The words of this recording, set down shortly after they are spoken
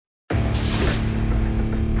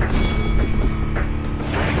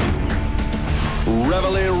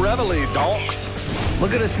Reveille, donks.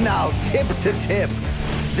 Look at us now, tip to tip.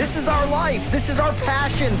 This is our life. This is our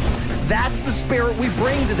passion. That's the spirit we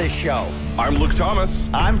bring to this show. I'm Luke Thomas.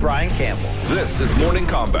 I'm Brian Campbell. This is Morning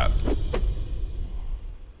Combat.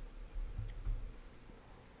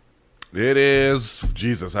 It is,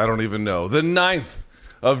 Jesus, I don't even know, the 9th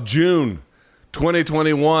of June,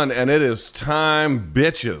 2021, and it is time,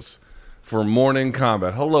 bitches, for Morning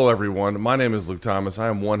Combat. Hello, everyone. My name is Luke Thomas. I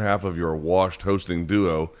am one half of your washed hosting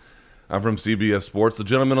duo. I'm from CBS Sports. The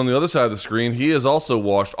gentleman on the other side of the screen, he is also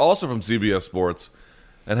washed, also from CBS Sports,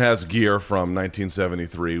 and has gear from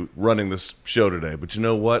 1973 running this show today. But you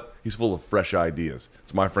know what? He's full of fresh ideas.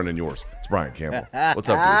 It's my friend and yours. It's Brian Campbell. What's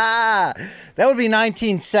up, dude? That would be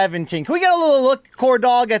 1917. Can we get a little look, Core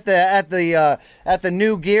Dog, at the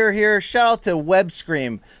new gear here? Shout out to Web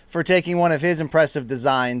Scream for taking one of his impressive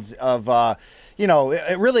designs of,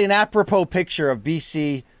 really an apropos picture of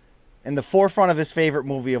BC in the forefront of his favorite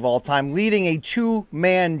movie of all time, leading a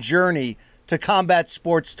two-man journey to combat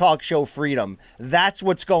sports talk show freedom. That's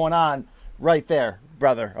what's going on right there,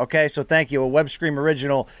 brother. Okay, so thank you. A Web Scream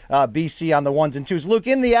original, BC on the ones and twos. Luke,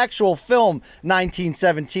 in the actual film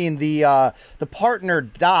 1917, the partner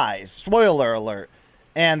dies. Spoiler alert.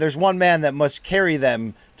 And there's one man that must carry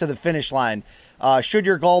them to the finish line. Should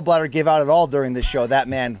your gallbladder give out at all during this show, that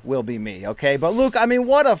man will be me, okay? But, Luke, I mean,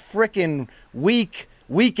 what a freaking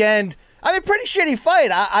weekend. I mean, pretty shitty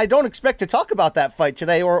fight. I don't expect to talk about that fight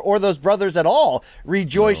today or those brothers at all.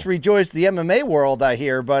 Rejoice, the MMA world, I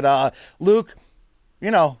hear. But, Luke, we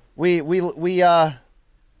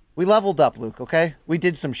leveled up, Luke, okay? We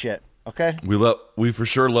did some shit, okay? We for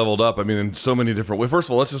sure leveled up. I mean, in so many different ways. First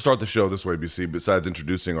of all, let's just start the show this way, BC, besides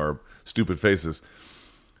introducing our stupid faces.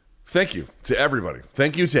 Thank you to everybody.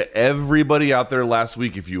 Thank you to everybody out there last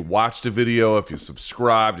week. If you watched a video, if you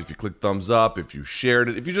subscribed, if you clicked thumbs up, if you shared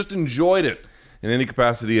it, if you just enjoyed it in any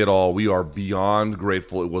capacity at all, we are beyond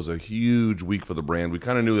grateful. It was a huge week for the brand. We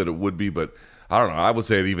kind of knew that it would be, but I don't know. I would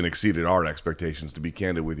say it even exceeded our expectations, to be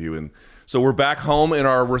candid with you. And so we're back home in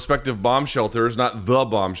our respective bomb shelters, not the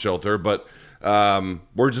bomb shelter, but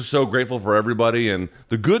we're just so grateful for everybody. And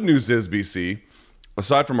the good news is, BC,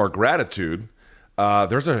 aside from our gratitude,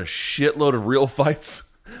 there's a shitload of real fights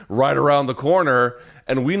right around the corner,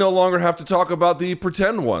 and we no longer have to talk about the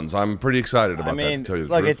pretend ones. I'm pretty excited about that, to tell you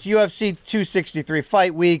the truth. It's UFC 263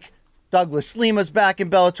 fight week. Douglas Lima's back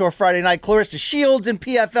in Bellator Friday night. Clarissa Shields in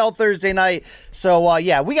PFL Thursday night. So,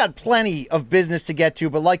 we got plenty of business to get to.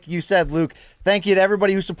 But like you said, Luke, thank you to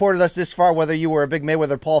everybody who supported us this far, whether you were a big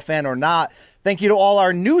Mayweather-Paul fan or not. Thank you to all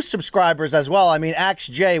our new subscribers as well. I mean, Axe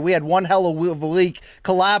J, we had one hell of a week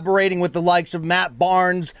collaborating with the likes of Matt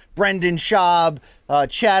Barnes, Brendan Schaub,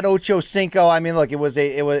 Chad Ochocinco. I mean, look, it was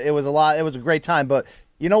a lot. It was a great time, but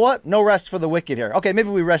you know what? No rest for the wicked here. Okay, maybe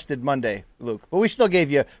we rested Monday, Luke, but we still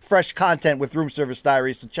gave you fresh content with Room Service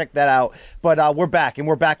Diaries, so check that out. But we're back, and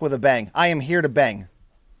we're back with a bang. I am here to bang.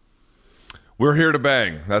 We're here to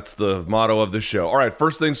bang. That's the motto of the show. All right,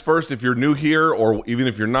 first things first, if you're new here, or even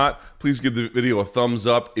if you're not, please give the video a thumbs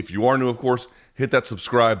up. If you are new, of course, hit that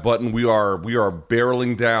subscribe button. We are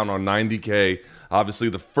barreling down on 90K. Obviously,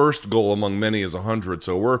 the first goal among many is 100,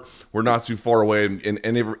 so we're not too far away. And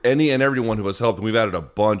any and everyone who has helped, and we've added a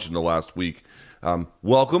bunch in the last week.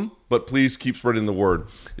 Welcome, but please keep spreading the word.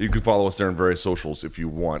 You can follow us there on various socials if you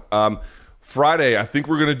want. Friday, I think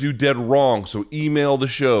we're going to do Dead Wrong, so email the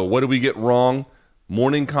show. What did we get wrong?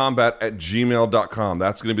 morningcombat@gmail.com.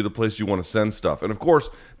 That's going to be the place you want to send stuff. And of course,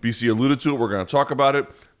 BC alluded to it. We're going to talk about it.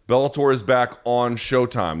 Bellator is back on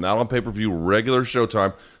Showtime, not on pay-per-view, regular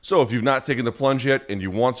Showtime. So if you've not taken the plunge yet and you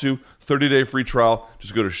want to, 30-day free trial,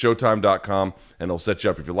 just go to showtime.com and it'll set you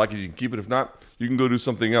up. If you like it, you can keep it. If not, you can go do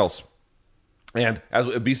something else. And as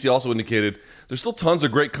BC also indicated, there's still tons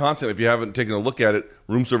of great content if you haven't taken a look at it.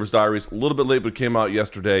 Room Service Diaries, a little bit late, but it came out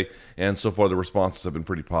yesterday, and so far the responses have been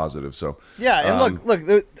pretty positive. So yeah, and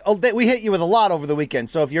look, we hit you with a lot over the weekend.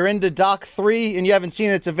 So if you're into Doc 3 and you haven't seen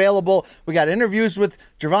it, it's available. We got interviews with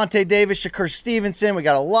Gervonta Davis, Shakur Stevenson. We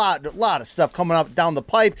got a lot of stuff coming up down the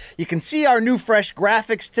pipe. You can see our new fresh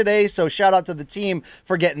graphics today, so shout out to the team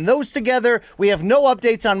for getting those together. We have no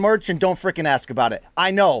updates on merch, and don't freaking ask about it.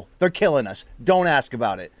 I know, they're killing us. Don't ask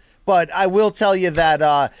about it. But I will tell you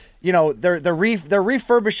that they're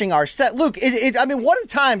refurbishing our set. Luke, I mean, what a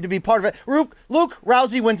time to be part of it. Luke,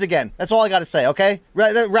 Rousey wins again. That's all I got to say. Okay,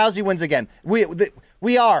 Rousey wins again. We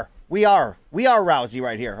are Rousey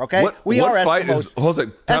right here. Okay, what are fight Eskimos. is? Hold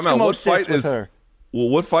on, time out. What fight is? Her. Well,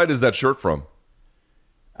 what fight is that shirt from?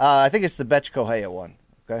 I think it's the Betch Kohea one.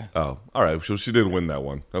 Okay. Oh, all right. So she did win that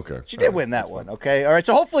one. Okay. She did win that one. Okay. All right.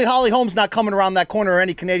 So hopefully Holly Holm's not coming around that corner or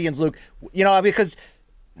any Canadians, Luke. You know, because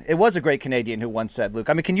It was a great Canadian who once said, Luke,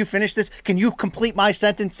 I mean, can you finish this? Can you complete my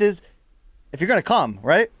sentences? If you're going to come,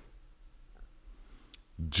 right?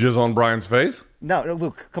 Jizz on Brian's face? No,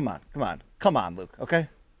 Luke, come on. Come on, Luke, okay?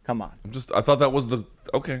 Come on. I thought that was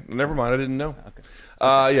okay, never mind, I didn't know.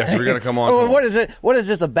 Okay. Yes, we're going to come on. Oh, what is it? What is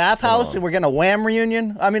this, a bathhouse and we're getting a Wham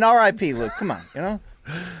reunion? I mean, R.I.P., Luke, come on, you know?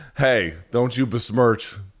 Hey, don't you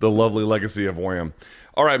besmirch the lovely legacy of Wham.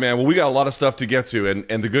 All right, man, well, we got a lot of stuff to get to,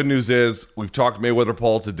 and the good news is we've talked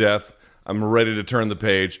Mayweather-Paul to death. I'm ready to turn the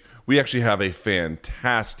page. We actually have a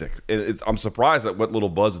fantastic, I'm surprised at what little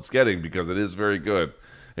buzz it's getting because it is very good,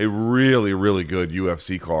 a really, really good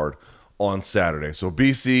UFC card on Saturday. So,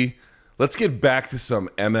 BC, let's get back to some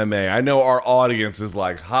MMA. I know our audience is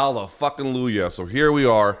like, hallelujah. So here we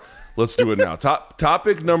are. Let's do it now.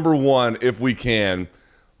 Topic number one, if we can.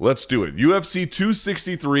 Let's do it. UFC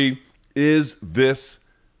 263 is this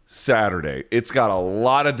Saturday. It's got a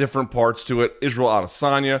lot of different parts to it. Israel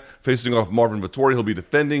Adesanya facing off Marvin Vettori. He'll be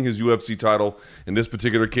defending his UFC title. In this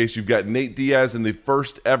particular case, you've got Nate Diaz in the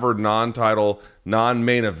first ever non-title,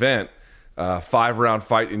 non-main event 5-round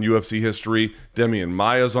fight in UFC history. Demian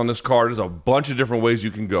Maia's on this card. There's a bunch of different ways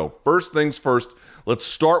you can go. First things first, let's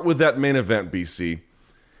start with that main event, BC.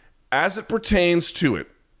 As it pertains to it,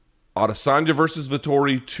 Adesanya versus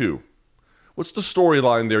Vettori 2. What's the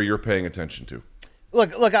storyline there you're paying attention to?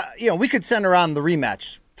 Look, we could send around the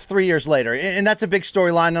rematch 3 years later, and that's a big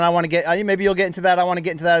storyline, and I want to get, maybe you'll get into that. I want to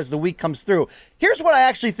get into that as the week comes through. Here's what I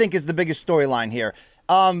actually think is the biggest storyline here.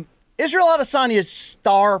 Israel Adesanya's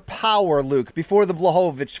star power, Luke, before the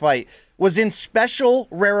Blachowicz fight, was in special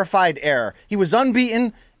rarefied air. He was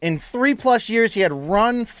unbeaten. In 3+ years, he had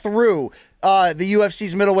run through the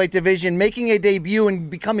UFC's middleweight division, making a debut and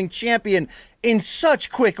becoming champion in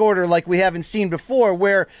such quick order like we haven't seen before,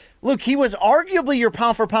 where, look, he was arguably your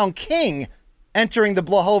pound-for-pound king entering the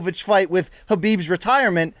Blachowicz fight with Khabib's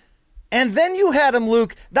retirement. And then you had him,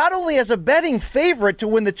 Luke, not only as a betting favorite to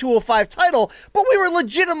win the 205 title, but we were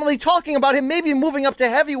legitimately talking about him maybe moving up to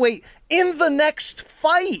heavyweight in the next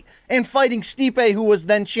fight and fighting Stipe, who was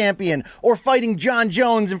then champion, or fighting John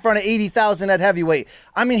Jones in front of 80,000 at heavyweight.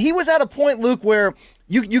 I mean, he was at a point, Luke, where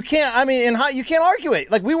you can't, you can't argue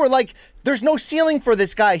it. Like, we were like, there's no ceiling for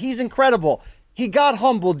this guy. He's incredible. He got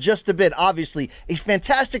humbled just a bit, obviously. A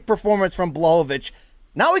fantastic performance from Blachowicz.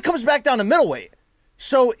 Now he comes back down to middleweight.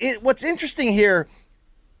 So what's interesting here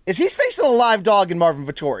is he's facing a live dog in Marvin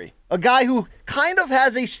Vettori, a guy who kind of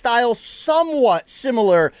has a style somewhat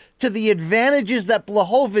similar to the advantages that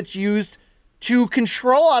Blachowicz used to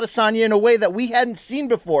control Adesanya in a way that we hadn't seen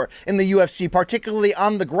before in the UFC, particularly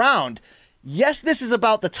on the ground. Yes, this is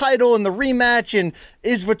about the title and the rematch, and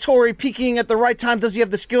is Vettori peaking at the right time? Does he have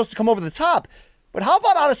the skills to come over the top? But how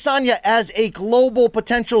about Adesanya as a global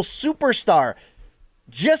potential superstar?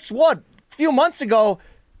 Just what? Few months ago,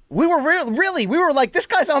 we were we were like, this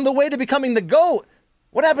guy's on the way to becoming the GOAT.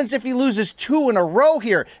 What happens if he loses 2 in a row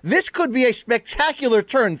here? This could be a spectacular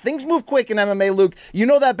turn. Things move quick in MMA, Luke. You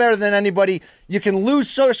know that better than anybody. You can lose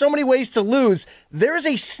so many ways to lose. There's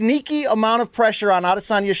a sneaky amount of pressure on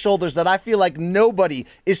Adesanya's shoulders that I feel like nobody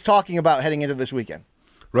is talking about heading into this weekend.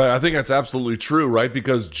 Right, I think that's absolutely true, right?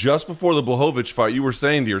 Because just before the Blachowicz fight, you were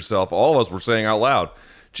saying to yourself, all of us were saying out loud,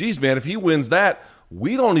 geez, man, if he wins that,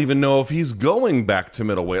 we don't even know if he's going back to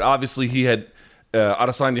middleweight. Obviously,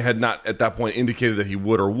 Adesanya had not at that point indicated that he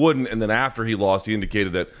would or wouldn't, and then after he lost, he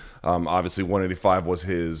indicated that obviously 185 was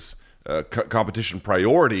his competition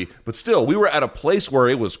priority. But still, we were at a place where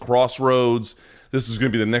it was crossroads. This is going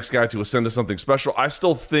to be the next guy to ascend to something special. I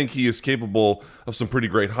still think he is capable of some pretty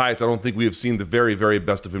great heights. I don't think we have seen the very, very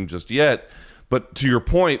best of him just yet. But to your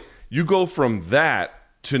point, you go from that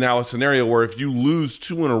to now a scenario where if you lose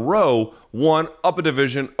 2 in a row, 1 up a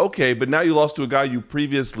division, okay, but now you lost to a guy you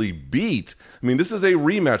previously beat. I mean, this is a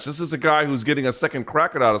rematch. This is a guy who's getting a second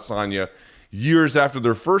crack at Adesanya years after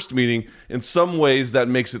their first meeting. In some ways, that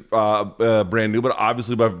makes it brand new, but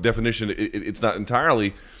obviously by definition, it's not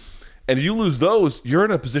entirely. And you lose those, you're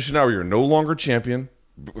in a position now where you're no longer champion.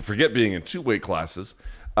 Forget being in 2 weight classes.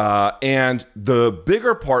 And the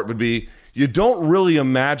bigger part would be you don't really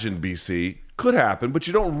imagine, BC, could happen, but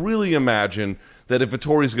you don't really imagine that if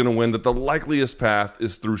Vettori is going to win, that the likeliest path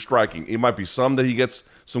is through striking. It might be some that he gets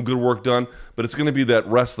some good work done, but it's going to be that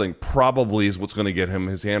wrestling probably is what's going to get him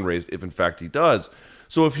his hand raised, if in fact he does.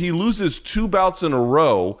 So if he loses 2 bouts in a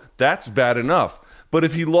row, that's bad enough. But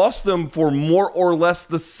if he lost them for more or less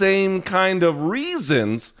the same kind of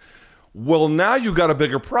reasons, well, now you got a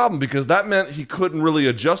bigger problem because that meant he couldn't really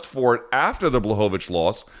adjust for it after the Blachowicz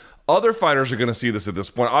loss. Other fighters are going to see this at this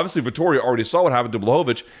point. Obviously, Vettori already saw what happened to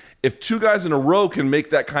Blachowicz. If two guys in a row can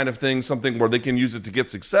make that kind of thing something where they can use it to get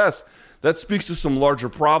success, that speaks to some larger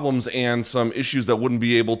problems and some issues that wouldn't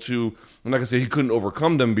be able to, I'm not going to say he couldn't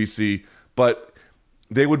overcome them, BC, but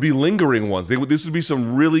they would be lingering ones. This would be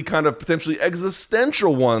some really kind of potentially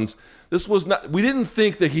existential ones. This was not, we didn't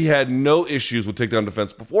think that he had no issues with takedown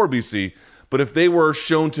defense before, BC, but if they were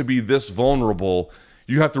shown to be this vulnerable,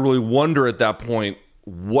 you have to really wonder at that point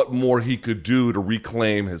what more he could do to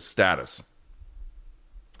reclaim his status.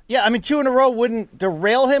 Yeah, I mean, 2 in a row wouldn't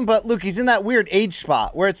derail him, but Luke, he's in that weird age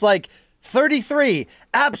spot where it's like 33,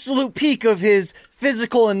 absolute peak of his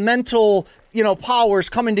physical and mental, powers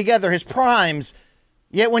coming together, his primes.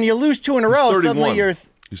 Yet when you lose 2 in a row, suddenly you're...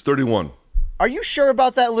 He's 31. Are you sure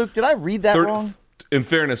about that, Luke? Did I read that wrong? In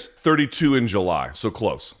fairness, 32 in July, so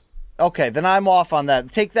close. Okay, then I'm off on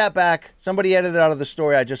that. Take that back. Somebody edited out of the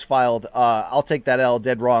story I just filed. I'll take that L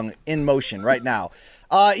dead wrong in motion right now.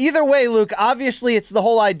 Either way, Luke, obviously it's the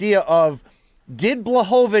whole idea of, did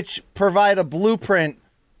Blachowicz provide a blueprint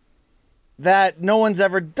that no one's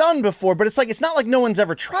ever done before? But it's not like no one's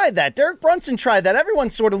ever tried that. Derek Brunson tried that. Everyone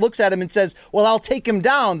sort of looks at him and says, well, I'll take him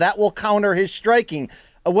down. That will counter his striking.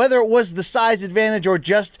 Whether it was the size advantage or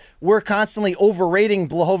just we're constantly overrating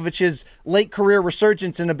Blachowicz's late career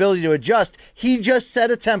resurgence and ability to adjust, he just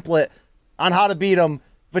set a template on how to beat him.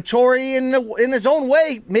 Vettori, in his own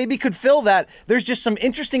way, maybe could fill that. There's just some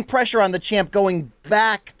interesting pressure on the champ going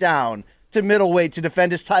back down to middleweight to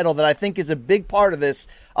defend his title that I think is a big part of this.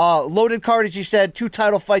 Loaded card, as you said, 2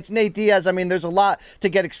 title fights, Nate Diaz. I mean, there's a lot to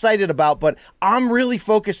get excited about, but I'm really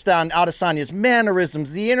focused on Adesanya's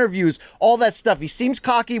mannerisms, the interviews, all that stuff. He seems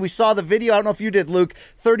cocky. We saw the video. I don't know if you did, Luke,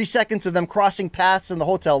 30 seconds of them crossing paths in the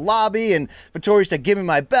hotel lobby, and Vettori said, give me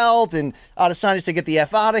my belt, and Adesanya said, get the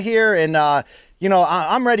F out of here, and,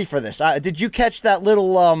 I'm ready for this. Did you catch that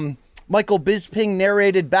little Michael Bisping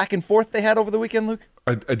narrated back and forth they had over the weekend, Luke?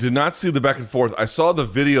 I did not see the back and forth. I saw the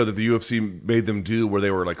video that the UFC made them do where they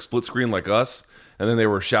were like split screen like us, and then they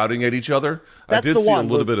were shouting at each other. That's I did the see one, a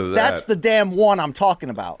little Luke. bit of that. That's the damn one I'm talking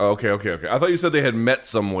about. Oh, okay. I thought you said they had met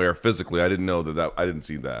somewhere physically. I didn't know that. I didn't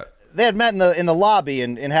see that. They had met in the lobby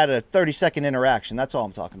and had a 30-second interaction. That's all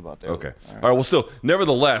I'm talking about there. Okay. All right. Well, still,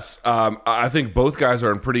 nevertheless, I think both guys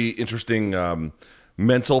are in pretty interesting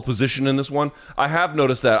mental position in this one. I have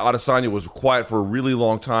noticed that Adesanya was quiet for a really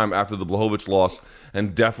long time after the Blachowicz loss,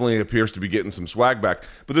 and definitely appears to be getting some swag back.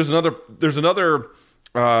 But there's another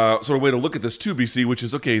sort of way to look at this too, BC, which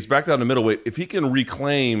is, okay, he's back down to middleweight. If he can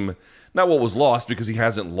reclaim not what was lost, because he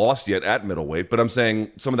hasn't lost yet at middleweight, but I'm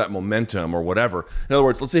saying some of that momentum or whatever. In other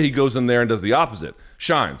words, let's say he goes in there and does the opposite,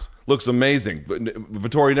 shines, looks amazing,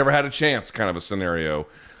 Vettori never had a chance, kind of a scenario.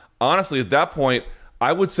 Honestly, at that point,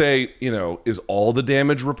 I would say, is all the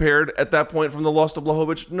damage repaired at that point from the loss to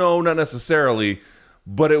Blachowicz? No, not necessarily,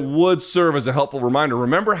 but it would serve as a helpful reminder.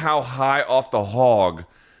 Remember how high off the hog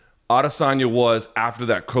Adesanya was after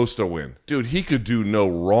that Costa win? Dude, he could do no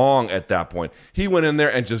wrong at that point. He went in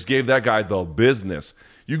there and just gave that guy the business.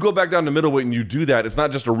 You go back down to middleweight and you do that, it's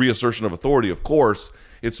not just a reassertion of authority, of course.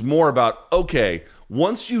 It's more about, okay,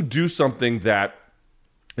 once you do something that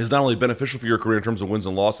is not only beneficial for your career in terms of wins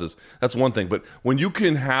and losses, that's one thing, but when you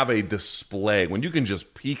can have a display, when you can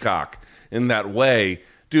just peacock in that way,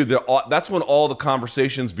 dude, that's when all the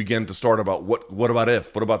conversations begin to start about what about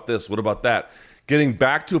if, what about this, what about that. Getting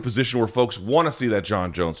back to a position where folks want to see that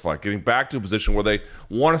John Jones fight, getting back to a position where they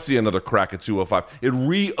want to see another crack at 205. It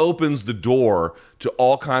reopens the door to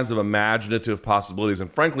all kinds of imaginative possibilities,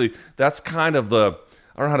 and frankly, that's kind of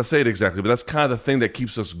I don't know how to say it exactly, but that's kind of the thing that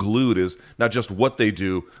keeps us glued, is not just what they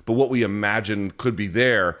do, but what we imagine could be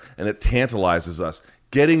there, and it tantalizes us.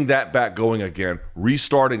 Getting that back going again,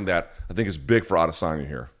 restarting that, I think is big for Adesanya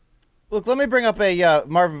here. Look, let me bring up a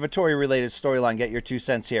Marvin Vettori-related storyline, get your 2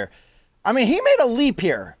 cents here. I mean, he made a leap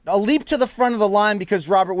here, a leap to the front of the line because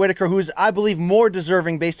Robert Whittaker, who's, I believe, more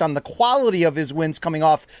deserving based on the quality of his wins coming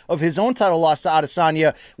off of his own title loss to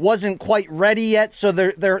Adesanya, wasn't quite ready yet, so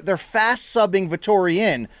they're fast subbing Vettori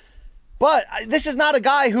in. But this is not a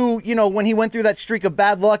guy who, when he went through that streak of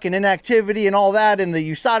bad luck and inactivity and all that, and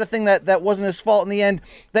the USADA thing that wasn't his fault in the end,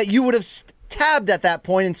 that you would have tabbed at that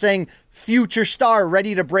point and saying, future star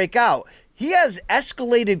ready to break out. He has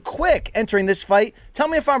escalated quick entering this fight. Tell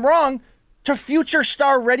me if I'm wrong. To future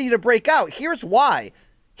star ready to break out. Here's why.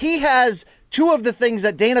 He has 2 of the things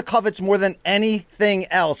that Dana covets more than anything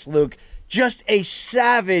else, Luke. Just a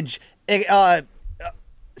savage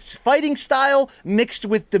fighting style mixed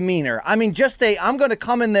with demeanor. I mean, I'm going to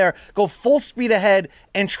come in there, go full speed ahead,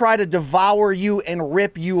 and try to devour you and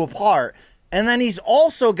rip you apart. And then he's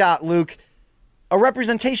also got, Luke, a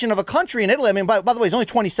representation of a country in Italy. I mean, by the way, he's only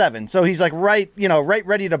 27, so he's like right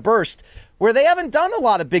ready to burst, where they haven't done a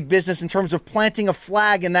lot of big business in terms of planting a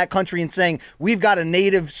flag in that country and saying, we've got a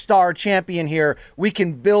native star champion here. We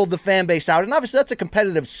can build the fan base out. And obviously that's a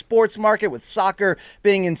competitive sports market with soccer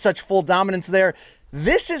being in such full dominance there.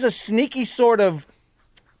 This is a sneaky sort of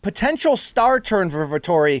potential star turn for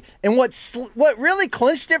Vettori, and what really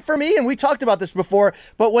clinched it for me, and we talked about this before,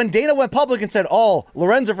 but when Dana went public and said, oh,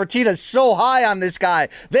 Lorenzo Fertitta is so high on this guy,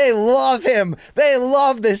 they love him, they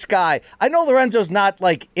love this guy. I know Lorenzo's not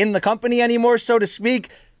like in the company anymore, so to speak,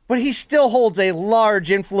 but he still holds a large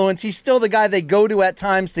influence. He's still the guy they go to at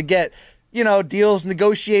times to get, deals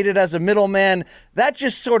negotiated as a middleman. That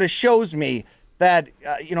just sort of shows me that,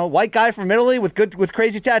 white guy from Italy with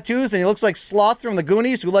crazy tattoos, and he looks like Sloth from the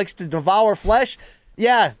Goonies who likes to devour flesh.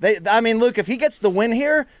 Yeah, Luke, if he gets the win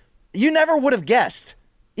here, you never would have guessed,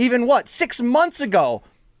 even 6 months ago,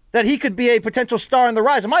 that he could be a potential star in the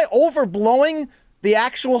rise. Am I overblowing the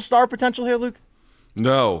actual star potential here, Luke?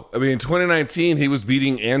 No. I mean, in 2019, he was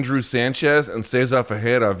beating Andrew Sanchez and Cesar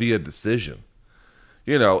Ferreira via decision.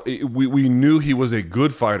 We knew he was a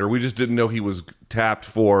good fighter. We just didn't know he was tapped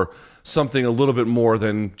for something a little bit more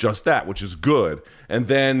than just that, which is good. And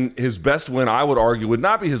then his best win, I would argue, would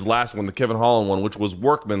not be his last one, the Kevin Holland one, which was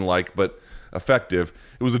workmanlike but effective.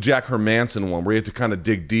 It was the Jack Hermanson one, where he had to kind of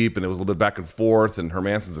dig deep, and it was a little bit back and forth, and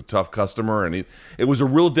Hermanson's a tough customer, and it was a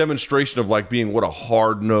real demonstration of like being what a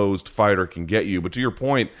hard-nosed fighter can get you. But to your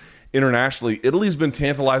point, internationally, Italy's been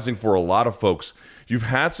tantalizing for a lot of folks. You've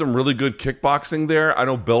had some really good kickboxing there. I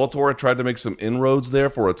know Bellator tried to make some inroads there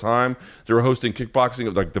for a time. They were hosting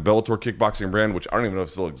kickboxing, like the Bellator kickboxing brand, which I don't even know if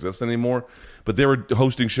it still exists anymore. But they were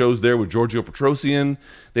hosting shows there with Giorgio Petrosian.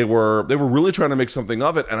 They were really trying to make something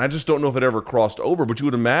of it, and I just don't know if it ever crossed over. But you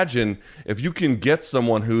would imagine if you can get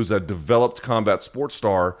someone who's a developed combat sports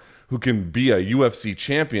star who can be a UFC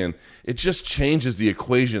champion, it just changes the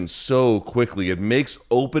equation so quickly. It makes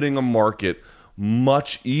opening a market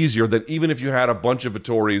much easier than even if you had a bunch of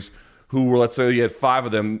Vettoris who were, let's say you had 5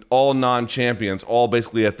 of them, all non-champions, all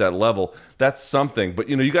basically at that level. That's something. But,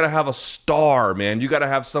 you got to have a star, man. You got to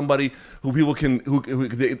have somebody who people can,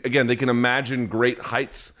 they can imagine great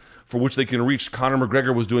heights for which they can reach. Conor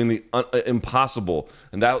McGregor was doing the impossible,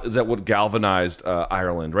 and that what galvanized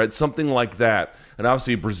Ireland, right? Something like that. And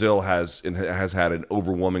obviously Brazil has had an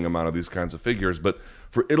overwhelming amount of these kinds of figures. But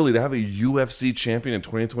for Italy to have a UFC champion in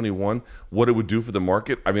 2021, what it would do for the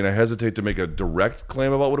market, I mean, I hesitate to make a direct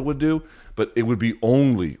claim about what it would do, but it would be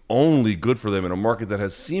only good for them in a market that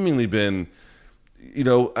has seemingly been,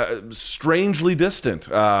 strangely distant.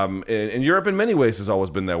 And Europe in many ways has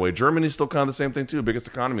always been that way. Germany's still kind of the same thing too, biggest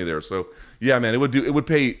economy there. So yeah, man, it would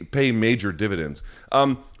pay major dividends.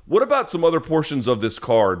 What about some other portions of this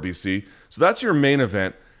card, BC? So that's your main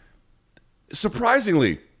event.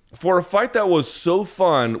 Surprisingly, for a fight that was so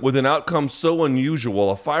fun with an outcome so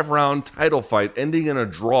unusual, a 5-round title fight ending in a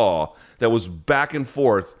draw that was back and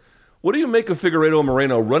forth, what do you make of Figueiredo and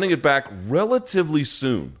Moreno running it back relatively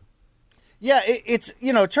soon? Yeah, it's,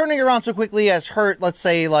 turning around so quickly has hurt, let's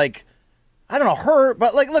say, hurt,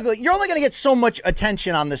 but look, you're only going to get so much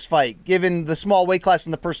attention on this fight, given the small weight class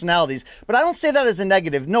and the personalities. But I don't say that as a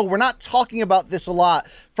negative. No, we're not talking about this a lot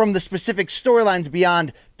from the specific storylines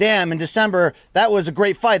beyond, damn, in December, that was a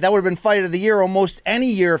great fight. That would have been fight of the year almost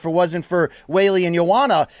any year if it wasn't for Weili and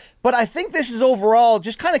Joanna. But I think this is overall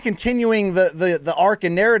just kind of continuing the arc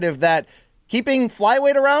and narrative that keeping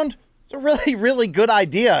flyweight around, it's a really, really good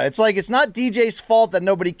idea. It's like, it's not DJ's fault that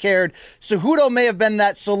nobody cared. Cejudo may have been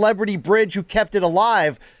that celebrity bridge who kept it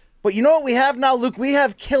alive. But you know what we have now, Luke? We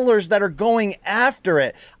have killers that are going after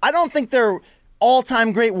it. I don't think they're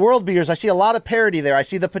all-time great world beaters. I see a lot of parity there. I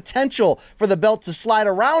see the potential for the belt to slide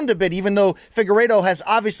around a bit, even though Figueiredo has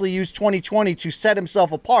obviously used 2020 to set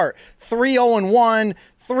himself apart. 3-0-1,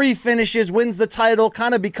 3 finishes, wins the title,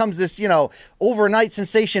 kind of becomes this, overnight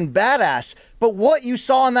sensation badass. But what you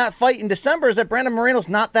saw in that fight in December is that Brandon Moreno's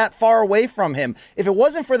not that far away from him. If it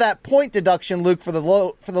wasn't for that point deduction, Luke, for the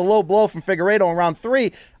low blow from Figueiredo in round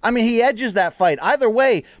 3, he edges that fight. Either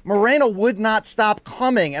way, Moreno would not stop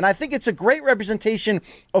coming. And I think it's a great representation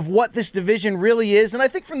of what this division really is. And I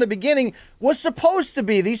think from the beginning was supposed to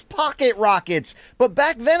be these pocket rockets. But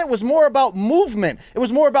back then it was more about movement. It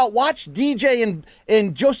was more about watch DJ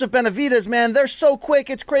and Joseph Benavidez, man. They're so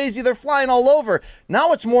quick. It's crazy. They're flying all over.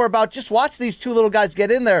 Now it's more about just watch these these two little guys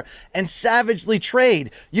get in there and savagely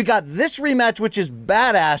trade. You got this rematch, which is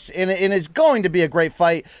badass and is going to be a great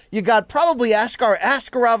fight. You got probably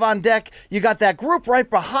Askarov on deck. You got that group right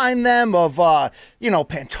behind them of,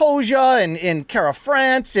 Pantoja and Kara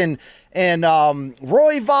France and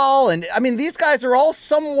Royval. And I mean, these guys are all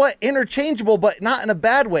somewhat interchangeable, but not in a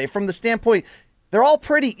bad way from the standpoint they're all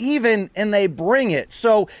pretty even and they bring it.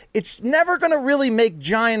 So it's never going to really make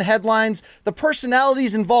giant headlines. The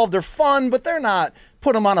personalities involved are fun, but they're not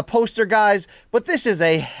put them on a poster, guys. But this is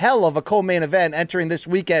a hell of a co-main event entering this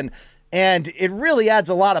weekend. And it really adds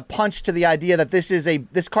a lot of punch to the idea that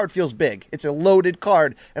this card feels big. It's a loaded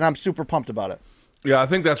card, and I'm super pumped about it. Yeah, I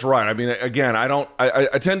think that's right. I mean, again,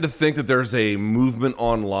 I tend to think that there's a movement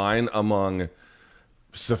online among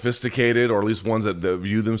sophisticated, or at least ones that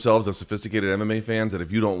view themselves as sophisticated MMA fans, that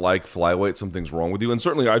if you don't like flyweight, something's wrong with you. And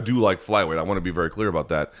certainly I do like flyweight. I want to be very clear about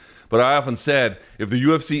that. But I often said, if the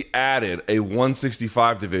UFC added a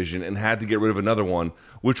 165 division and had to get rid of another one,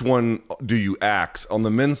 which one do you axe? On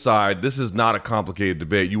the men's side, this is not a complicated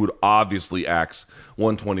debate. You would obviously axe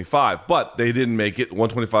 125, but they didn't make it.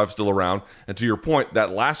 125 is still around. And to your point,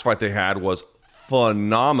 that last fight they had was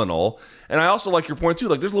phenomenal. And I also like your point too.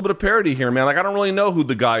 Like, there's a little bit of parity here, man. Like, I don't really know who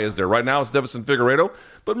the guy is there. Right now it's Davison Figueiredo,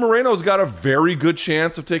 but Moreno's got a very good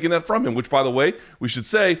chance of taking that from him, which, by the way, we should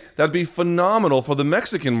say that'd be phenomenal for the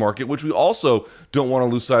Mexican market, which we also don't want to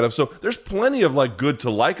lose sight of. So there's plenty of good to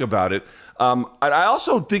like about it. I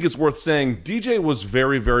also think it's worth saying DJ was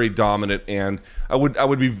very, very dominant, and I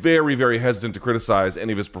would be very, very hesitant to criticize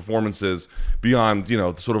any of his performances beyond,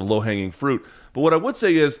 the sort of low-hanging fruit. But what I would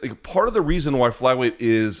say is, part of the reason why flyweight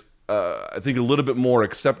is, I think, a little bit more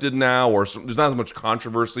accepted now, or there's not as much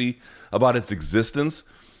controversy about its existence,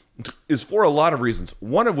 is for a lot of reasons.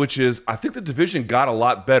 One of which is, I think the division got a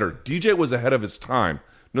lot better. DJ was ahead of his time.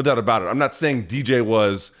 No doubt about it. I'm not saying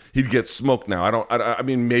he'd get smoked now. I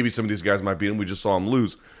mean, maybe some of these guys might beat him. We just saw him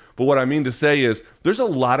lose. But what I mean to say is, there's a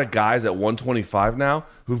lot of guys at 125 now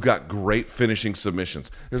who've got great finishing submissions.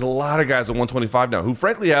 There's a lot of guys at 125 now who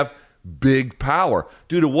frankly have big power.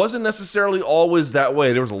 Dude, it wasn't necessarily always that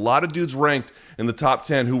way. There was a lot of dudes ranked in the top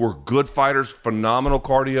 10 who were good fighters, phenomenal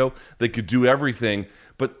cardio. They could do everything.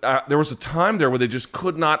 But there was a time there where they just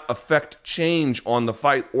could not affect change on the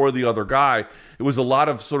fight or the other guy. It was a lot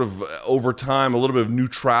of sort of, over time, a little bit of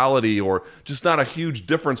neutrality, or just not a huge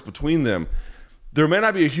difference between them. There may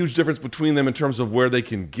not be a huge difference between them in terms of where they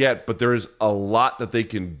can get, but there is a lot that they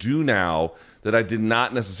can do now that I did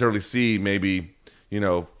not necessarily see maybe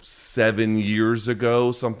 7 years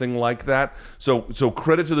ago, something like that. So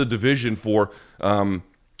credit to the division for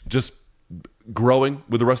just growing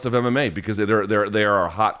with the rest of MMA, because they are a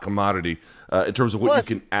hot commodity in terms of what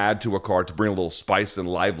you can add to a card to bring a little spice and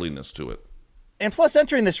liveliness to it. And plus,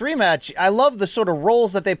 entering this rematch, I love the sort of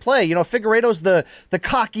roles that they play. Figueiredo's the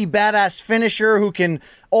cocky, badass finisher who can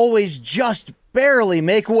always just barely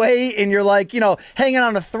make way, and you're hanging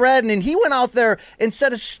on a thread. And he went out there and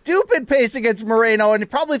set a stupid pace against Moreno, and he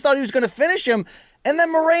probably thought he was going to finish him. And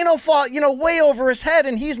then Moreno fought, way over his head,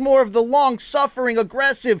 and he's more of the long-suffering,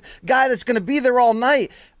 aggressive guy that's going to be there all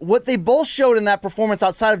night. What they both showed in that performance,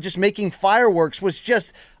 outside of just making fireworks, was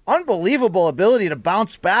just unbelievable ability to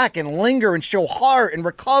bounce back and linger and show heart and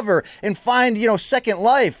recover and find, second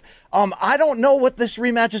life. I don't know what this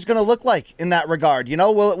rematch is going to look like in that regard.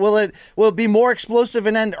 Will it be more explosive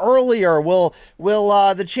and end earlier? Will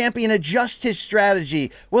the champion adjust his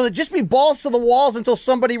strategy? Will it just be balls to the walls until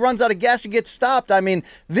somebody runs out of gas and gets stopped? I mean,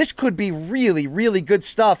 this could be really, really good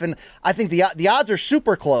stuff. And I think the odds are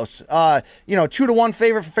super close. 2-1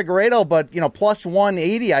 favorite for Figueiredo, but plus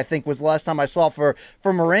 180, I think, was the last time I saw for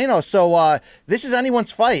Moreno. So this is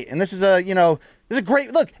anyone's fight, and this is this is a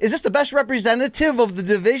great look. Is this the best representative of the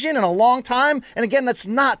division in a long time? And again, that's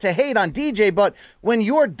not to hate on DJ, but when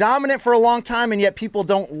you're dominant for a long time and yet people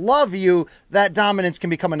don't love you, that dominance can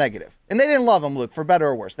become a negative. And they didn't love him, Luke, for better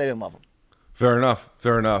or worse. They didn't love him. Fair enough.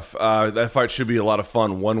 That fight should be a lot of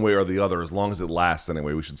fun one way or the other, as long as it lasts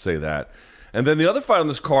anyway. We should say that. And then the other fight on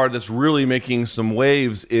this card that's really making some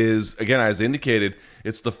waves is, again, as indicated,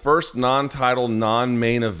 it's the first non-title,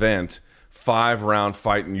 non-main event 5-round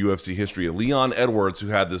fight in UFC history. Leon Edwards, who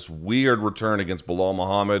had this weird return against Bilal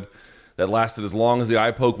Muhammad that lasted as long as the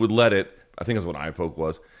eye poke would let it. I think that's what eye poke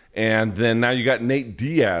was. And then now you got Nate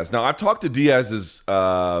Diaz. Now, I've talked to Diaz's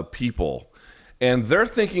people, and their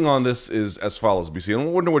thinking on this is as follows, BC. And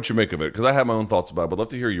I wonder what you make of it, because I have my own thoughts about it, but I'd love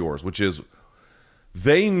to hear yours, which is,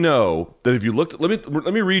 they know that if you looked,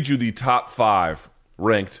 let me read you the top 5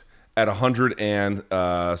 ranked at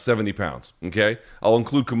 170 pounds, okay? I'll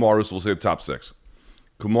include Kamaru, so we'll say the top 6.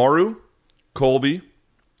 Kamaru, Colby,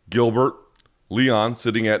 Gilbert, Leon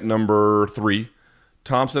sitting at number 3,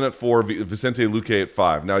 Thompson at 4, Vicente Luque at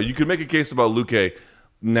 5. Now, you could make a case about Luque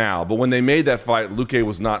now, but when they made that fight, Luque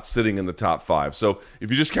was not sitting in the top 5. So if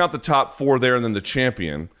you just count the top 4 there and then the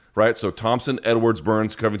champion, right? So Thompson, Edwards,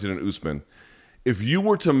 Burns, Covington, and Usman. If you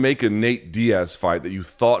were to make a Nate Diaz fight that you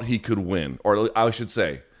thought he could win, or I should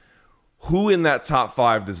say, who in that top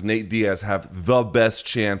 5 does Nate Diaz have the best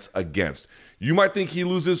chance against? You might think he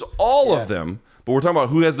loses all of them, but we're talking about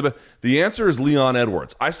who has the best. The answer is Leon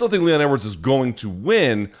Edwards. I still think Leon Edwards is going to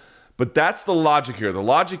win, but that's the logic here. The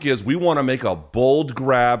logic is we want to make a bold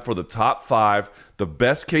grab for the top 5. The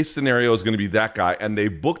best case scenario is going to be that guy, and they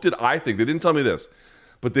booked it, I think. They didn't tell me this,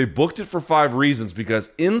 but they booked it for 5 reasons,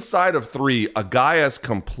 because inside of 3, a guy as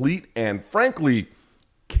complete and, frankly,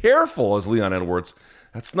 careful as Leon Edwards,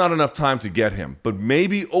 that's not enough time to get him. But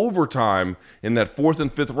maybe overtime in that 4th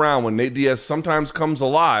and 5th round when Nate Diaz sometimes comes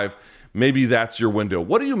alive, maybe that's your window.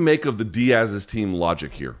 What do you make of the Diaz's team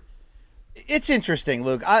logic here? It's interesting,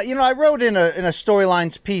 Luke. I wrote in a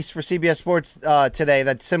storylines piece for CBS Sports today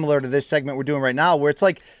that's similar to this segment we're doing right now, where it's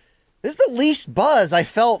like, this is the least buzz I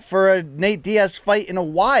felt for a Nate Diaz fight in a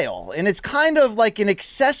while. And it's kind of like an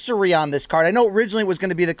accessory on this card. I know originally it was going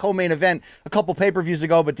to be the co-main event a couple pay-per-views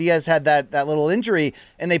ago, but Diaz had that little injury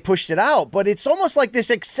and they pushed it out. But it's almost like this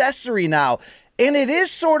accessory now. And it is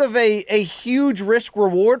sort of a huge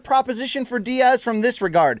risk-reward proposition for Diaz from this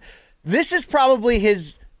regard. This is probably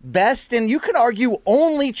his best, and you could argue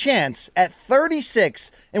only chance at 36,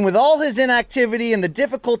 and with all his inactivity and the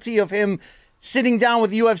difficulty of him sitting down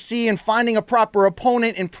with UFC and finding a proper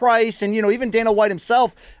opponent in Price, and even Dana White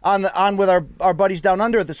himself on with our buddies down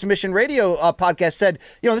under at the Submission Radio podcast said,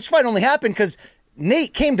 this fight only happened because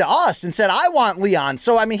Nate came to us and said, I want Leon.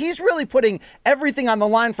 So, I mean, he's really putting everything on the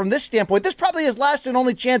line from this standpoint. This probably his last and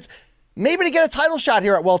only chance maybe to get a title shot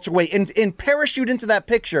here at welterweight and parachute into that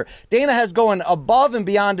picture. Dana has gone above and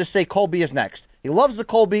beyond to say Colby is next. He loves the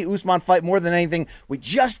Colby-Usman fight more than anything. We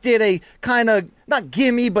just did a kind of, not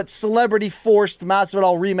gimme, but celebrity-forced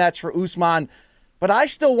Masvidal rematch for Usman. But I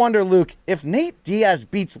still wonder, Luke, if Nate Diaz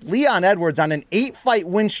beats Leon Edwards on an 8-fight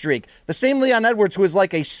win streak, the same Leon Edwards who is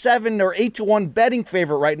like a 7 or 8-1 betting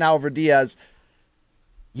favorite right now over Diaz,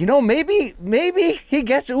 maybe he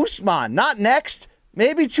gets Usman. Not next,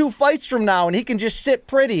 maybe 2 fights from now, and he can just sit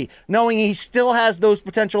pretty, knowing he still has those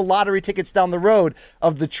potential lottery tickets down the road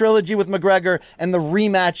of the trilogy with McGregor and the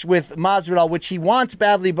rematch with Masvidal, which he wants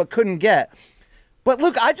badly but couldn't get. But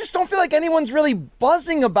look, I just don't feel like anyone's really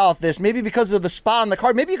buzzing about this, maybe because of the spot on the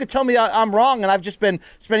card. Maybe you could tell me I'm wrong and I've just been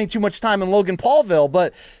spending too much time in Logan Paulville,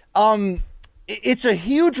 but it's a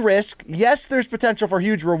huge risk. Yes, there's potential for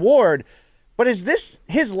huge reward, but is this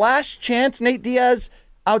his last chance, Nate Diaz,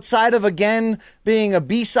 outside of, again, being a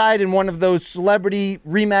B-side in one of those celebrity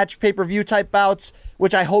rematch pay-per-view type bouts,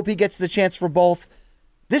 which I hope he gets the chance for both?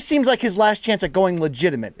 This seems like his last chance at going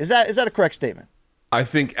legitimate. Is that a correct statement? I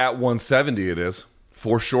think at 170 it is,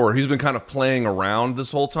 for sure. He's been kind of playing around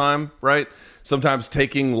this whole time, right? Sometimes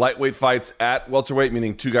taking lightweight fights at welterweight,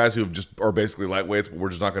 meaning 2 guys who just are basically lightweights, but we're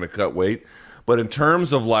just not going to cut weight. But in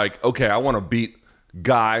terms of like, okay, I want to beat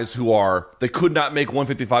guys who they could not make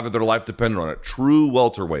 155 if their life depended on it. True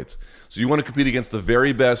welterweights. So you want to compete against the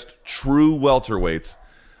very best true welterweights.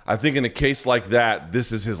 I think in a case like that,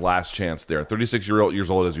 this is his last chance there. 36 years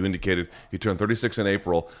old, as you indicated. He turned 36 in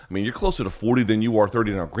April. I mean, you're closer to 40 than you are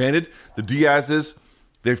 30 now. Granted, the Diaz's,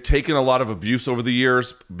 they've taken a lot of abuse over the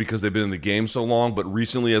years because they've been in the game so long. But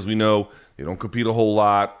recently, as we know, they don't compete a whole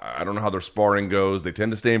lot. I don't know how their sparring goes. They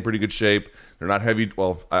tend to stay in pretty good shape. They're not heavy.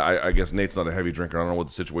 Well, I guess Nate's not a heavy drinker. I don't know what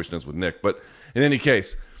the situation is with Nick. But in any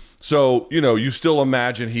case, so, you still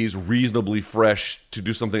imagine he's reasonably fresh to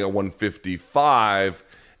do something at 155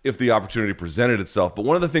 if the opportunity presented itself. But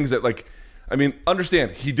one of the things that,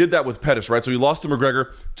 understand, he did that with Pettis, right? So he lost to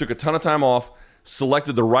McGregor, took a ton of time off,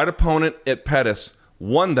 selected the right opponent at Pettis,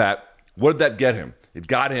 won that. What did that get him? It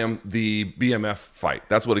got him the BMF fight.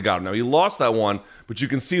 That's what it got him. Now, he lost that one, but you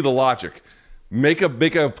can see the logic. Make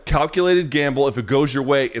a calculated gamble. If it goes your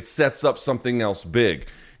way, it sets up something else big.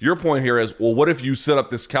 Your point here is, well, what if you set up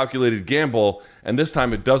this calculated gamble and this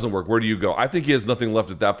time it doesn't work? Where do you go? I think he has nothing left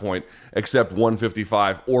at that point except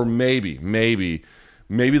 155, or maybe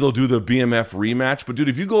they'll do the BMF rematch. But, dude,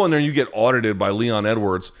 if you go in there and you get audited by Leon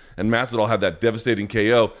Edwards and Masvidal have that devastating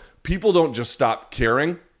KO, people don't just stop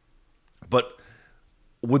caring. But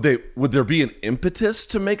would there be an impetus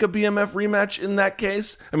to make a BMF rematch in that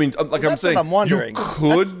case? I mean, like I'm saying, you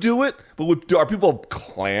could do it, but are people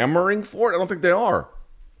clamoring for it? I don't think they are.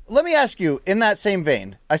 Let me ask you, in that same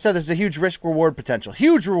vein, I said this is a huge risk-reward potential.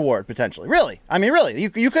 Huge reward, potentially. Really. I mean, really. You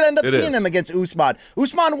could end up seeing him against Usman.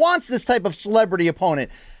 Usman wants this type of celebrity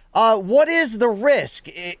opponent. What is the risk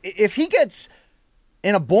if he gets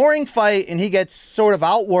in a boring fight and he gets sort of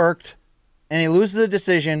outworked and he loses the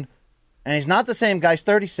decision and he's not the same guy, he's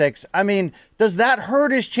 36. I mean, does that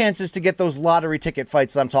hurt his chances to get those lottery ticket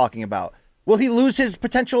fights that I'm talking about? Will he lose his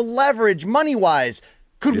potential leverage money-wise?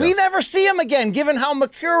 Could we never see him again, given how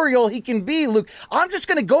mercurial he can be, Luke? I'm just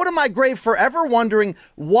going to go to my grave forever wondering,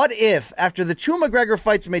 what if, after the two McGregor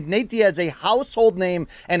fights made Nate Diaz a household name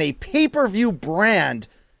and a pay-per-view brand,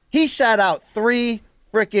 he sat out 3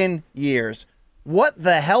 freaking years? What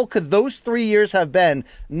the hell could those 3 years have been?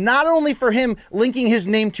 Not only for him linking his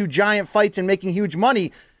name to giant fights and making huge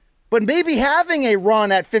money, but maybe having a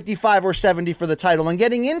run at 55 or 70 for the title and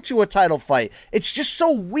getting into a title fight. It's just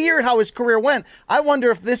so weird how his career went. I wonder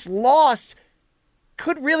if this loss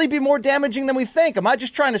could really be more damaging than we think. Am I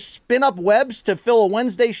just trying to spin up webs to fill a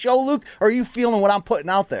Wednesday show, Luke? Or are you feeling what I'm putting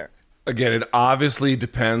out there? Again, it obviously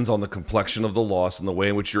depends on the complexion of the loss and the way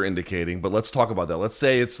in which you're indicating, but let's talk about that. Let's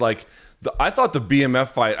say it's like, I thought the BMF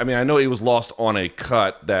fight, I mean, I know he was lost on a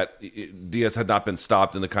cut that Diaz had not been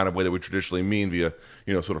stopped in the kind of way that we traditionally mean via,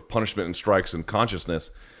 sort of punishment and strikes and consciousness.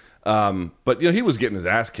 But, he was getting his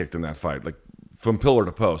ass kicked in that fight, like from pillar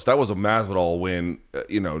to post. That was a Masvidal win,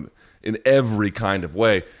 in every kind of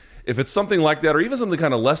way. If it's something like that, or even something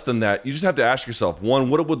kind of less than that, you just have to ask yourself,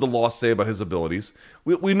 one, what would the loss say about his abilities?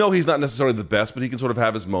 We know he's not necessarily the best, but he can sort of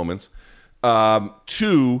have his moments.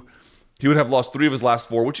 2, he would have lost 3 of his last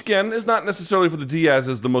 4, which, again, is not necessarily for the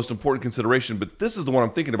Diaz's the most important consideration, but this is the one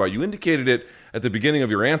I'm thinking about. You indicated it at the beginning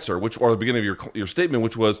of your answer, or the beginning of your statement,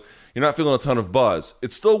 which was you're not feeling a ton of buzz.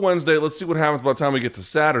 It's still Wednesday. Let's see what happens by the time we get to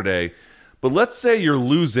Saturday. But let's say you're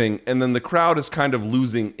losing, and then the crowd is kind of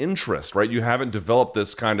losing interest, right? You haven't developed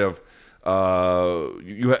this kind of,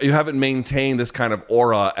 you haven't maintained this kind of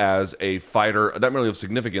aura as a fighter, not merely of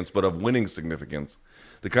significance, but of winning significance,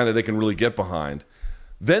 the kind that they can really get behind.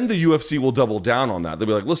 Then the UFC will double down on that. They'll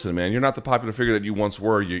be like, listen, man, you're not the popular figure that you once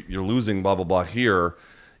were. You're losing, blah, blah, blah here.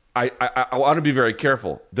 I want to be very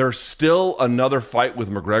careful. There's still another fight with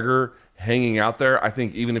McGregor hanging out there, I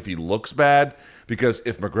think, even if he looks bad, because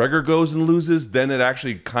if McGregor goes and loses, then it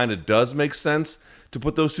actually kind of does make sense to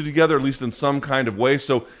put those two together, at least in some kind of way.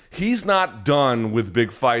 So he's not done with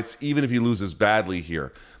big fights, even if he loses badly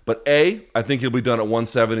here. But A, I think he'll be done at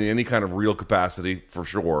 170 in any kind of real capacity, for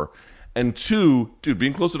sure. And 2, dude,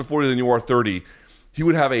 being closer to 40 than you are 30, he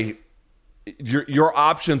would have your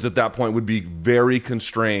options at that point would be very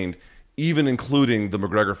constrained, even including the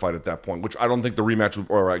McGregor fight at that point, which I don't think the rematch,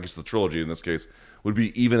 or I guess the trilogy in this case, would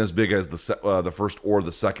be even as big as the first or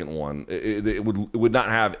the second one. It would not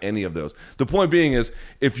have any of those. The point being is,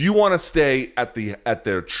 if you want to stay at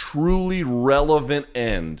the truly relevant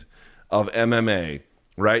end of MMA,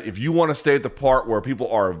 right? If you want to stay at the part where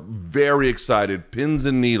people are very excited, pins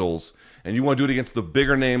and needles, and you want to do it against the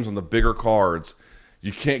bigger names on the bigger cards,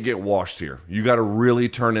 you can't get washed here. You got to really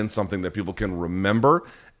turn in something that people can remember.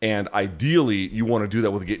 And ideally, you want to do that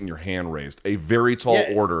with getting your hand raised. A very tall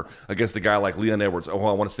order against a guy like Leon Edwards. Oh,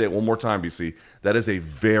 I want to say it one more time, BC. That is a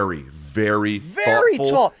very, very, very thoughtful,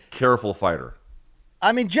 tall, careful fighter.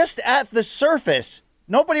 I mean, just at the surface,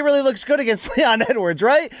 nobody really looks good against Leon Edwards,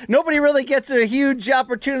 right? Nobody really gets a huge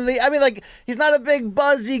opportunity. I mean, like, he's not a big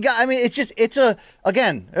buzzy guy. I mean,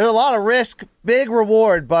 again, there's a lot of risk, big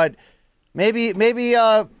reward, but maybe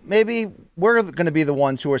we're going to be the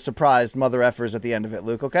ones who are surprised mother effers at the end of it,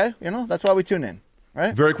 Luke, okay? That's why we tune in,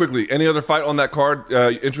 right? Very quickly, any other fight on that card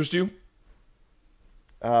interest you?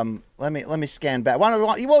 Let me scan back.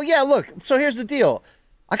 Well, yeah, look, so here's the deal.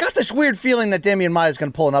 I got this weird feeling that Damian Maia is going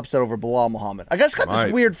to pull an upset over Bilal Muhammad. I just got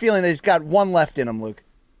this weird feeling that he's got one left in him, Luke.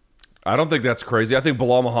 I don't think that's crazy. I think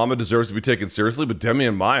Bilal Muhammad deserves to be taken seriously, but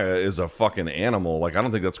Damian Maia is a fucking animal. Like, I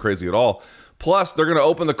don't think that's crazy at all. Plus, they're going to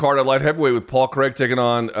open the card at light heavyweight with Paul Craig taking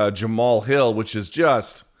on Jamal Hill, which is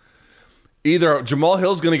just either Jamal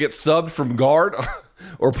Hill's going to get subbed from guard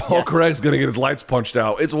or Paul Craig's going to get his lights punched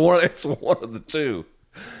out. It's one of the two.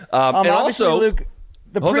 And also, Luke,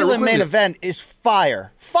 the prelim main event is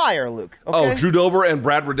fire, Luke. Okay? Oh, Drew Dober and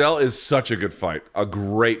Brad Riddell is such a good fight, a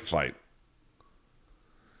great fight.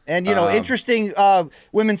 And, interesting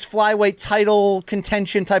women's flyweight title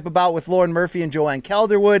contention type of bout with Lauren Murphy and Joanne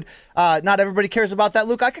Calderwood. Not everybody cares about that,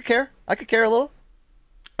 Luke. I could care a little.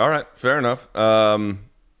 All right, fair enough.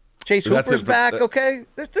 Chase Hooper's back, okay?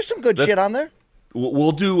 There's some good shit on there.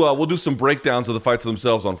 We'll do some breakdowns of the fights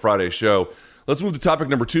themselves on Friday's show. Let's move to topic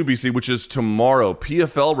number 2, BC, which is tomorrow.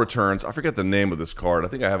 PFL returns. I forget the name of this card. I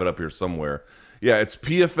think I have it up here somewhere. Yeah, it's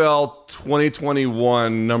PFL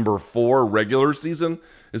 2021 number 4 regular season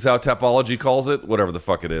is how Tapology calls it, whatever the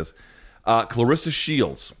fuck it is. Clarissa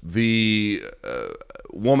Shields, the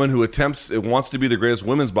woman who wants to be the greatest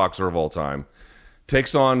women's boxer of all time,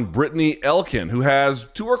 takes on Brittany Elkin, who has,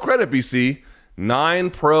 to her credit, BC, 9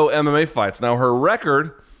 pro MMA fights. Now, her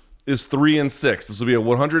record is 3-6. This will be a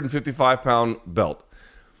 155-pound belt.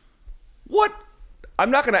 I'm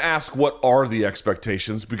not going to ask what are the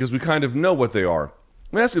expectations because we kind of know what they are.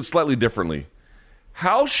 I'm going to ask it slightly differently.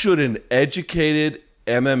 How should an educated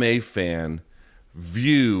MMA fan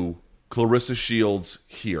view Clarissa Shields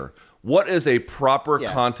here? What is a proper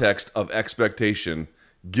context of expectation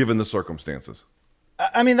given the circumstances?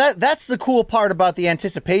 I mean, that's the cool part about the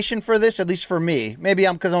anticipation for this, at least for me. Maybe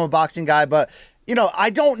because I'm a boxing guy, but, I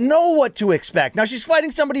don't know what to expect. Now, she's fighting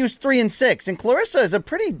somebody who's 3-6, and Clarissa is a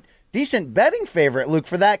pretty decent betting favorite, Luke,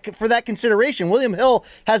 for that consideration. William Hill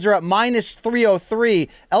has her at -303,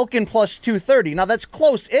 Elkin +230. Now, that's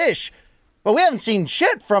close-ish, but we haven't seen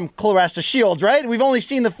shit from Clarissa Shields, right? We've only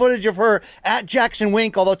seen the footage of her at Jackson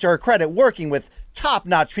Wink, although to her credit, working with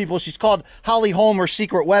top-notch people. She's called Holly Holm her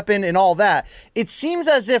secret weapon and all that. It seems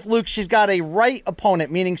as if, Luke, she's got a right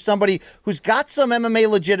opponent, meaning somebody who's got some MMA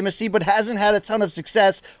legitimacy but hasn't had a ton of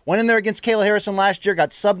success. Went in there against Kayla Harrison last year, got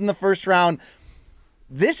subbed in the first round.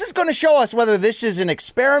 This is going to show us whether this is an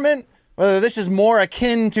experiment, whether this is more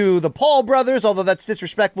akin to the Paul brothers, although that's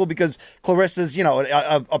disrespectful because Clarissa's,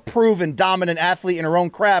 a proven dominant athlete in her own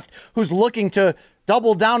craft who's looking to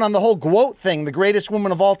double down on the whole GWOAT thing, the greatest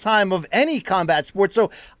woman of all time of any combat sport.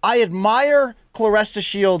 So I admire Clarissa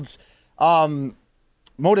Shields'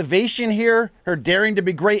 motivation here, her daring to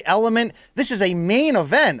be great element. This is a main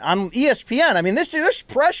event on ESPN. I mean, there's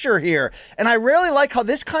pressure here. And I really like how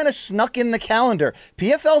this kind of snuck in the calendar.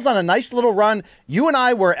 PFL's on a nice little run. You and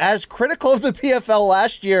I were as critical of the PFL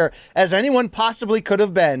last year as anyone possibly could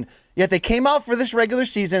have been. Yet they came out for this regular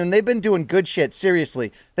season, and they've been doing good shit,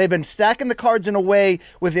 seriously. They've been stacking the cards in a way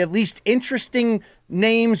with at least interesting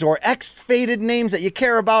names or X-faded names that you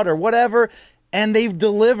care about or whatever, and they've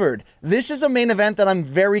delivered. This is a main event that I'm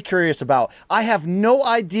very curious about. I have no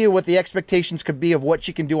idea what the expectations could be of what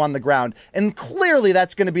she can do on the ground, and clearly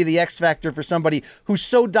that's going to be the X factor for somebody who's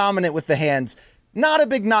so dominant with the hands. Not a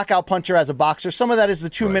big knockout puncher as a boxer. Some of that is the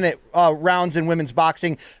 2-minute rounds in women's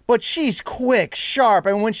boxing, but she's quick, sharp.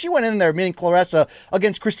 I mean, when she went in there, meaning Clarissa,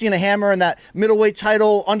 against Christina Hammer in that middleweight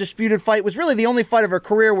title undisputed fight, was really the only fight of her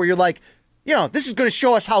career where you're like, this is going to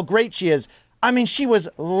show us how great she is. I mean, she was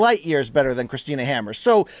light years better than Christina Hammer.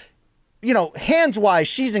 So, hands-wise,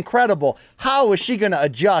 she's incredible. How is she going to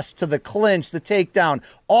adjust to the clinch, the takedown,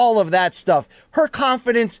 all of that stuff? Her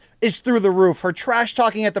confidence is through the roof. Her trash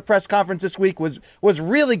talking at the press conference this week was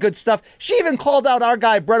really good stuff. She even called out our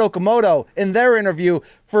guy, Brett Okamoto, in their interview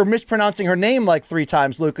for mispronouncing her name like 3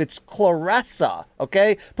 times, Luke. It's Clarissa,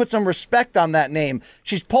 okay? Put some respect on that name.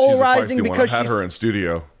 She's polarizing because I had her in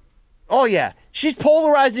studio. Oh, yeah. She's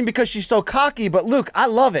polarizing because she's so cocky, but Luke, I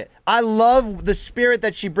love it. I love the spirit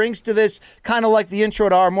that she brings to this, kind of like the intro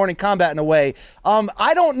to our morning combat in a way.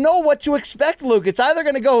 I don't know what to expect, Luke. It's either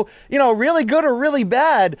going to go, really good or really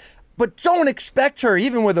bad, but don't expect her,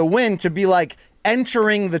 even with a win, to be like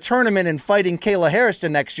entering the tournament and fighting Kayla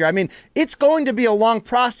Harrison next year. I mean, it's going to be a long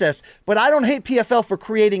process, but I don't hate PFL for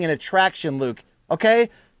creating an attraction, Luke, okay?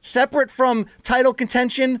 Separate from title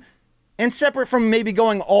contention, and separate from maybe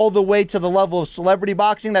going all the way to the level of celebrity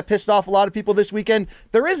boxing that pissed off a lot of people this weekend,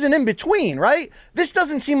 there is an in-between, right? This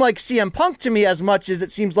doesn't seem like CM Punk to me as much as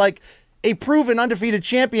it seems like a proven undefeated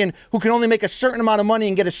champion who can only make a certain amount of money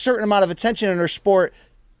and get a certain amount of attention in her sport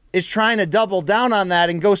is trying to double down on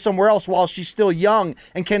that and go somewhere else while she's still young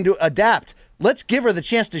and can adapt. Let's give her the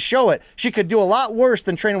chance to show it. She could do a lot worse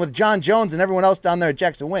than training with John Jones and everyone else down there at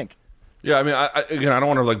Jackson Wink. Yeah, I mean, I don't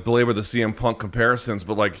want to belabor the CM Punk comparisons,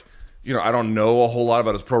 but I don't know a whole lot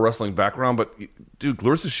about his pro wrestling background, but dude,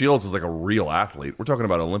 Clarissa Shields is like a real athlete. We're talking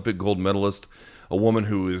about Olympic gold medalist, a woman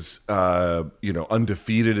who is,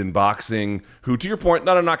 undefeated in boxing, who, to your point,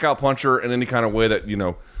 not a knockout puncher in any kind of way that, you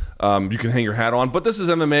can hang your hat on. But this is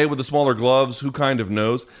MMA with the smaller gloves. Who kind of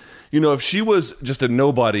knows? If she was just a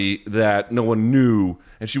nobody that no one knew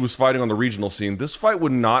and she was fighting on the regional scene, this fight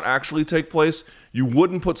would not actually take place. You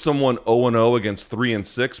wouldn't put someone 0-0 against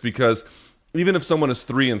 3-6 because even if someone is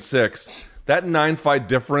 3-6, that 9-fight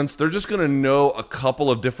difference, they're just going to know a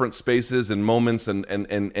couple of different spaces and moments, and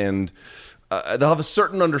they'll have a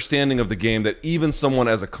certain understanding of the game that even someone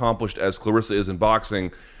as accomplished as Clarissa is in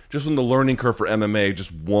boxing, just from the learning curve for MMA,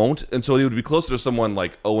 just won't. And so he would be closer to someone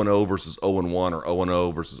like 0-0 versus 0-1 or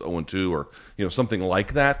 0-0 versus 0-2 or something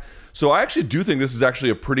like that. So I actually do think this is actually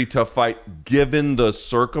a pretty tough fight given the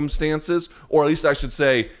circumstances, or at least I should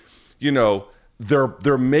say,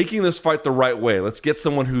 they're making this fight the right way. Let's get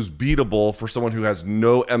someone who's beatable for someone who has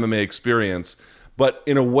no MMA experience, but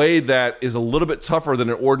in a way that is a little bit tougher than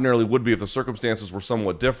it ordinarily would be if the circumstances were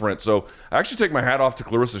somewhat different. So I actually take my hat off to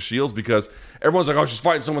Clarissa Shields, because everyone's like, oh, she's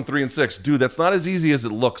fighting someone 3-6. Dude, that's not as easy as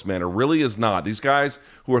it looks, man. It really is not. These guys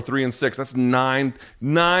who are 3-6, that's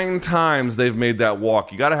nine times they've made that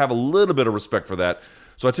walk. You got to have a little bit of respect for that.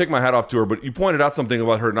 So I take my hat off to her, but you pointed out something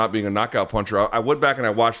about her not being a knockout puncher. I went back and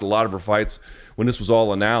I watched a lot of her fights when this was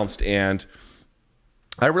all announced, and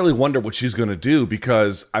I really wonder what she's going to do,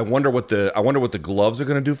 because I wonder what the gloves are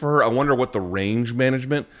going to do for her. I wonder what the range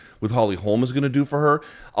management with Holly Holm is going to do for her.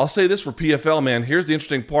 I'll say this for PFL, man. Here's the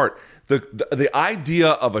interesting part. The idea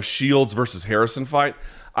of a Shields versus Harrison fight,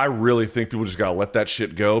 I really think people just got to let that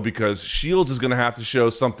shit go, because Shields is going to have to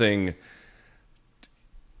show something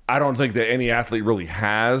I don't think that any athlete really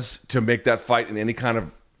has to make that fight in any kind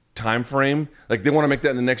of time frame. Like, they want to make that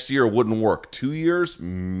in the next year, it wouldn't work. 2 years,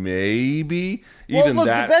 maybe. Even look,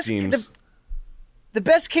 that seems the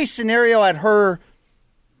best case scenario at her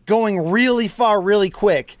going really far really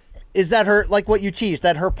quick is that her, like what you teased,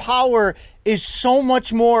 that her power is so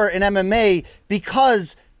much more in MMA,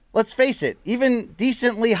 because let's face it, even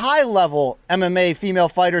decently high level MMA female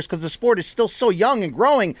fighters, because the sport is still so young and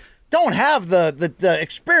growing, don't have the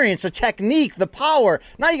experience, the technique, the power.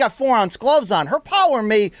 Now you got 4-ounce gloves on. Her power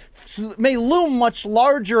may loom much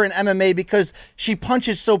larger in MMA because she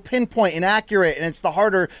punches so pinpoint and accurate, and it's the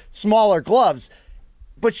harder, smaller gloves.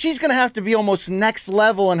 But she's going to have to be almost next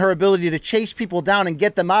level in her ability to chase people down and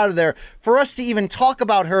get them out of there for us to even talk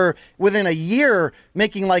about her within a year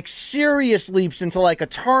making like serious leaps into like a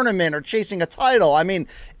tournament or chasing a title. I mean,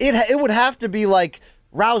 it would have to be like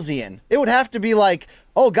Rousey-in. It would have to be like,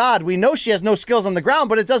 oh God, we know she has no skills on the ground,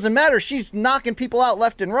 but it doesn't matter. She's knocking people out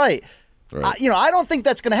left and right. I don't think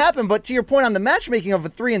that's going to happen. But to your point on the matchmaking of a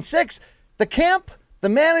 3-6, the camp, the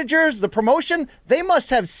managers, the promotion, they must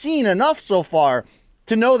have seen enough so far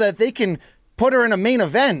to know that they can put her in a main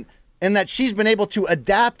event, and that she's been able to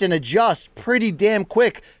adapt and adjust pretty damn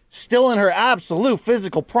quick, still in her absolute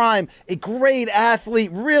physical prime, a great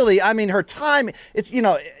athlete, really. I mean, her time, it's,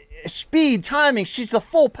 speed, timing, she's the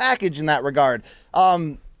full package in that regard. It's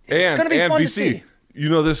going to be fun BC, to see. You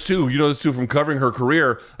know this too from covering her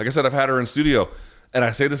career. Like I said, I've had her in studio, and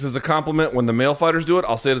I say this as a compliment when the male fighters do it.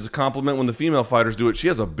 I'll say it as a compliment when the female fighters do it. She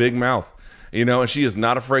has a big mouth, and she is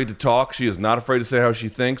not afraid to talk. She is not afraid to say how she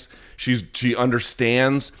thinks. She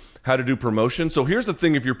understands how to do promotion. So here's the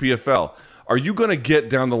thing: if you're PFL, are you going to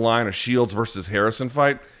get down the line a Shields versus Harrison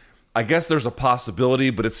fight? I guess there's a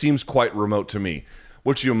possibility, but it seems quite remote to me.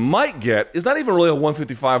 What you might get is not even really a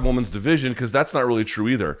 155 women's division, because that's not really true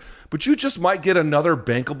either. But you just might get another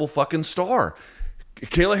bankable fucking star.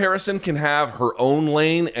 Kayla Harrison can have her own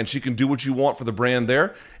lane, and she can do what you want for the brand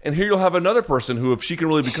there. And here you'll have another person who, if she can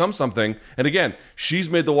really become something, and again, she's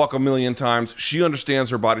made the walk a million times. She understands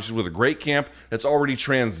her body. She's with a great camp that's already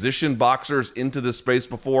transitioned boxers into this space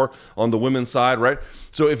before on the women's side, right?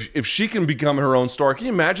 So if she can become her own star, can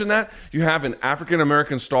you imagine that? You have an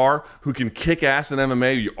African-American star who can kick ass in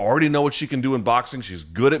MMA. You already know what she can do in boxing. She's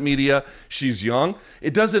good at media. She's young.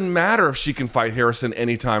 It doesn't matter if she can fight Harrison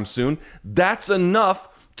anytime soon. That's enough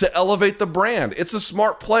to elevate the brand. It's a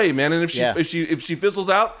smart play, man. And if she fizzles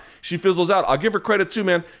out, she fizzles out. I'll give her credit too,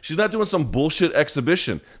 man. She's not doing some bullshit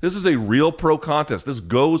exhibition. This is a real pro contest. This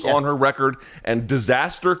goes on her record, and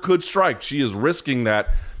disaster could strike. She is risking that.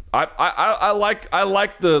 I like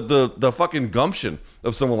the fucking gumption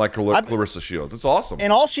of someone like Clarissa Shields. It's awesome.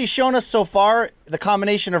 And all she's shown us so far, the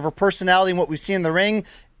combination of her personality and what we've seen in the ring,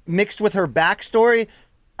 mixed with her backstory.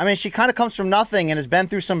 I mean, she kind of comes from nothing and has been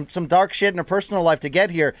through some dark shit in her personal life to get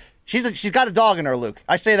here. She's got a dog in her, Luke.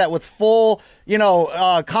 I say that with full,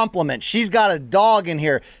 compliment. She's got a dog in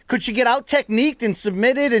here. Could she get out techniqued and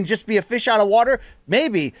submitted and just be a fish out of water?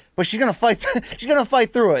 Maybe, but she's gonna fight. She's gonna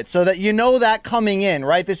fight through it, so that that coming in,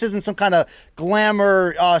 right? This isn't some kind of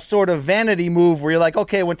glamour sort of vanity move where you're like,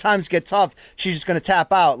 okay, when times get tough, she's just gonna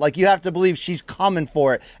tap out. Like, you have to believe she's coming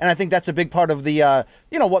for it, and I think that's a big part of the,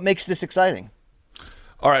 what makes this exciting.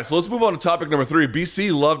 All right, so let's move on to topic number 3.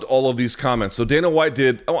 BC loved all of these comments. So Dana White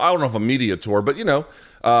did, I don't know if a media tour, but,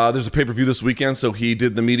 there's a pay-per-view this weekend, so he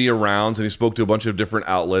did the media rounds, and he spoke to a bunch of different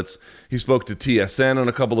outlets. He spoke to TSN on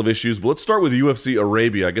a couple of issues, but let's start with UFC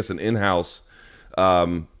Arabia, I guess an in-house,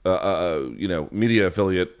 media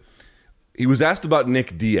affiliate. He was asked about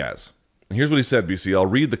Nick Diaz. And here's what he said, BC. I'll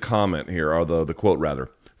read the comment here, or the quote,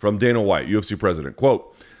 rather, from Dana White, UFC president.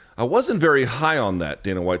 Quote, I wasn't very high on that,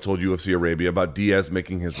 Dana White told UFC Arabia about Diaz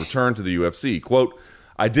making his return to the UFC. Quote,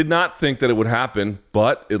 I did not think that it would happen,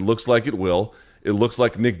 but it looks like it will. It looks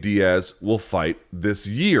like Nick Diaz will fight this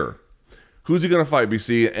year. Who's he going to fight,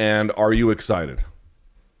 BC, and are you excited?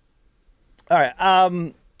 All right.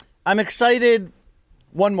 I'm excited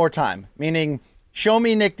one more time, meaning show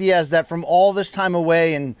me Nick Diaz that from all this time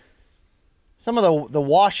away and some of the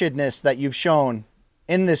washedness that you've shown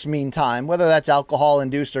in this meantime, whether that's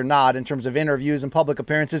alcohol-induced or not in terms of interviews and public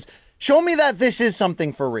appearances, show me that this is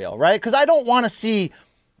something for real, right? Because I don't want to see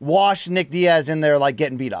wash Nick Diaz in there like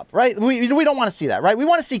getting beat up, right? We don't want to see that, right? We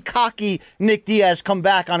want to see cocky Nick Diaz come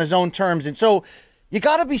back on his own terms. And so you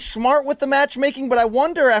got to be smart with the matchmaking, but I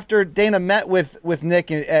wonder after Dana met with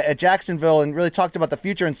Nick at Jacksonville and really talked about the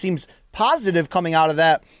future and seems positive coming out of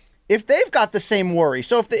that, if they've got the same worry.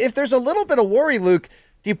 So if there's a little bit of worry, Luke,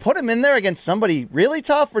 do you put him in there against somebody really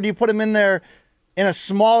tough, or do you put him in there in a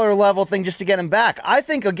smaller level thing just to get him back? I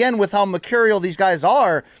think, again, with how mercurial these guys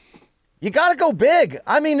are, you got to go big.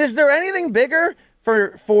 I mean, is there anything bigger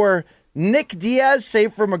for Nick Diaz,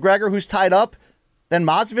 save for McGregor, who's tied up, than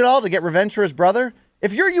Masvidal to get revenge for his brother?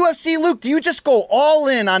 If you're UFC, Luke, do you just go all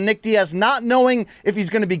in on Nick Diaz, not knowing if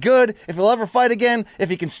he's going to be good, if he'll ever fight again, if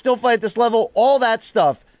he can still fight at this level, all that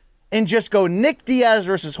stuff, and just go Nick Diaz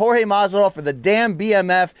versus Jorge Masvidal for the damn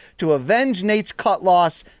BMF to avenge Nate's cut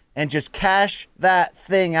loss and just cash that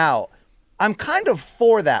thing out? I'm kind of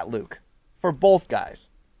for that, Luke, for both guys.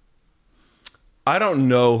 I don't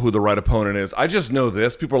know who the right opponent is. I just know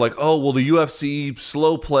this. People are like, oh, will the UFC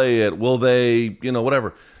slow play it? Will they,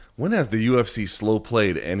 whatever. When has the UFC slow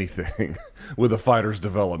played anything with a fighter's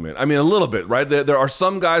development? I mean, a little bit, right? There are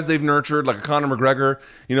some guys they've nurtured, like Conor McGregor,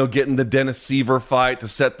 getting the Dennis Seaver fight to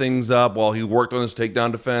set things up while he worked on his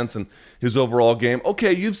takedown defense and his overall game.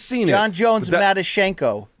 Okay, you've seen it. John Jones and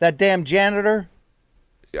Matyshenko, that damn janitor.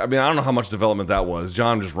 I mean, I don't know how much development that was.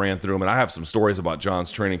 John just ran through him, and I have some stories about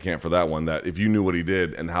John's training camp for that one that if you knew what he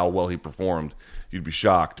did and how well he performed, you'd be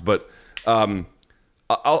shocked. But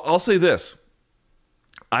I'll say this.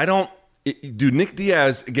 Nick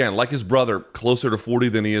Diaz, again, like his brother, closer to 40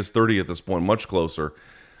 than he is 30 at this point, much closer.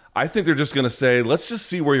 I think they're just going to say, let's just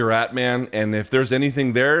see where you're at, man. And if there's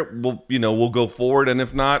anything there, we'll go forward. And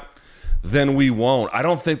if not, then we won't. I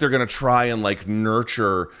don't think they're going to try and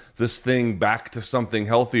nurture this thing back to something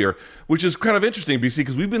healthier, which is kind of interesting, BC,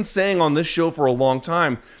 because we've been saying on this show for a long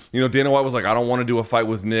time, Dana White was like, I don't want to do a fight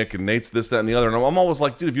with Nick, and Nate's this, that, and the other. And I'm always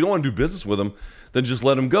like, dude, if you don't want to do business with him, then just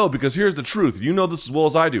let him go, because here's the truth. You know this as well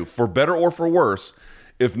as I do. For better or for worse,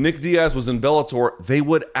 if Nick Diaz was in Bellator, they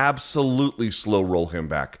would absolutely slow roll him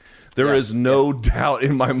back. There is no doubt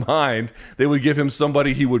in my mind they would give him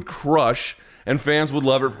somebody he would crush, and fans would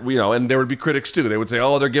love it, and there would be critics too. They would say,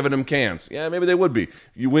 oh, they're giving him cans. Yeah, maybe they would be.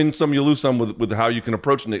 You win some, you lose some with how you can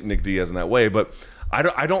approach Nick Diaz in that way. But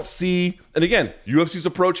I don't see, and again, UFC's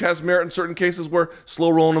approach has merit in certain cases where slow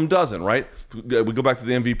rolling him doesn't, right? We go back to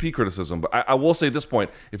the MVP criticism. But I will say at this point,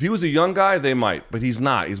 if he was a young guy, they might, but he's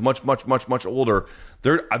not. He's much, much, much, much older.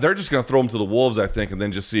 They're just going to throw him to the wolves, I think, and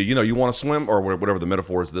then just see, you want to swim, or whatever the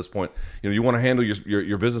metaphor is at this point. You want to handle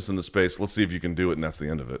your business in the space. Let's see if you can do it, and that's the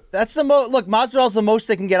end of it. That's the look, Masvidal's the most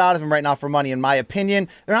they can get out of him right now for money, in my opinion.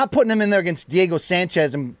 They're not putting him in there against Diego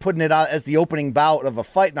Sanchez and putting it out as the opening bout of a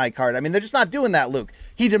fight night card. I mean, they're just not doing that, Luke.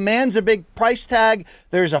 He demands a big price tag.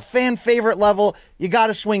 There's a fan favorite level. You got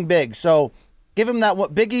to swing big. So give him that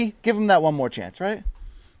one, Biggie. Give him that one more chance, right?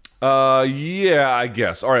 Yeah, I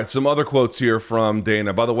guess. All right, some other quotes here from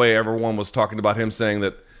Dana. By the way, everyone was talking about him saying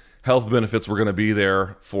that health benefits were going to be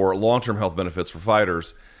there for long-term health benefits for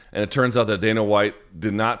fighters. And it turns out that Dana White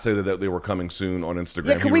did not say that they were coming soon on Instagram.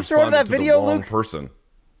 Yeah, can we throw to that video, the wrong Luke? Person.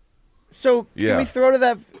 So can we throw to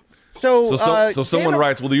that? So someone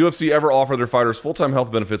writes, will the UFC ever offer their fighters full-time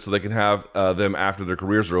health benefits so they can have them after their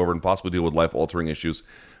careers are over and possibly deal with life-altering issues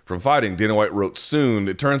from fighting? Dana White wrote soon.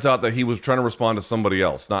 It turns out that he was trying to respond to somebody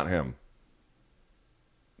else, not him.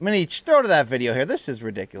 Manich, throw to that video here. This is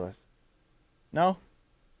ridiculous. No?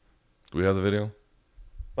 Do we have the video?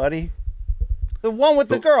 Buddy? The one with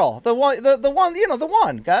the girl. The one, the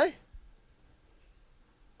one, guy.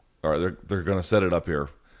 All right, they're going to set it up here.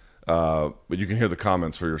 But you can hear the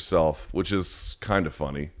comments for yourself, which is kind of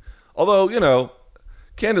funny. Although,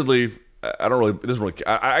 candidly,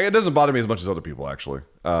 it doesn't bother me as much as other people, actually.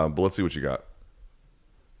 But let's see what you got.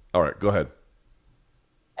 All right, go ahead.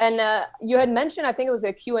 And you had mentioned, I think it was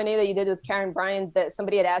a Q&A that you did with Karen Bryant, that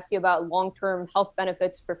somebody had asked you about long-term health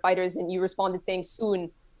benefits for fighters, and you responded saying soon.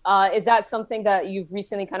 Is that something that you've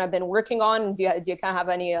recently kind of been working on? Do you kind of have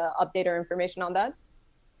any update or information on that?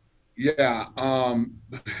 Yeah,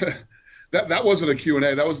 that wasn't a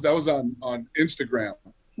Q&A. That was on Instagram.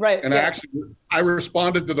 Right. And yeah. I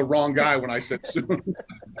responded to the wrong guy when I said soon.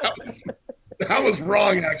 that was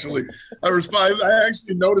wrong, actually. I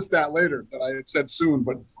actually noticed that later, that I had said soon,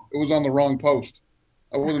 but it was on the wrong post.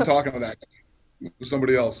 I wasn't talking to that guy. It was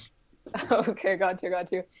somebody else. Okay, got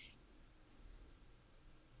you.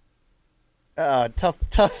 Tough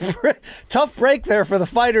break there for the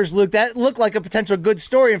fighters, Luke. That looked like a potential good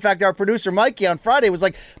story. In fact, our producer Mikey on Friday was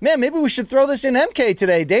like, "Man, maybe we should throw this in MK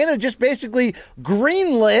today." Dana just basically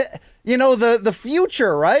greenlit, the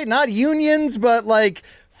future, right? Not unions, but like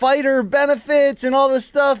fighter benefits and all this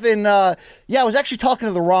stuff. And I was actually talking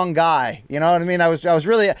to the wrong guy. You know what I mean? I was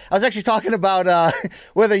actually talking about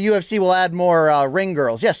whether UFC will add more ring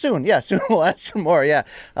girls. Yeah, soon. Yeah, soon we'll add some more. Yeah.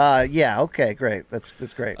 Okay, great. That's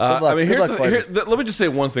great. Good luck. Let me just say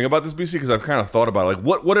one thing about this, BC, because I've kind of thought about it.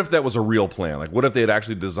 Like, what if that was a real plan? Like, what if they had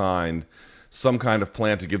actually designed some kind of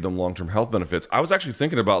plan to give them long-term health benefits? I was actually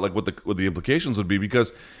thinking about like what the implications would be,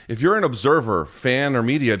 because if you're an observer, fan or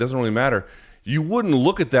media, it doesn't really matter. You wouldn't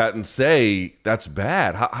look at that and say that's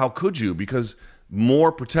bad. How could you? Because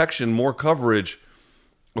more protection, more coverage,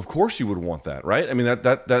 of course you would want that, right? I mean,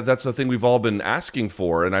 that's the thing we've all been asking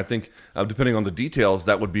for, and I think depending on the details,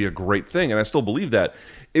 that would be a great thing, and I still believe that.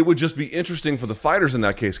 It would just be interesting for the fighters in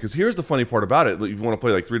that case, because here's the funny part about it. If you want to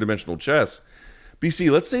play like three-dimensional chess,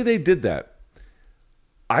 BC, let's say they did that.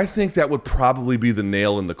 I think that would probably be the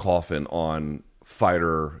nail in the coffin on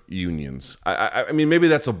fighter unions. I mean, maybe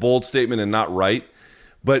that's a bold statement and not right,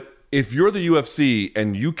 but if you're the UFC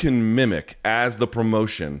and you can mimic as the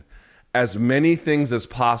promotion as many things as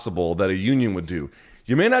possible that a union would do,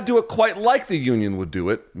 you may not do it quite like the union would do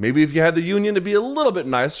it. Maybe if you had the union to be a little bit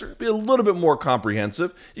nicer, be a little bit more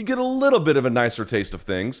comprehensive, you get a little bit of a nicer taste of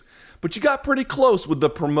things, but you got pretty close with the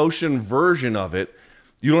promotion version of it.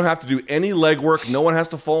 You don't have to do any legwork. No one has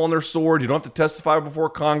to fall on their sword. You don't have to testify before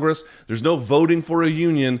Congress. There's no voting for a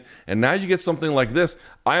union. And now you get something like this.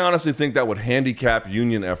 I honestly think that would handicap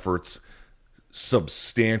union efforts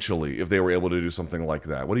substantially if they were able to do something like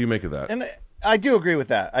that. What do you make of that? And I do agree with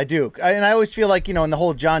that. I do. And I always feel like, in the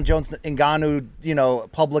whole John Jones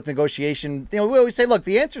Ngannou, public negotiation, we always say, look,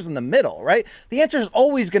 the answer's in the middle, right? The answer is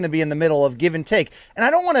always going to be in the middle of give and take. And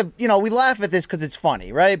I don't want to, we laugh at this because it's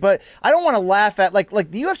funny, right? But I don't want to laugh at, like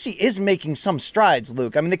the UFC is making some strides,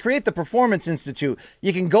 Luke. I mean, they create the Performance Institute.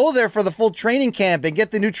 You can go there for the full training camp and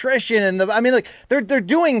get the nutrition and they're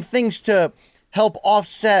doing things to help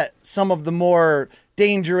offset some of the more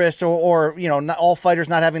dangerous or not all fighters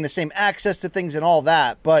not having the same access to things and all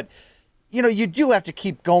that. But, you do have to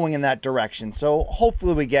keep going in that direction. So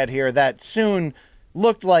hopefully we get here. That soon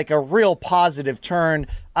looked like a real positive turn.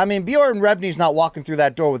 I mean, Bjorn Rebney's not walking through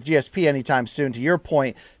that door with GSP anytime soon, to your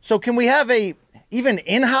point. So can we have even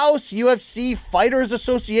in-house UFC Fighters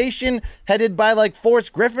Association headed by like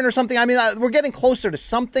Forrest Griffin or something? I mean, we're getting closer to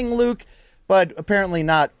something, Luke, but apparently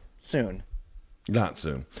not soon. Not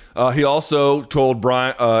soon. He also told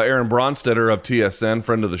Aaron Bronstetter of TSN,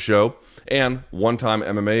 friend of the show, and one-time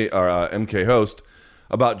MK host,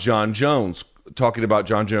 about John Jones, talking about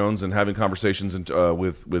John Jones and having conversations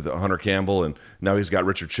with Hunter Campbell, and now he's got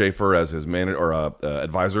Richard Schaefer as his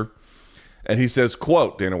advisor. And he says,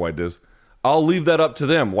 quote, Dana White does, "I'll leave that up to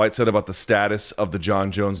them," White said about the status of the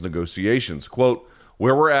John Jones negotiations. Quote,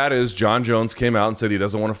 "Where we're at is John Jones came out and said he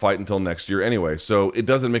doesn't want to fight until next year anyway, so it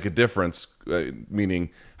doesn't make a difference," meaning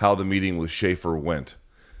how the meeting with Schaefer went.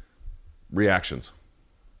 Reactions?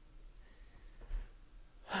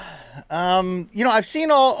 I've seen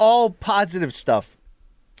all positive stuff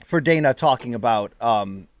for Dana talking about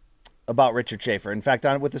Richard Schaefer. In fact,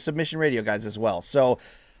 with the Submission Radio guys as well. So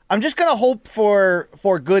I'm just going to hope for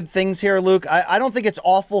good things here, Luke. I don't think it's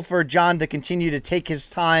awful for John to continue to take his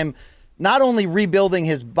time, not only rebuilding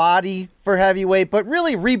his body for heavyweight, but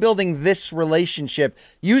really rebuilding this relationship,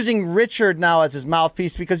 using Richard now as his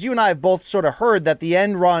mouthpiece, because you and I have both sort of heard that the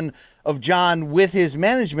end run of John with his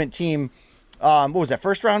management team, what was that,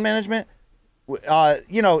 first round management?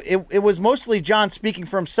 It was mostly John speaking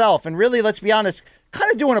for himself, and really, let's be honest,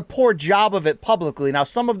 kind of doing a poor job of it publicly. Now,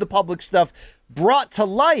 some of the public stuff brought to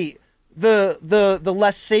light the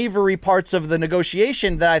less savory parts of the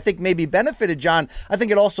negotiation that I think maybe benefited John. I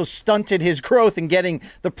think it also stunted his growth in getting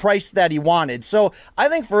the price that he wanted. So I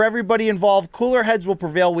think for everybody involved, cooler heads will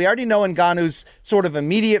prevail. We already know Ngannou's sort of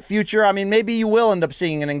immediate future. I mean, maybe you will end up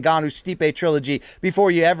seeing an Ngannou-Stipe trilogy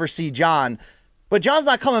before you ever see John. But John's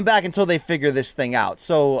not coming back until they figure this thing out.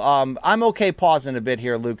 So I'm okay pausing a bit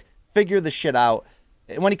here, Luke. Figure the shit out.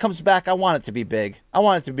 When he comes back, I want it to be big. I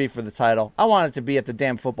want it to be for the title. I want it to be at the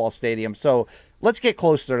damn football stadium. So let's get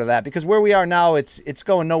closer to that, because where we are now, it's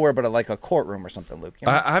going nowhere but like a courtroom or something, Luke. You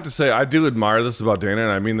know? I have to say, I do admire this about Dana,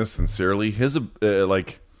 and I mean this sincerely. His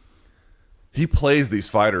he plays these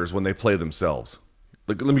fighters when they play themselves.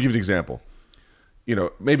 Like, let me give you an example.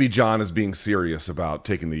 maybe John is being serious about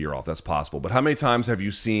taking the year off. That's possible. But how many times have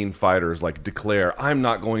you seen fighters like declare, I'm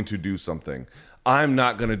not going to do something. I'm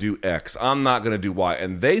not going to do X. I'm not going to do Y.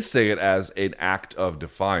 And they say it as an act of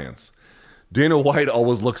defiance. Dana White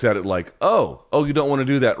always looks at it like, oh, you don't want to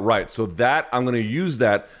do that. Right. So that I'm going to use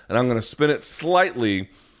that and I'm going to spin it slightly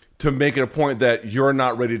to make it a point that you're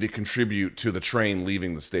not ready to contribute to the train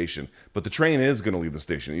leaving the station. But the train is going to leave the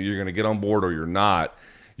station. Either you're going to get on board or you're not.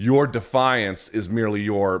 Your defiance is merely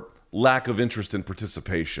your lack of interest in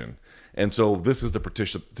participation. And so this is the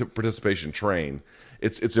participation train.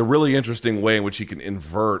 It's a really interesting way in which he can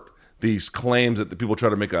invert these claims that the people try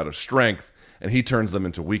to make out of strength, and he turns them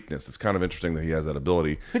into weakness. It's kind of interesting that he has that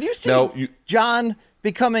ability. Could you see John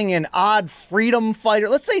becoming an odd freedom fighter?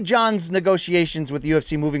 Let's say John's negotiations with the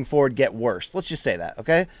UFC moving forward get worse. Let's just say that,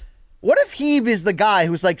 okay? What if he is the guy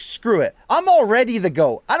who's like, screw it, I'm already the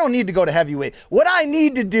GOAT. I don't need to go to heavyweight. What I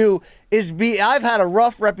need to do is I've had a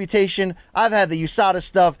rough reputation. I've had the USADA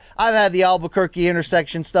stuff. I've had the Albuquerque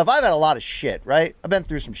intersection stuff. I've had a lot of shit, right? I've been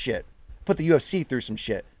through some shit. Put the UFC through some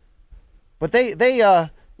shit. But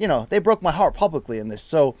they broke my heart publicly in this.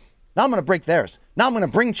 So now I'm going to break theirs. Now I'm going to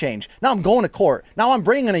bring change. Now I'm going to court. Now I'm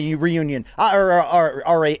bringing a reunion,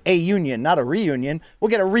 or a union, not a reunion. We'll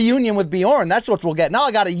get a reunion with Bjorn. That's what we'll get. Now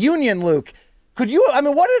I got a union, Luke. What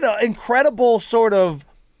an incredible sort of,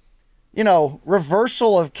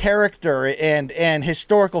 reversal of character and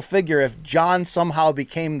historical figure if John somehow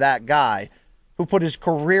became that guy who put his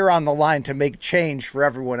career on the line to make change for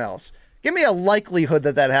everyone else. Give me a likelihood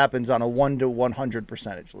that happens on a 1 to 100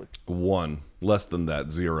 percentage, Luke. 1. Less than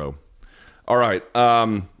that. 0. All right.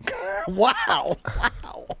 Wow.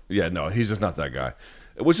 Yeah, no, he's just not that guy,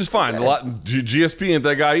 which is fine. Okay. GSP ain't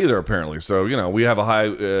that guy either, apparently. So, we have a high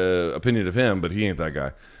opinion of him, but he ain't that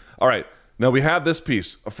guy. All right. Now, we have this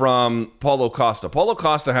piece from Paulo Costa. Paulo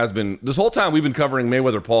Costa has been, this whole time we've been covering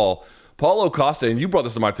Mayweather-Paul. Paulo Costa, and you brought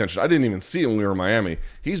this to my attention. I didn't even see it when we were in Miami.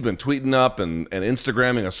 He's been tweeting up and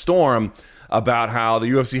Instagramming a storm about how the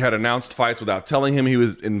UFC had announced fights without telling him he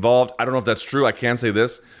was involved. I don't know if that's true. I can say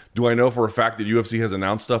this. Do I know for a fact that UFC has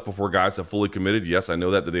announced stuff before guys have fully committed? Yes, I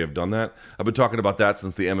know that they have done that. I've been talking about that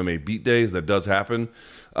since the MMA beat days. That does happen.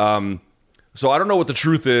 So I don't know what the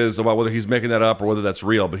truth is about whether he's making that up or whether that's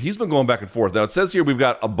real, but he's been going back and forth. Now, it says here we've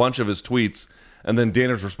got a bunch of his tweets and then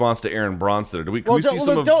Dana's response to Aaron Bronsteter.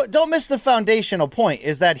 Don't miss the foundational point,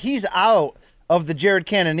 is that he's out of the Jared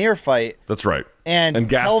Cannonier fight. That's right. And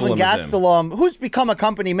Kelvin Gastelum, who's become a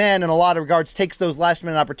company man in a lot of regards, takes those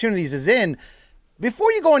last-minute opportunities, is in.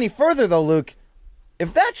 Before you go any further, though, Luke,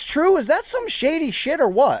 if that's true, is that some shady shit or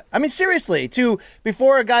what? I mean, seriously,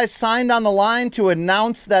 before a guy's signed on the line to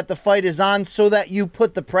announce that the fight is on so that you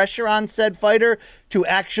put the pressure on said fighter to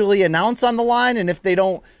actually announce on the line, and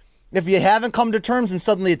if you haven't come to terms and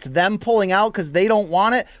suddenly it's them pulling out because they don't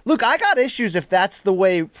want it. Look, I got issues if that's the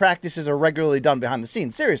way practices are regularly done behind the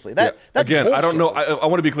scenes. Seriously, that's again, bullshit. I don't know. I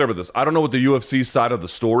want to be clear about this. I don't know what the UFC side of the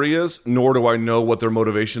story is, nor do I know what their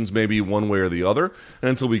motivations may be one way or the other. And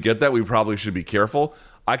until we get that, we probably should be careful.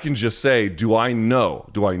 I can just say, do I know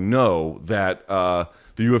that the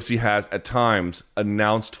UFC has at times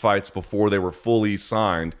announced fights before they were fully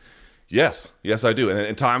signed? Yes, I do. And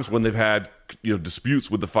at times when they've had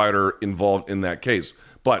disputes with the fighter involved in that case.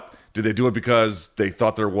 But did they do it because they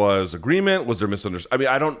thought there was agreement? Was there misunderstanding?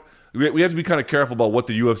 I mean, we have to be kind of careful about what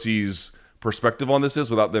the UFC's perspective on this is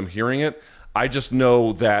without them hearing it. I just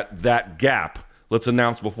know that gap, let's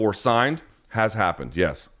announce before signed, has happened.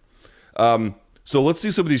 Yes. So let's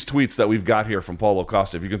see some of these tweets that we've got here from Paulo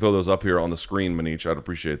Costa. If you can throw those up here on the screen, Manish, I'd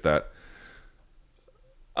appreciate that.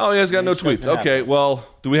 Oh, he has got no tweets. Okay, well,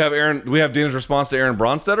 do we have Dana's response to Aaron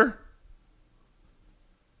Bronsteter?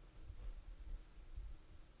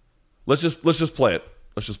 Let's just play it.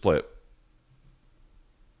 Let's just play it.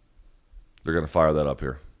 They're going to fire that up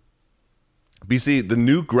here. BC, the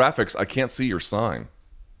new graphics, I can't see your sign.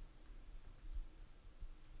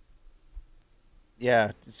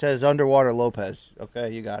 Yeah, it says Underwater Lopez.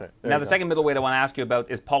 Okay, you got it. Now, the second middleweight I want to ask you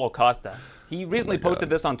about is Paulo Costa. He recently posted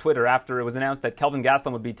this on Twitter after it was announced that Kelvin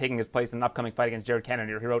Gastelum would be taking his place in an upcoming fight against Jared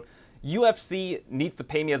Cannonier. He wrote, UFC needs to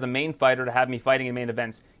pay me as a main fighter to have me fighting in main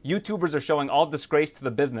events. YouTubers are showing all disgrace to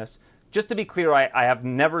the business. Just to be clear, I have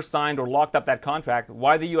never signed or locked up that contract.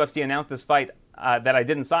 Why the UFC announced this fight that I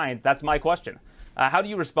didn't sign, that's my question. How do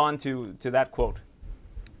you respond to that quote?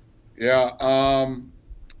 Yeah,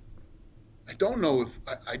 I don't know if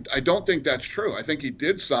I don't think that's true. I think he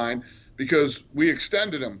did sign because we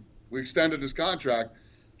extended him. We extended his contract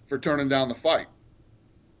for turning down the fight.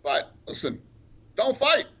 But listen, don't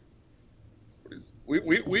fight.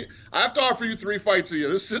 I have to offer you 3 fights a year.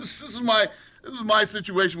 This is my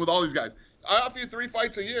situation with all these guys. I offer you 3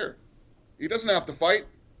 fights a year. He doesn't have to fight.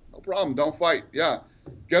 No problem. Don't fight. Yeah.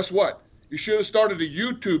 Guess what? You should have started a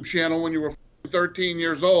YouTube channel when you were 13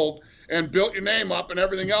 years old and built your name up and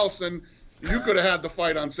everything else, and you could have had the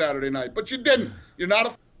fight on Saturday night. But you didn't. You're not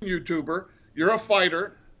a YouTuber. You're a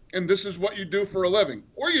fighter, and this is what you do for a living.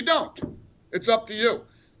 Or you don't. It's up to you.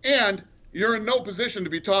 And you're in no position to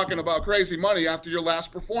be talking about crazy money after your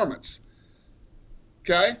last performance.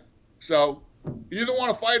 Okay? So you either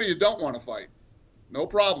want to fight or you don't want to fight. No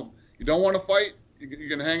problem. You don't want to fight, you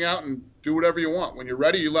can hang out and do whatever you want. When you're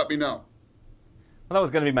ready, you let me know. Well, that was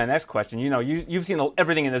going to be my next question. You know, you've seen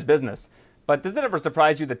everything in this business, but does it ever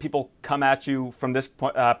surprise you that people come at you from this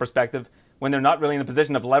perspective when they're not really in a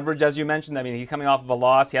position of leverage, as you mentioned? I mean, he's coming off of a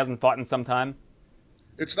loss. He hasn't fought in some time.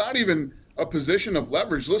 It's not even a position of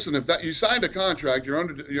leverage. Listen, if that you signed a contract, you're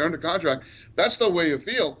under contract, that's the way you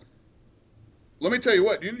feel. Let me tell you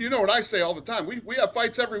what, you know what I say all the time. We have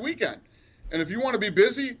fights every weekend. And if you want to be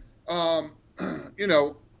busy, you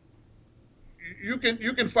know, you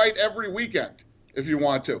can fight every weekend if you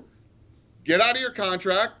want to. Get out of your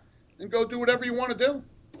contract and go do whatever you want to do.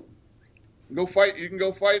 Go fight. You can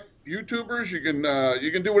go fight YouTubers.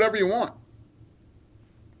 You can do whatever you want.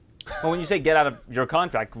 Well, when you say get out of your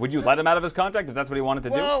contract, would you let him out of his contract if that's what he wanted to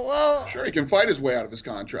do? Well, sure, he can fight his way out of his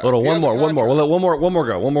contract. Hold on, one more. We'll let one more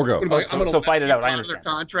go. So fight it out. I understand.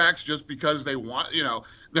 Their contracts just because they want,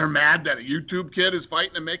 they're mad that a YouTube kid is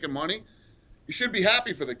fighting and making money. You should be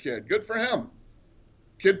happy for the kid. Good for him.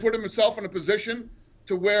 Kid put himself in a position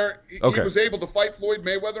to where he was able to fight Floyd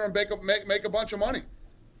Mayweather and make a bunch of money.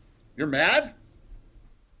 You're mad?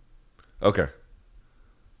 Okay.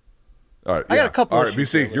 All right. I got a couple. All right,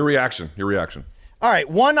 BC, your reaction. All right.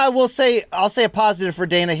 One, I'll say a positive for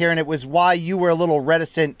Dana here, and it was why you were a little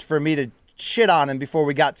reticent for me to shit on him before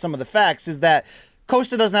we got some of the facts, is that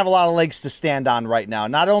Costa doesn't have a lot of legs to stand on right now.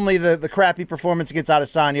 Not only the crappy performance against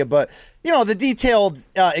Adesanya, but, the detailed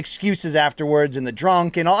excuses afterwards and the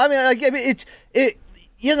drunk and all. I mean,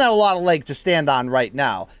 he doesn't have a lot of legs to stand on right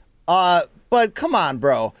now. But come on,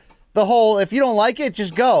 bro. The whole, if you don't like it,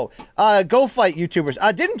 just go. Go fight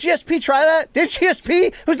YouTubers. Didn't GSP try that? Did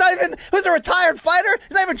GSP, who's a retired fighter,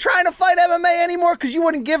 is not even trying to fight MMA anymore because you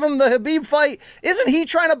wouldn't give him the Khabib fight? Isn't he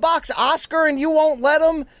trying to box Oscar and you won't let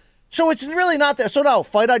him? So it's really not that. So no,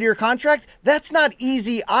 fight out of your contract? That's not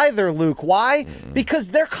easy either, Luke. Why?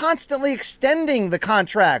 Because they're constantly extending the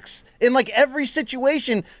contracts in like every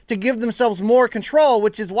situation to give themselves more control,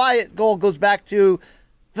 which is why it goes back to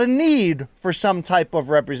the need for some type of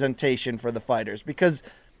representation for the fighters, because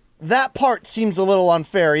that part seems a little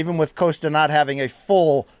unfair, even with Costa not having a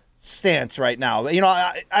full stance right now.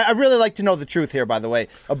 I really like to know the truth here, by the way,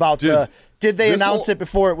 about did they announce it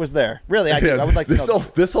before it was there? Really, I would like to know.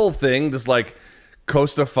 This whole thing, this like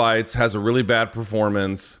Costa fights, has a really bad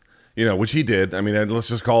performance, which he did. I mean, let's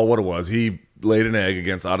just call it what it was. He laid an egg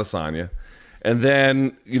against Adesanya. And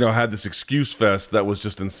then, had this excuse fest that was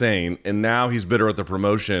just insane. And now he's bitter at the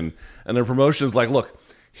promotion. And the promotion's like, look,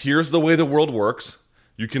 here's the way the world works.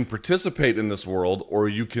 You can participate in this world or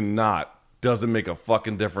you cannot. Doesn't make a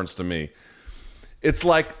fucking difference to me. It's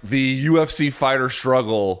like the UFC fighter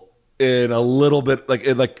struggle in a little bit,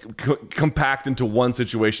 compact into one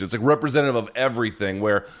situation. It's like representative of everything,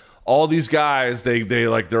 where all these guys,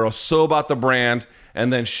 they're so about the brand,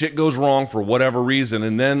 and then shit goes wrong for whatever reason,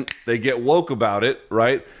 and then they get woke about it,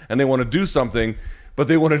 right? And they want to do something, but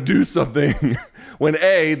they want to do something when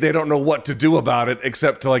they don't know what to do about it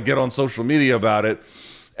except to get on social media about it,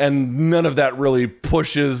 and none of that really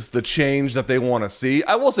pushes the change that they want to see.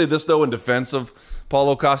 I will say this, though, in defense of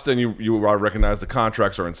Paulo Costa, and you recognize the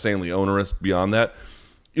contracts are insanely onerous beyond that.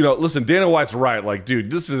 Listen, Dana White's right. Like, dude,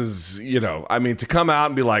 this is, to come out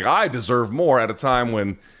and be like, I deserve more at a time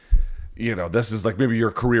when, this is like maybe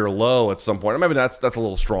your career low at some point. Maybe that's a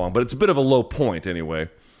little strong, but it's a bit of a low point anyway.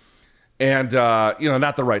 And,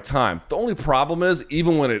 not the right time. The only problem is,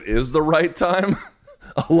 even when it is the right time,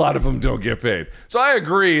 a lot of them don't get paid. So I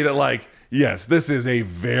agree that, yes, this is a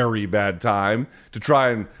very bad time to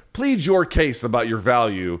try and plead your case about your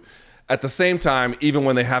value. At the same time, even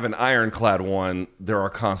when they have an ironclad one, there are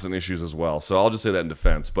constant issues as well. So I'll just say that in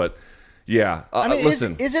defense. But yeah,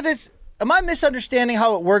 listen. Am I misunderstanding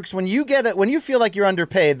how it works when you feel like you're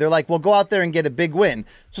underpaid? They're like, well, go out there and get a big win.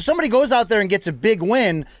 So somebody goes out there and gets a big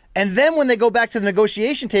win, and then when they go back to the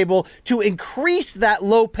negotiation table to increase that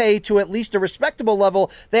low pay to at least a respectable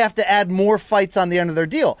level, they have to add more fights on the end of their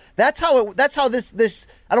deal. That's how this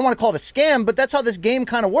I don't want to call it a scam, but that's how this game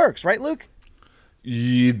kind of works, right, Luke?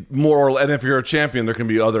 And if you're a champion, there can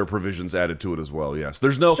be other provisions added to it as well. Yes,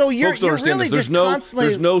 there's no. So folks don't understand really this. constantly...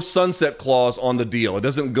 There's no sunset clause on the deal. It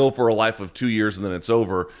doesn't go for a life of 2 years and then it's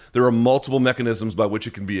over. There are multiple mechanisms by which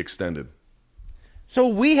it can be extended. So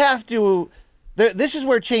we have to. This is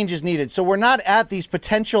where change is needed. So we're not at these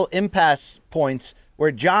potential impasse points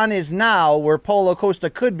where John is now, where Paulo Costa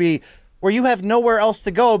could be, where you have nowhere else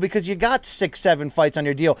to go because you got 6-7 fights on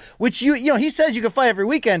your deal, which he says you can fight every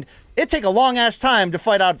weekend. It'd take a long ass time to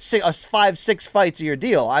fight out 5-6 fights of your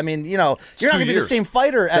deal. I mean, you're not going to be the same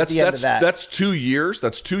fighter at the end of that. That's 2 years.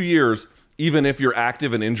 That's 2 years, even if you're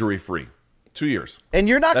active and injury free. 2 years. And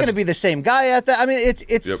you're not going to be the same guy at that. I mean,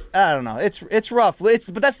 it's Yep. I don't know. It's rough.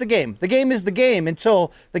 But that's the game. The game is the game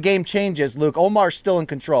until the game changes, Luke. Omar's still in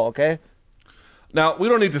control, okay? Now, we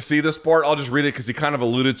don't need to see this part. I'll just read it because he kind of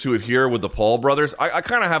alluded to it here with the Paul brothers. I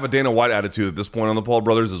kind of have a Dana White attitude at this point on the Paul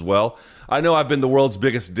brothers as well. I know I've been the world's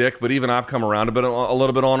biggest dick, but even I've come around a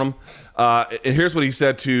little bit on him. And here's what he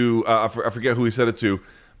said to, I forget who he said it to,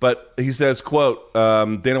 but he says, quote,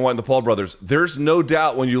 Dana White and the Paul brothers, "There's no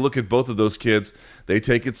doubt when you look at both of those kids, they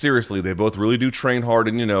take it seriously. They both really do train hard,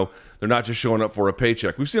 and, they're not just showing up for a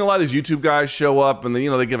paycheck. We've seen a lot of these YouTube guys show up, and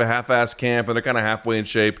they give a half-ass camp, and they're kind of halfway in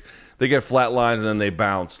shape. They get flatlined, and then they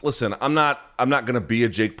bounce. Listen, I'm not going to be a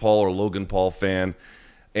Jake Paul or Logan Paul fan,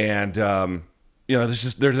 and,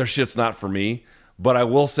 their shit's not for me. But I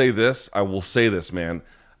will say this, man.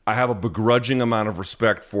 I have a begrudging amount of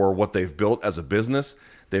respect for what they've built as a business.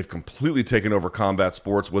 They've completely taken over combat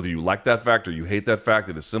sports, whether you like that fact or you hate that fact.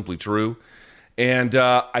 It is simply true. And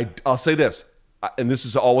I'll say this, and this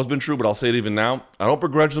has always been true, but I'll say it even now. I don't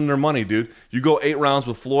begrudge them their money, dude. You go 8 rounds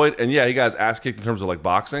with Floyd, and yeah, he got his ass kicked in terms of like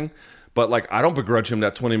boxing, but like I don't begrudge him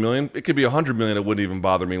that $20 million. It could be $100 million. It wouldn't even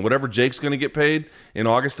bother me. And whatever Jake's going to get paid in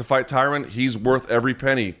August to fight Tyron, he's worth every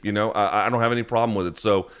penny. I don't have any problem with it.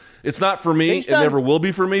 So it's not for me. It never will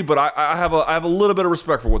be for me. But I have a little bit of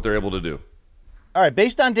respect for what they're able to do. All right,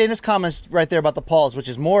 based on Dana's comments right there about the Pauls, which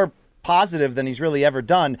is more positive than he's really ever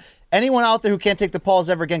done. Anyone out there who can't take the Pauls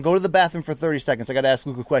ever again, go to the bathroom for 30 seconds. I got to ask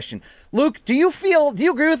Luke a question. Luke, do you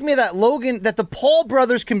agree with me that that the Paul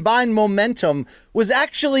brothers' combined momentum was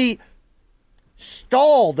actually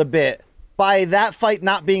stalled a bit by that fight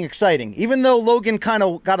not being exciting? Even though Logan kind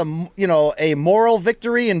of got a moral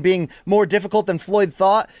victory and being more difficult than Floyd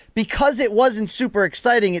thought, because it wasn't super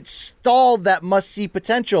exciting, it stalled that must-see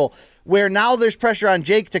potential, where now there's pressure on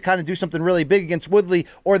Jake to kind of do something really big against Woodley,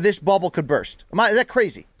 or this bubble could burst. Is that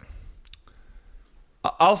crazy?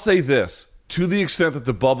 I'll say this. To the extent that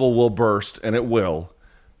the bubble will burst, and it will,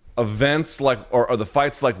 events like, or the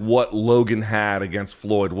fights like what Logan had against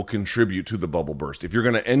Floyd will contribute to the bubble burst. If you're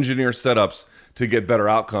going to engineer setups to get better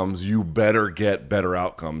outcomes, you better get better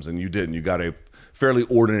outcomes, and you didn't. You got a fairly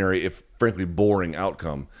ordinary, if frankly boring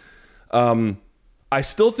outcome. I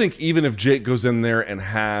still think even if Jake goes in there and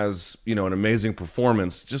has, an amazing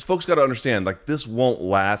performance, just folks got to understand, like, this won't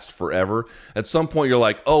last forever. At some point, you're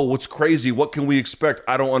like, oh, what's crazy? What can we expect?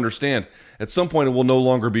 I don't understand. At some point, it will no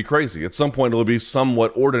longer be crazy. At some point, it will be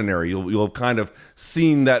somewhat ordinary. You'll have kind of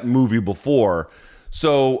seen that movie before.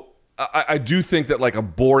 So I do think that, like, a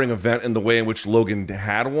boring event in the way in which Logan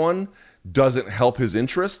had one doesn't help his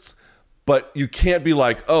interests. But you can't be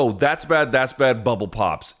like, oh, that's bad, bubble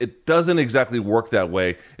pops. It doesn't exactly work that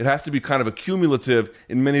way. It has to be kind of accumulative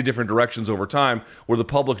in many different directions over time, where the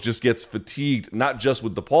public just gets fatigued, not just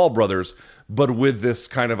with the Paul brothers, but with this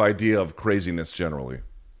kind of idea of craziness generally.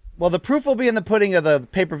 Well, the proof will be in the pudding of the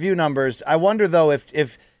pay-per-view numbers. I wonder, though,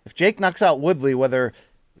 if Jake knocks out Woodley, whether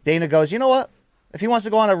Dana goes, you know what? If he wants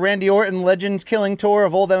to go on a Randy Orton Legends killing tour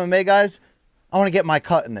of old MMA guys, I want to get my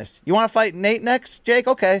cut in this. You want to fight Nate next, Jake?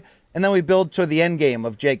 Okay. And then we build to the end game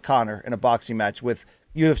of Jake Connor in a boxing match with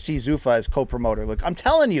UFC Zuffa as co-promoter. Look, I'm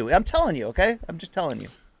telling you, okay? I'm just telling you.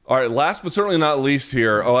 All right, last but certainly not least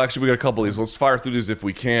here. Oh, actually, we got a couple of these. Let's fire through these if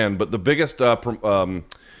we can. But the biggest event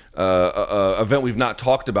we've not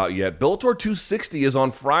talked about yet, Bellator 260 is on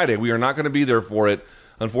Friday. We are not going to be there for it,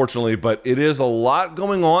 unfortunately, but it is a lot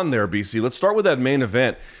going on there, BC. Let's start with that main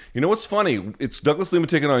event. You know what's funny? It's Douglas Lima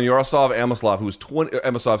taking on Yaroslav Amosov, who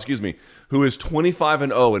is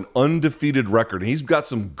 25-0, an undefeated record. And he's got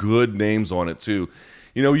some good names on it too.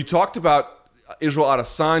 You talked about Israel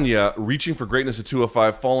Adesanya reaching for greatness at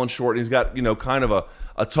 205, falling short, and he's got kind of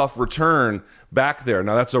a tough return back there.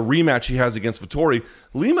 Now that's a rematch he has against Vettori.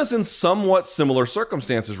 Lima's in somewhat similar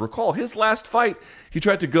circumstances. Recall his last fight, he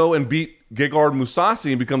tried to go and beat Gegard Mousasi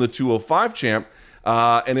and become the 205 champ.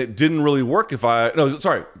 And it didn't really work went up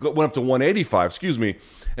to 185,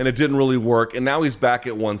 and it didn't really work. And now he's back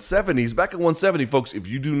at 170. He's back at 170, folks. If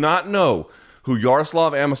you do not know who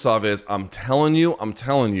Yaroslav Amosov is, I'm telling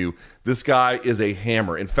you, this guy is a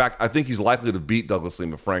hammer. In fact, I think he's likely to beat Douglas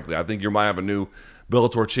Lima, frankly. I think you might have a new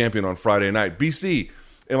Bellator champion on Friday night. BC,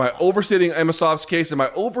 am I overstating Amosov's case? Am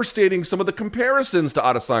I overstating some of the comparisons to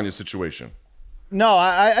Adesanya's situation? No,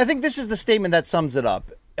 I think this is the statement that sums it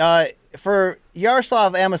up. For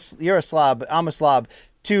Yaroslav Amosov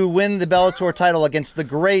to win the Bellator title against the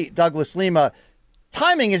great Douglas Lima,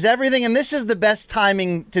 timing is everything, and this is the best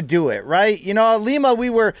timing to do it, right? Lima, we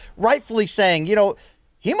were rightfully saying,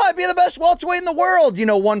 he might be the best welterweight in the world,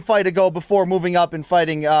 one fight ago before moving up and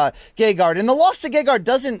fighting Gegard. And the loss to Gegard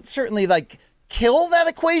doesn't certainly, kill that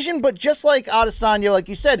equation, but just like Adesanya, like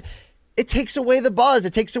you said, it takes away the buzz.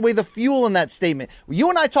 It takes away the fuel in that statement. You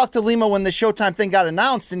and I talked to Lima when the Showtime thing got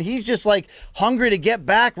announced, and he's just, hungry to get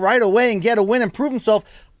back right away and get a win and prove himself.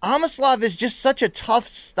 Amoslav is just such a tough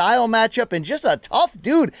style matchup and just a tough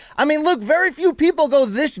dude. I mean, look, very few people go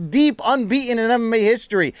this deep unbeaten in MMA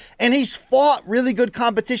history, and he's fought really good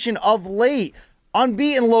competition of late.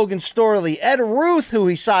 Unbeaten Logan Storley, Ed Ruth, who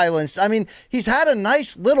he silenced. I mean, he's had a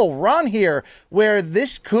nice little run here where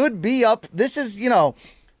this could be up. This is,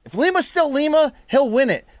 if Lima's still Lima, he'll win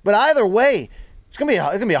it. But either way, it's gonna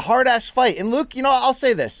be a hard-ass fight. And Luke, I'll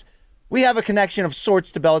say this. We have a connection of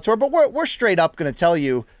sorts to Bellator, but we're straight up going to tell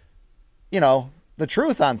you, the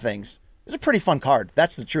truth on things. It's a pretty fun card.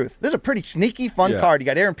 That's the truth. This is a pretty sneaky fun card. You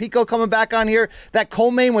got Aaron Pico coming back on here. That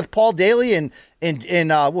co-main with Paul Daly and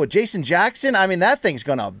Jason Jackson. I mean, that thing's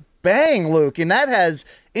going to bang, Luke. And that has,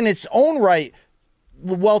 in its own right,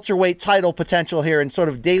 welterweight title potential here in sort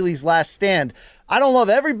of Daly's last stand. I don't love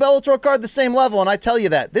every Bellator card the same level, and I tell you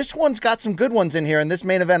that. This one's got some good ones in here, and this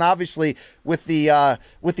main event, obviously, with the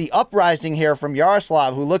uprising here from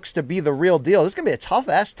Yaroslav, who looks to be the real deal. This is going to be a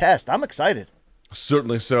tough-ass test. I'm excited.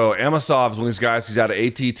 Certainly so. Amosov's one of these guys. He's out of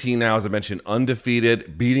ATT now, as I mentioned,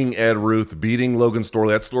 undefeated, beating Ed Ruth, beating Logan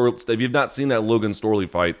Storley. If you've not seen that Logan Storley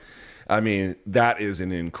fight, I mean, that is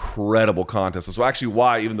an incredible contest. So actually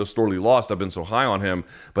why, even though Storley lost, I've been so high on him.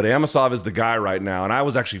 But Amosov is the guy right now. And I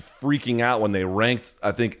was actually freaking out when they ranked,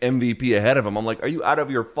 I think, MVP ahead of him. I'm like, are you out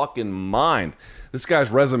of your fucking mind? This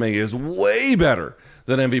guy's resume is way better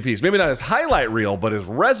than MVP's. Maybe not his highlight reel, but his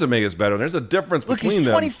resume is better. And there's a difference between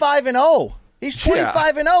them. Look, he's 25-0. He's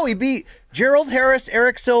 25-0. He beat Gerald Harris,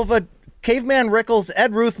 Eric Silva, Caveman Rickles,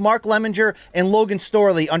 Ed Ruth, Mark Lemminger, and Logan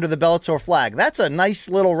Storley under the Bellator flag. That's a nice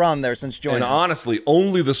little run there since joining. And honestly,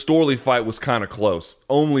 only the Storley fight was kind of close.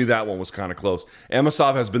 Only that one was kind of close.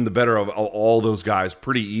 Amosov has been the better of all those guys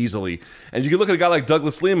pretty easily. And you can look at a guy like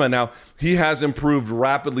Douglas Lima. Now, he has improved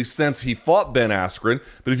rapidly since he fought Ben Askren.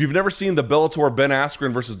 But if you've never seen the Bellator Ben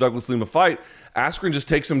Askren versus Douglas Lima fight, Askren just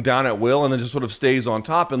takes him down at will and then just sort of stays on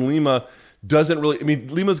top. And Lima doesn't really,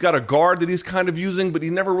 Lima's got a guard that he's kind of using, but he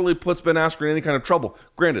never really puts Ben Askren in any kind of trouble.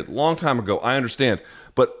 Granted, long time ago, I understand.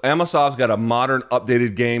 But Amosov's got a modern,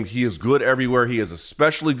 updated game. He is good everywhere. He is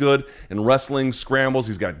especially good in wrestling, scrambles.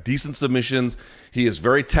 He's got decent submissions. He is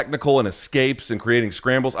very technical in escapes and creating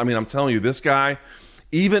scrambles. I mean, I'm telling you, this guy,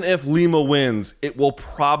 even if Lima wins, it will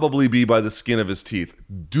probably be by the skin of his teeth.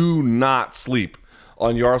 Do not sleep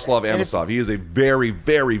on Yaroslav Amosov. He is a very,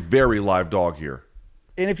 very, very live dog here.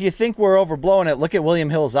 And if you think we're overblowing it, look at William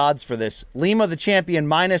Hill's odds for this. Lima, the champion,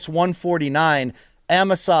 minus 149.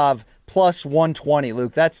 Amosov, plus 120,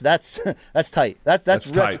 Luke. That's tight.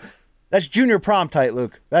 That's tight. That's junior prom tight,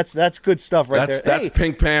 Luke. That's good stuff there. That's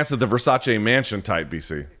pink pants at the Versace mansion tight,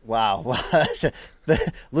 BC. Wow.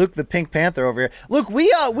 Luke, the Pink Panther over here. Luke,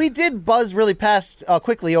 we did buzz really past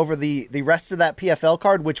quickly over the rest of that PFL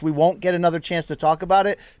card, which we won't get another chance to talk about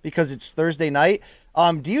it because it's Thursday night.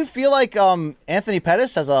 Do you feel like Anthony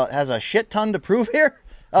Pettis has a shit ton to prove here?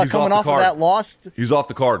 Coming off of that loss? He's off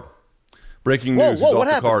the card. Breaking news, he's off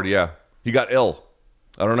the card, yeah. He got ill.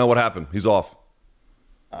 I don't know what happened. He's off.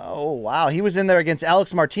 Oh, wow. He was in there against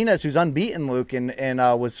Alex Martinez, who's unbeaten, Luke, and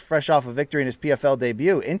was fresh off a victory in his PFL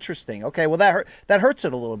debut. Interesting. Okay, well, that hurts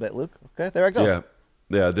it a little bit, Luke. Okay, there I go.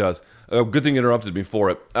 Yeah, it does. Good thing you interrupted me for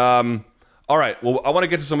it. All right, well, I want to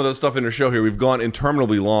get to some of the stuff in the show here. We've gone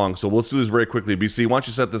interminably long, so let's do this very quickly. BC, why don't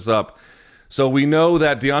you set this up? So we know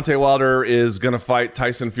that Deontay Wilder is going to fight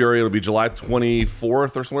Tyson Fury. It'll be July 24th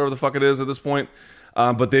or whatever the fuck it is at this point.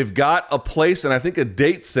 But they've got a place and I think a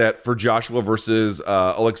date set for Joshua versus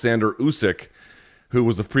Alexander Usyk, who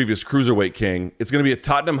was the previous cruiserweight king. It's going to be at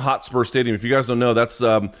Tottenham Hotspur Stadium. If you guys don't know, that's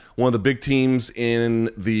one of the big teams in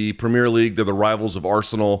the Premier League. They're the rivals of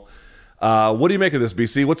Arsenal. What do you make of this,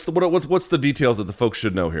 BC? What's the details that the folks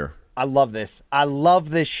should know here? I love this. I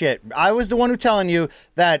love this shit. I was the one who telling you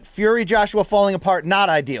that Fury Joshua falling apart, not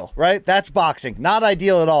ideal, right? That's boxing. Not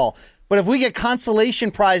ideal at all. But if we get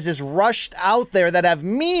consolation prizes rushed out there that have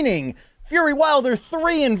meaning Fury Wilder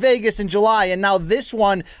 3 in Vegas in July, and now this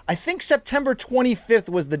one, I think September 25th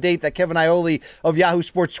was the date that Kevin Iole of Yahoo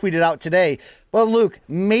Sports tweeted out today. But Luke,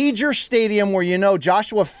 major stadium where, you know,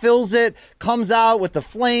 Joshua fills it, comes out with the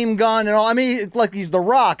flame gun and all. I mean, like he's The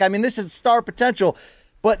Rock. I mean, this is star potential.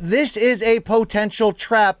 But this is a potential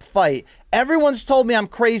trap fight. Everyone's told me I'm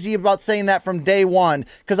crazy about saying that from day one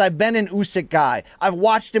because I've been an Usyk guy. I've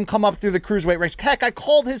watched him come up through the cruiserweight ranks. Heck, I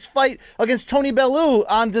called his fight against Tony Bellew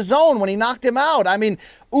on DAZN when he knocked him out. I mean,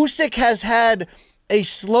 Usyk has had a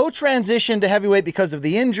slow transition to heavyweight because of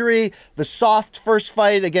the injury, the soft first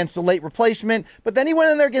fight against the late replacement, but then he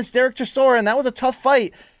went in there against Derek Chisora, and that was a tough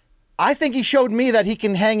fight. I think he showed me that he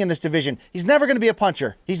can hang in this division. He's never going to be a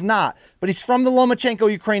puncher. He's not. But he's from the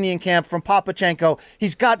Lomachenko Ukrainian camp, from Papachenko.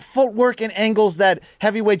 He's got footwork and angles that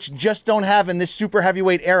heavyweights just don't have in this super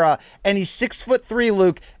heavyweight era. And he's 6'3",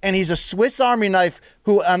 Luke, and he's a Swiss Army knife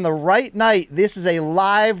who, on the right night, this is a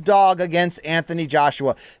live dog against Anthony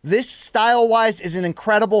Joshua. This, style-wise, is an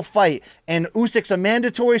incredible fight. And Usyk's a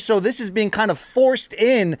mandatory, so this is being kind of forced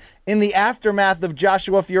in the aftermath of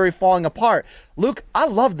Joshua Fury falling apart. Luke, I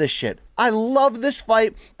love this shit. I love this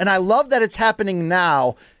fight, and I love that it's happening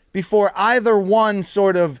now before either one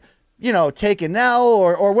sort of, you know, take an L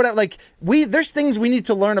or whatever. Like, there's things we need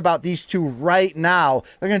to learn about these two right now.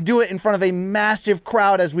 They're going to do it in front of a massive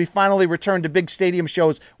crowd as we finally return to big stadium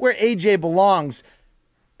shows where AJ belongs.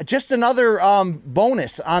 Just another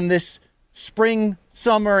bonus on this spring,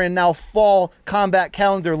 summer, and now fall combat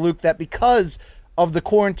calendar, Luke, that because of the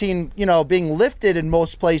quarantine, you know, being lifted in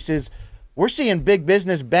most places, we're seeing big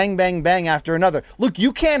business bang, bang, bang after another. Luke,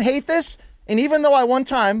 you can't hate this. And even though I one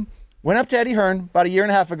time went up to Eddie Hearn about a year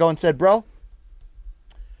and a half ago and said, bro,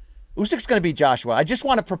 Usyk's going to beat Joshua. I just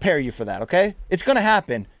want to prepare you for that, okay? It's going to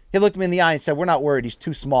happen. He looked me in the eye and said, we're not worried. He's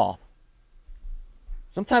too small.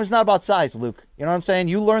 Sometimes it's not about size, Luke. You know what I'm saying?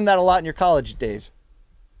 You learned that a lot in your college days.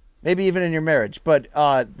 Maybe even in your marriage. But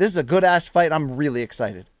this is a good-ass fight. I'm really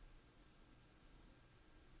excited.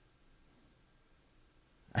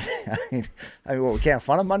 I mean, what, we can't have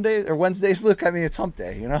fun on Mondays or Wednesdays, Luke? I mean, it's hump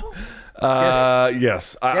day, you know?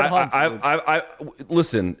 Yes. I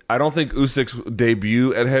listen, I don't think Usyk's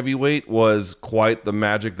debut at heavyweight was quite the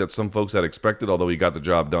magic that some folks had expected, although he got the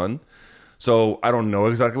job done. So I don't know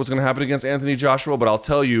exactly what's going to happen against Anthony Joshua, but I'll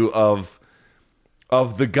tell you of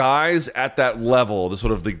the guys at that level, the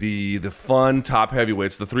sort of the fun top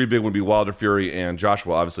heavyweights, the three big would be Wilder, Fury, and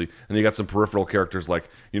Joshua, obviously. And you got some peripheral characters like,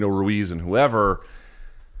 you know, Ruiz and whoever.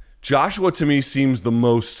 Joshua, to me, seems the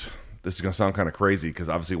most, this is going to sound kind of crazy because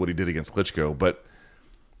obviously what he did against Klitschko, but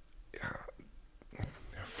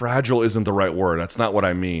fragile isn't the right word. That's not what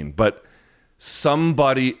I mean. But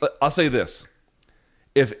somebody, I'll say this.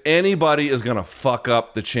 If anybody is going to fuck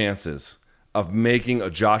up the chances of making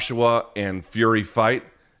a Joshua and Fury fight,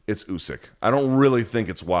 it's Usyk. I don't really think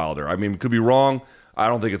it's Wilder. I mean, could be wrong. I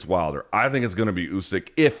don't think it's Wilder. I think it's going to be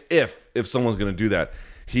Usyk if someone's going to do that.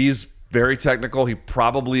 He's very technical. He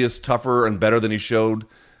probably is tougher and better than he showed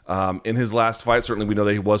in his last fight. Certainly we know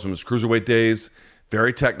that he was from his cruiserweight days.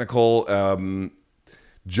 Very technical.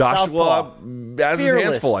 Joshua has his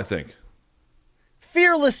hands full, I think.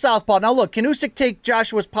 Fearless southpaw. Now look, can Usyk take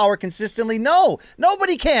Joshua's power consistently? No.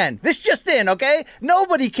 Nobody can. This just in, okay?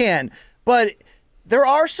 Nobody can. But there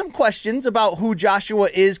are some questions about who Joshua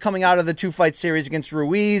is coming out of the two-fight series against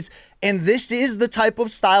Ruiz, and this is the type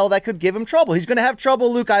of style that could give him trouble. He's going to have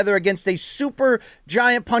trouble, Luke, either against a super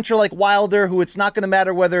giant puncher like Wilder, who it's not going to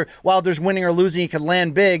matter whether Wilder's winning or losing, he can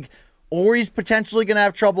land big, or he's potentially going to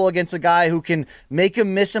have trouble against a guy who can make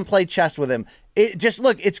him miss and play chess with him.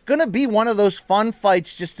 Look, it's going to be one of those fun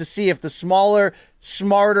fights just to see if the smaller,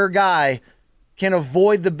 smarter guy can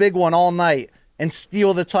avoid the big one all night and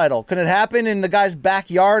steal the title. Can it happen in the guy's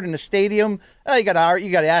backyard in the stadium? You got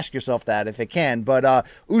to ask yourself that if it can. But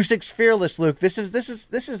Usyk's fearless, Luke. This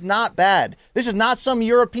is not bad. This is not some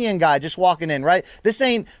European guy just walking in, right? This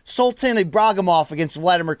ain't Sultan Ibragimov against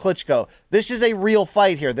Vladimir Klitschko. This is a real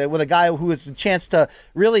fight here with a guy who has a chance to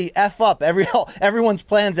really F up everyone's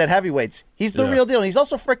plans at heavyweights. He's the real deal. And he's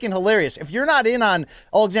also freaking hilarious. If you're not in on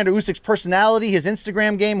Alexander Usyk's personality, his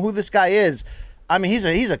Instagram game, who this guy is, I mean, he's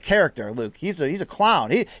a character, Luke. He's a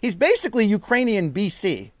clown. He's basically Ukrainian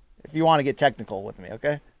BC, if you want to get technical with me,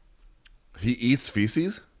 okay? He eats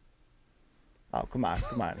feces? Oh, come on.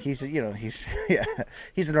 He's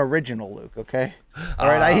an original, Luke, okay? All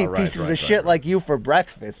right, I eat pieces of shit like you for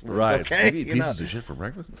breakfast, Luke, okay? You eat pieces of shit for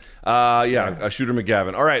breakfast? Shooter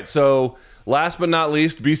McGavin. All right, so last but not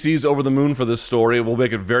least, BC's over the moon for this story. We'll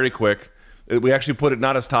make it very quick. We actually put it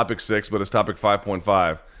not as topic 6, but as topic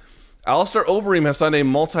 5.5. Alistair Overeem has signed a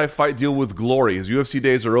multi-fight deal with Glory. His UFC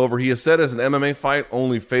days are over. He has said as an MMA fight,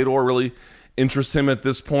 only Fedor really interests him at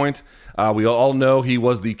this point. We all know he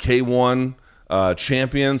was the K1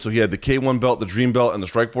 champion, so he had the K1 belt, the Dream belt, and the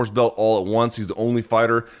Strikeforce belt all at once. He's the only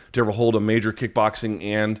fighter to ever hold a major kickboxing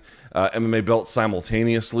and MMA belt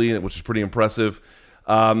simultaneously, which is pretty impressive.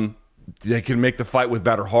 They can make the fight with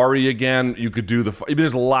Badr Hari again. You could do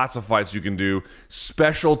there's lots of fights you can do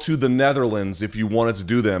special to the Netherlands if you wanted to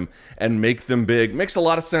do them and make them big. Makes a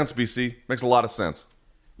lot of sense, BC. Makes a lot of sense.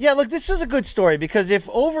 Yeah, look, this is a good story because if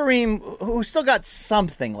Overeem, who still got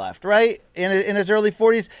something left, right, in his early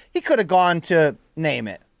 40s, he could have gone to, name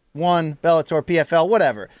it, one, Bellator, PFL,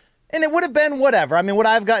 whatever. And it would have been whatever. I mean, would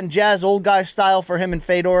I have gotten Jazz old guy style for him and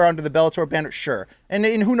Fedor under the Bellator banner? Sure. And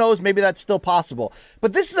who knows, maybe that's still possible.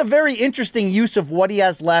 But this is a very interesting use of what he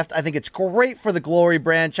has left. I think it's great for the Glory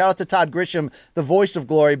brand. Shout out to Todd Grisham, the voice of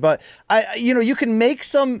Glory. But, you can make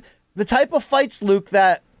the type of fights, Luke,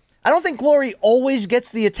 that I don't think Glory always gets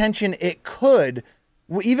the attention it could,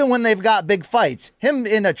 even when they've got big fights. Him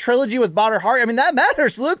in a trilogy with Badr Hari, I mean, that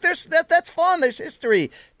matters, Luke. That's fun. There's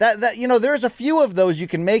history. There's a few of those you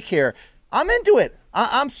can make here. I'm into it.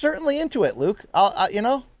 I'm certainly into it, Luke.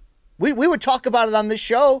 We would talk about it on this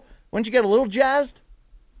show. Wouldn't you get a little jazzed?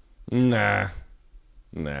 Nah.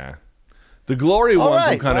 The Glory ones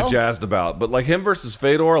right, I'm kind of jazzed about, but like him versus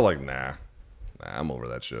Fedor, like nah, I'm over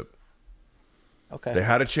that shit. Okay. They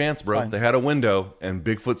had a chance, bro. They had a window, and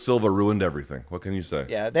Bigfoot Silva ruined everything. What can you say?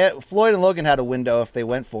 Yeah, Floyd and Logan had a window if they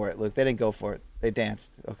went for it, Luke. They didn't go for it. They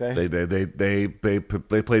danced, okay?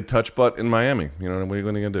 They played touch butt in Miami. You know, what are you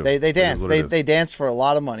going to do? They danced. They danced for a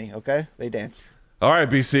lot of money, okay? They danced. All right,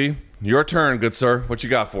 BC. Your turn, good sir. What you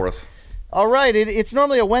got for us? All right, it's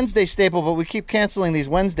normally a Wednesday staple, but we keep canceling these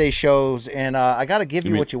Wednesday shows, and I got to give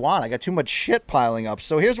you what you want. I got too much shit piling up.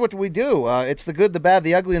 So here's what we do. It's the good, the bad,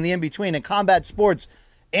 the ugly, and the in-between. In combat sports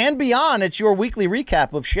and beyond, it's your weekly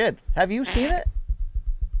recap of shit. Have you seen it?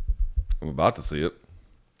 I'm about to see it.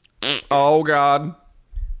 Oh, God.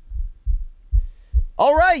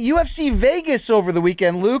 All right, UFC Vegas over the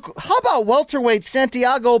weekend, Luke. How about welterweight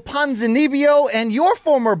Santiago Ponzinibbio and your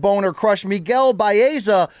former boner crush Miguel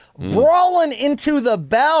Baeza brawling into the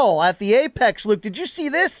bell at the Apex, Luke? Did you see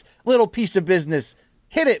this little piece of business?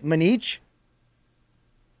 Hit it, Manich.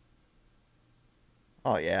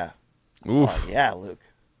 Oh, yeah. Oof. Oh, yeah, Luke.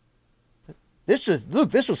 This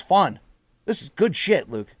was fun. This is good shit,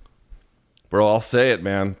 Luke. Bro, I'll say it,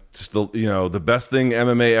 man. Just the best thing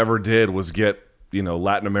MMA ever did was get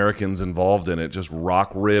Latin Americans involved in it. Just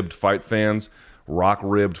rock-ribbed fight fans,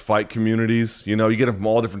 rock-ribbed fight communities. You get them from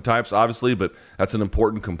all different types, obviously, but that's an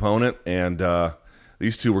important component, and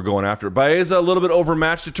these two were going after it. Baeza, a little bit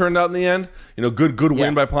overmatched, it turned out in the end. Good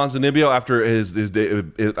win by Ponzinibbio after his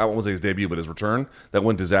I won't say his debut, but his return. That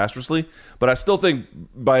went disastrously. But I still think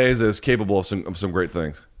Baeza is capable of some great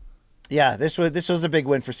things. Yeah, this was a big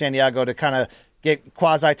win for Santiago to kind of get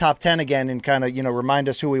quasi top 10 again and kind of, remind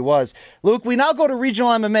us who he was. Luke, we now go to regional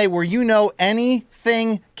MMA where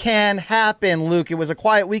anything can happen, Luke. It was a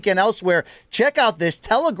quiet weekend elsewhere. Check out this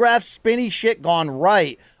Telegraph spinny shit gone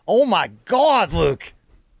right. Oh my God, Luke.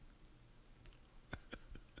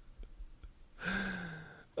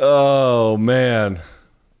 Oh, man.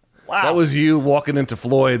 Wow. That was you walking into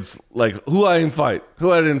Floyd's, like, who I didn't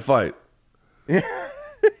fight.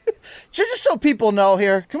 Just so people know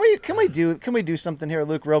here, can we do something here,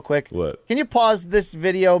 Luke, real quick? What? Can you pause this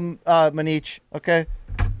video, Manich? Okay.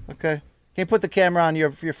 Can you put the camera on your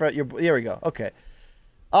here we go. Okay.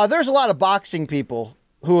 There's a lot of boxing people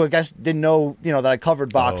who I guess didn't know, that I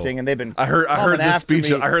covered boxing, and they've been. I heard this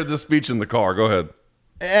speech. I heard this speech in the car. Go ahead.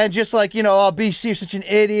 And just like BC, you're such an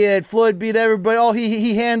idiot. Floyd beat everybody. Oh,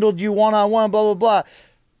 he handled you one-on-one. Blah blah blah.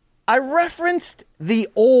 I referenced the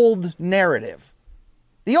old narrative.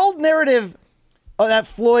 The old narrative that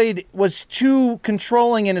Floyd was too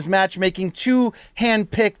controlling in his matchmaking, too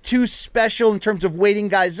handpicked, too special in terms of waiting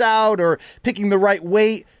guys out or picking the right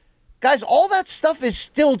weight. Guys, all that stuff is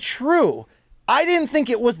still true. I didn't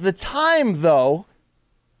think it was the time, though,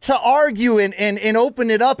 to argue and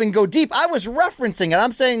open it up and go deep. I was referencing it.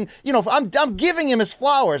 I'm saying, I'm giving him his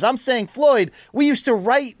flowers. I'm saying, Floyd, we used to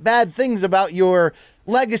write bad things about your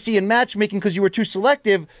legacy in matchmaking because you were too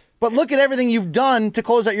selective. But look at everything you've done to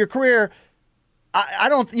close out your career. I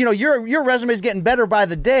don't, your resume is getting better by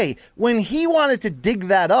the day. When he wanted to dig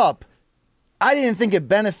that up, I didn't think it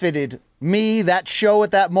benefited me, that show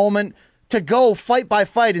at that moment, to go fight by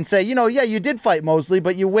fight and say, yeah, you did fight Mosley,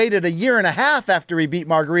 but you waited a year and a half after he beat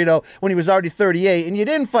Margarito when he was already 38, and you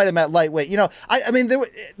didn't fight him at lightweight. I mean,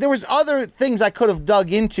 there was other things I could have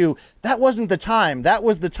dug into. That wasn't the time. That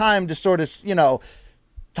was the time to sort of,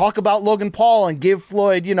 talk about Logan Paul and give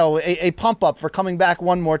Floyd, a pump up for coming back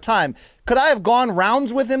one more time. Could I have gone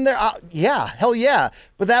rounds with him there? Yeah, hell yeah.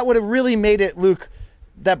 But that would have really made it, Luke,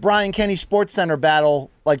 that Brian Kenny Sports Center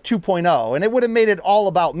battle like 2.0, and it would have made it all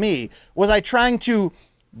about me. Was I trying to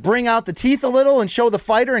bring out the teeth a little and show the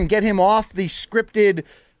fighter and get him off the scripted,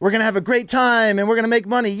 we're going to have a great time and we're going to make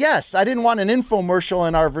money? Yes, I didn't want an infomercial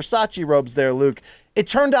in our Versace robes there, Luke. It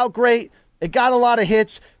turned out great. It got a lot of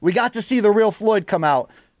hits. We got to see the real Floyd come out.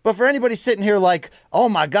 But for anybody sitting here like, oh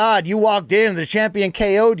my God, you walked in and the champion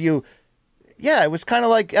KO'd you. Yeah, it was kind of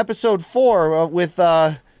like episode 4 with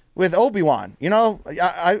Obi-Wan.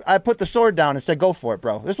 I put the sword down and said, go for it,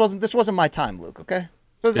 bro. This wasn't my time, Luke, okay?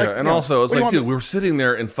 So yeah, like, and also, it's like, dude, we were sitting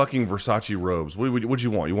there in fucking Versace robes. What'd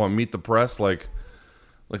you want? You want to meet the press? Like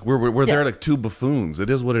we're there like two buffoons. It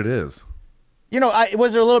is what it is.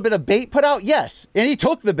 Was there a little bit of bait put out? Yes. And he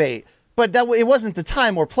took the bait. But it wasn't the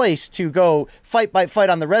time or place to go fight by fight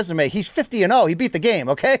on the resume. He's 50-0. He beat the game,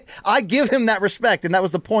 okay? I give him that respect, and that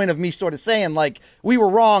was the point of me sort of saying, like, we were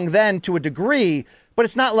wrong then to a degree, but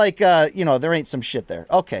it's not like, there ain't some shit there.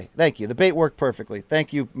 Okay, thank you. The bait worked perfectly.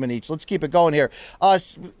 Thank you, Manich. Let's keep it going here.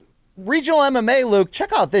 Regional MMA, Luke,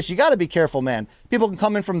 check out this. You got to be careful, man. People can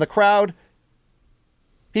come in from the crowd.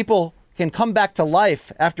 People can come back to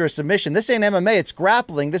life after a submission. This ain't MMA, it's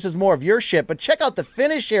grappling. This is more of your shit. But check out the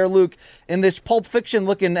finish here, Luke, in this Pulp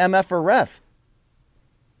Fiction-looking MF or ref.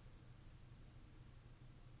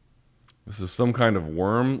 This is some kind of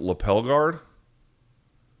worm lapel guard?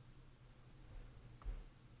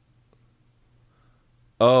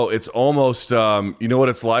 Oh, it's almost, you know what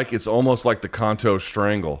it's like? It's almost like the Kanto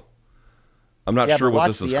Strangle. I'm not sure what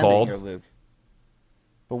this is called. Here, Luke.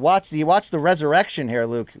 But watch the resurrection here,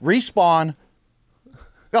 Luke. Respawn.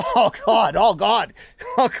 Oh, God. Oh, God.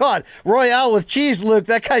 Oh, God. Royale with cheese, Luke.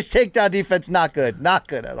 That guy's takedown defense, not good. Not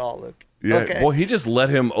good at all, Luke. Yeah, okay. Well, he just let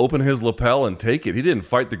him open his lapel and take it. He didn't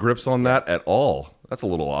fight the grips on that at all. That's a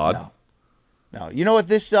little odd. No. You know what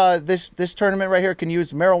this tournament right here can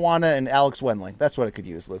use? Marijuana and Alex Wendling. That's what it could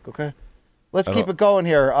use, Luke, okay? Let's keep it going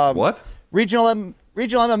here. What? Regional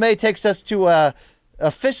MMA takes us to a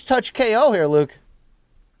fist touch KO here, Luke.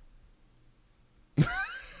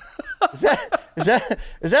 Is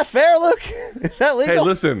that fair, Luke? Is that legal?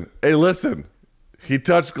 Hey, listen. He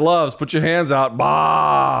touched gloves. Put your hands out.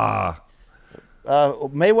 Bah.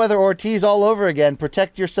 Mayweather Ortiz all over again.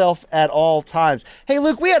 Protect yourself at all times. Hey,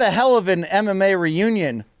 Luke, we had a hell of an MMA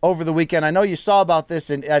reunion over the weekend. I know you saw about this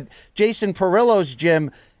at Jason Perillo's gym.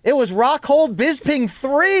 It was Rockhold Bisping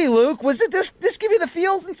 3, Luke. Was it this give you the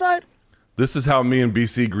feels inside? This is how me and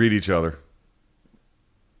BC greet each other.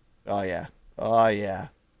 Oh, yeah.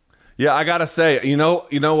 Yeah, I gotta say, you know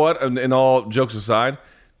what? And all jokes aside,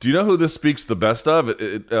 do you know who this speaks the best of?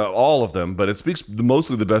 All of them, but it speaks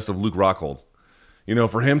mostly the best of Luke Rockhold.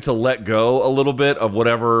 For him to let go a little bit of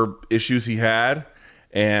whatever issues he had,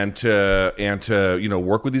 and to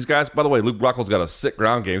work with these guys. By the way, Luke Rockhold's got a sick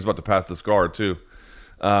ground game. He's about to pass this guard too.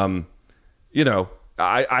 I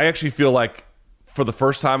actually feel like for the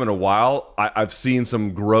first time in a while, I've seen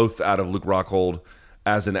some growth out of Luke Rockhold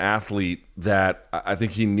as an athlete that I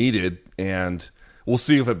think he needed, and we'll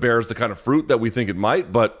see if it bears the kind of fruit that we think it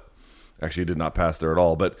might, but actually it did not pass there at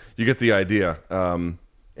all, but you get the idea.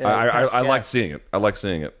 I like seeing it. I like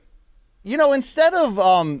seeing it. Instead of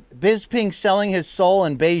Bisping selling his soul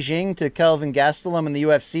in Beijing to Kelvin Gastelum in the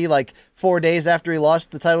UFC like 4 days after he lost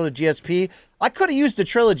the title to GSP, I could have used a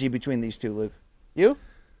trilogy between these two, Luke. You?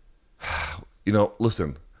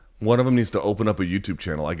 Listen, one of them needs to open up a YouTube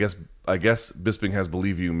channel. I guess Bisping has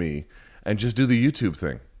Believe You Me, and just do the YouTube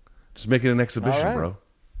thing. Just make it an exhibition, bro.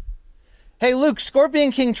 Hey, Luke,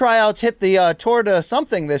 Scorpion King tryouts hit the Tour de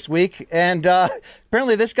something this week, and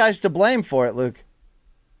apparently this guy's to blame for it, Luke.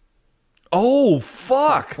 Oh,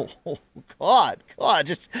 fuck. Oh, God.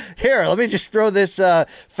 Just here, let me just throw this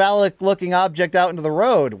phallic-looking object out into the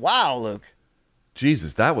road. Wow, Luke.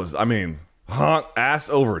 Jesus, that was, ass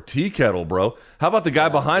over tea kettle, bro. How about the guy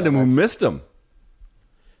behind him who missed him?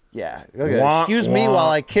 Yeah. Excuse me while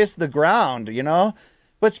I kiss the ground,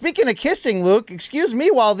 But speaking of kissing, Luke, excuse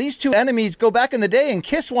me while these two enemies go back in the day and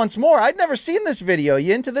kiss once more. I'd never seen this video.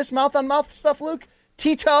 You into this mouth-on-mouth stuff, Luke?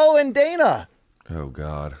 Tito and Dana. Oh,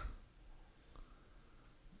 God.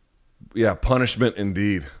 Yeah, punishment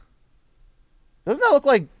indeed. Doesn't that look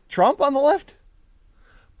like Trump on the left?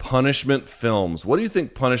 Punishment Films. What do you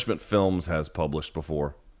think Punishment Films has published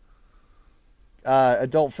before?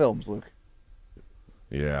 Adult films, Luke.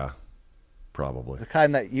 Yeah, probably. The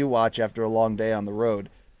kind that you watch after a long day on the road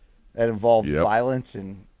that involve violence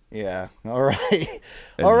and Yeah. All right.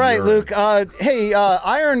 And All right, urine. Luke. Hey,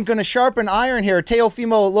 iron going to sharpen iron here.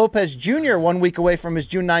 Teofimo Lopez Jr., 1 week away from his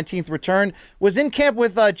June 19th return, was in camp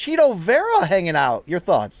with Cheeto Vera hanging out. Your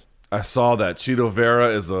thoughts? I saw that Cheeto Vera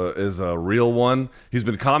is a real one. He's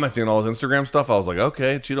been commenting on all his Instagram stuff. I was like,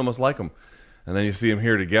 okay, Cheeto must like him. And then you see him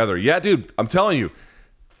here together. Yeah, dude, I'm telling you,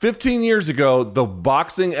 15 years ago, the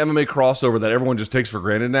boxing MMA crossover that everyone just takes for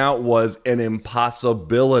granted now was an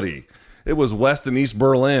impossibility. It was West and East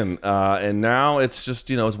Berlin, and now it's just,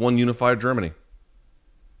 it's one unified Germany.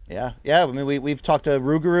 Yeah. I mean, we've talked to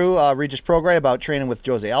Ruguru, Regis Prograis, about training with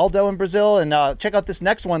Jose Aldo in Brazil. And check out this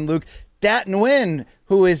next one, Luke. Dat Nguyen,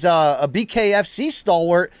 who is a BKFC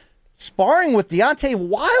stalwart, sparring with Deontay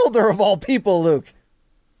Wilder, of all people, Luke.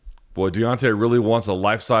 Boy, Deontay really wants a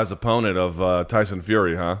life-size opponent of Tyson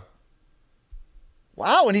Fury, huh?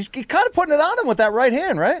 Wow, and he's kind of putting it on him with that right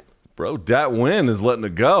hand, right? Bro, Dat Nguyen is letting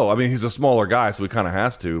it go. I mean, he's a smaller guy, so he kind of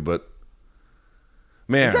has to, but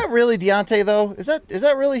man. Is that really Deontay, though? Is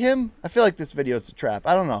that really him? I feel like this video is a trap.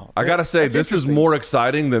 I don't know. I got to say, That's this is more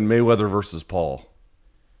exciting than Mayweather versus Paul.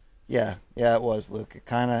 Yeah, it was, Luke. It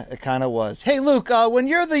kind of was. Hey, Luke, when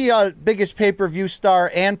you're the biggest pay-per-view star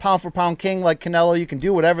and pound-for-pound king like Canelo, you can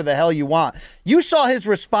do whatever the hell you want. You saw his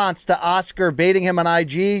response to Oscar baiting him on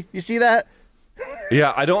IG. You see that?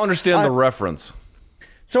 Yeah, I don't understand the reference.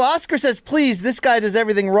 So Oscar says, please, this guy does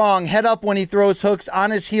everything wrong. Head up when he throws hooks,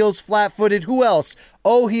 on his heels, flat-footed. Who else?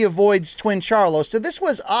 Oh, he avoids Twin Charlo. So this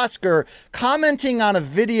was Oscar commenting on a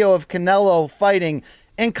video of Canelo fighting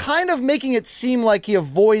and kind of making it seem like he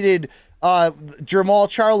avoided Jermell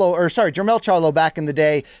Charlo back in the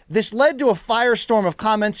day. This led to a firestorm of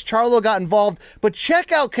comments. Charlo got involved. But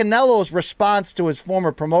check out Canelo's response to his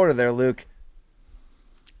former promoter there, Luke.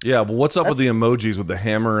 Yeah, but what's up with the emojis with the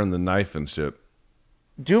hammer and the knife and shit?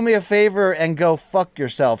 Do me a favor and go fuck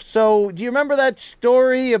yourself. So do you remember that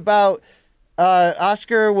story about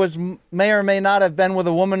Oscar may or may not have been with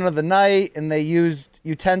a woman of the night and they used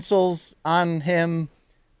utensils on him?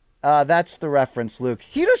 That's the reference, Luke.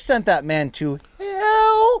 He just sent that man to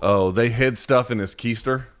hell. Oh, they hid stuff in his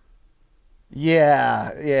keister?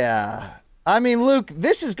 Yeah. I mean, Luke,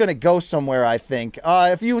 this is going to go somewhere, I think.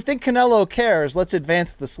 If you think Canelo cares, let's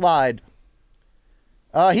advance the slide.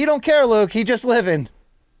 He don't care, Luke. He just living.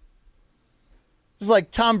 This is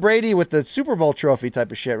like Tom Brady with the Super Bowl trophy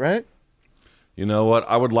type of shit, right? You know what?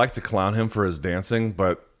 I would like to clown him for his dancing,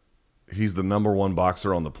 but he's the #1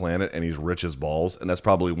 boxer on the planet, and he's rich as balls, and that's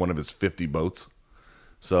probably one of his 50 boats.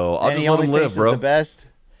 So I'll just let him live, bro. The best.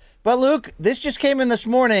 But Luke, this just came in this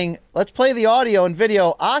morning. Let's play the audio and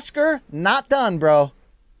video. Oscar, not done, bro.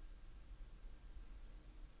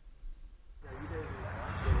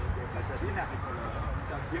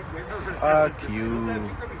 Fuck you.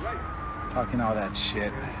 Talking all that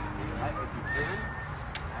shit.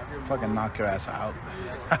 Fucking knock your ass out.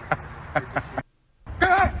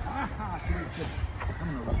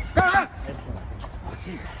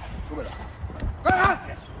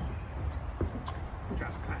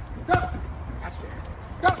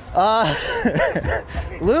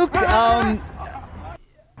 Luke,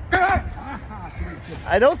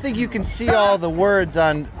 I don't think you can see all the words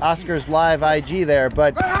on Oscar's live IG there,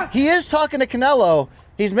 but he is talking to Canelo.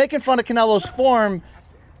 He's making fun of Canelo's form,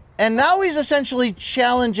 and now he's essentially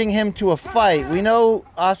challenging him to a fight. We know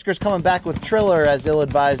Oscar's coming back with Triller, as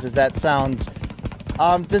ill-advised as that sounds.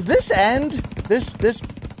 Does this end, this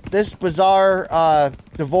bizarre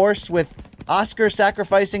divorce, with Oscar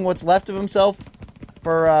sacrificing what's left of himself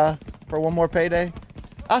for one more payday?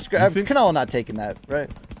 Oscar, Canelo not taking that,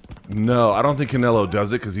 right? No, I don't think Canelo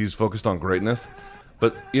does it because he's focused on greatness.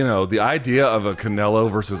 But, the idea of a Canelo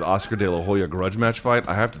versus Oscar De La Hoya grudge match fight,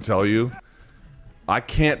 I have to tell you, I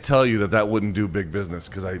can't tell you that wouldn't do big business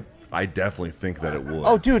because I definitely think that it would.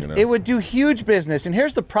 Oh, dude, it would do huge business. And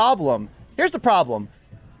here's the problem.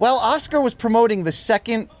 Well, Oscar was promoting the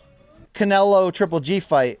second Canelo Triple G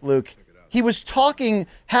fight, Luke. He was talking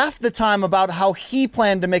half the time about how he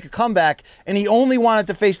planned to make a comeback and he only wanted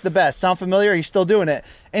to face the best. Sound familiar? He's still doing it.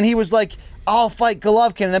 And he was like, I'll fight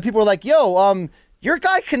Golovkin. And then people were like, yo, your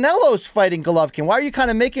guy Canelo's fighting Golovkin. Why are you kind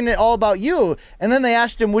of making it all about you? And then they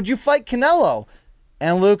asked him, would you fight Canelo?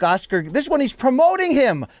 And Luke, Oscar, this is when he's promoting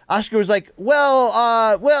him. Oscar was like,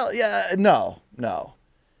 yeah, no.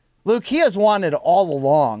 Luke, he has wanted all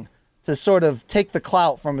along to sort of take the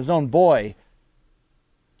clout from his own boy.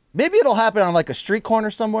 Maybe it'll happen on like a street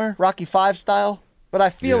corner somewhere, Rocky V style. But I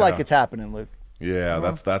feel like it's happening, Luke. Yeah,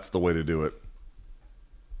 that's the way to do it.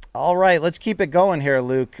 All right, let's keep it going here,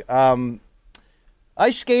 Luke.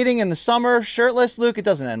 Ice skating in the summer, shirtless, Luke, it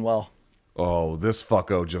doesn't end well. Oh, this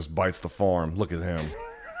fucko just bites the farm. Look at him.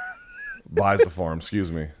 Buys the farm,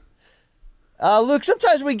 excuse me. Luke,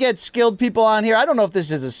 sometimes we get skilled people on here. I don't know if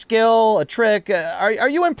this is a skill, a trick. Are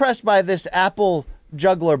you impressed by this apple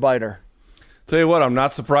juggler biter? Tell you what, I'm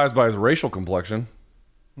not surprised by his racial complexion.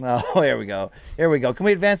 Oh, here we go. Here we go. Can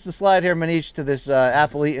we advance the slide here, Manish, to this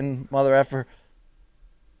apple-eating mother effer?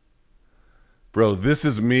 Bro, this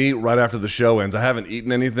is me right after the show ends. I haven't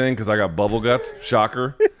eaten anything because I got bubble guts.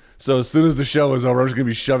 Shocker. So as soon as the show is over, I'm just going to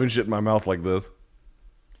be shoving shit in my mouth like this.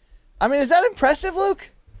 I mean, is that impressive,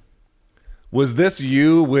 Luke? Was this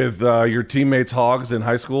you with your teammates' hogs in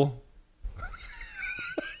high school?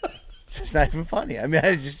 It's not even funny. I mean,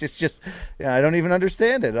 it's just yeah, I don't even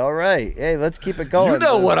understand it. All right. Hey, let's keep it going. You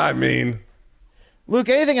know what I mean. Luke,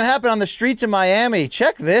 anything can happen on the streets of Miami.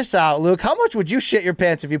 Check this out, Luke. How much would you shit your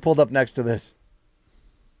pants if you pulled up next to this?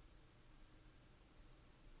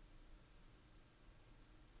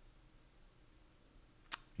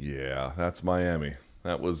 Yeah, that's Miami.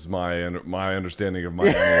 That was my understanding of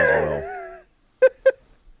Miami as well.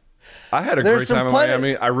 I had a great time in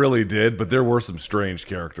Miami. I really did, but there were some strange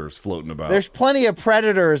characters floating about. There's plenty of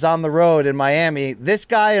predators on the road in Miami. This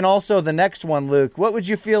guy and also the next one, Luke. What would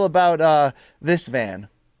you feel about this van?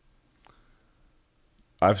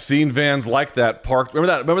 I've seen vans like that parked.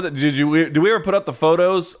 Remember that? Did we ever put up the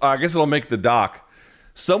photos? I guess it'll make the doc.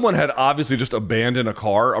 Someone had obviously just abandoned a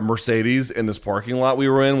car, a Mercedes, in this parking lot we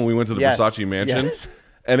were in when we went to the Versace mansion. Yes.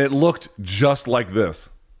 And it looked just like this.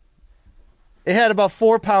 It had about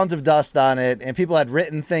 4 pounds of dust on it, and people had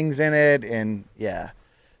written things in it, and yeah.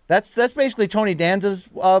 That's basically Tony Danza's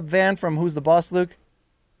van from Who's the Boss, Luke?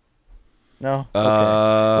 No?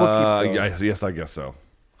 Okay. We'll keep yes, I guess so.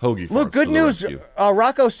 Hoagie farts. Luke, good news.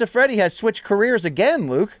 Rocco Siffredi has switched careers again,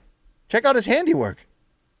 Luke. Check out his handiwork.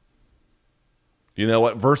 You know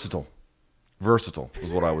what? Versatile. Versatile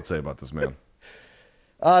is what I would say about this man.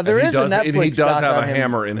 There is a Netflix he does doc have on a him.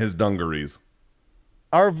 hammer in his dungarees.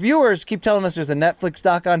 Our viewers keep telling us there's a Netflix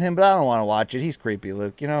doc on him, but I don't want to watch it. He's creepy,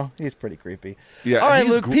 Luke. You know, he's pretty creepy. Yeah. All right,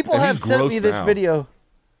 Luke, people have sent me this video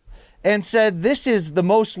and said this is the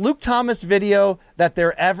most Luke Thomas video that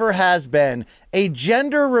there ever has been. A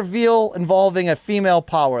gender reveal involving a female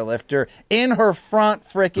powerlifter in her front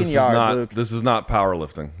freaking yard, Luke. This is not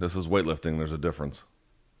powerlifting. This is weightlifting. There's a difference.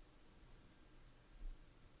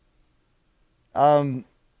 You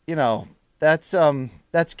know, that's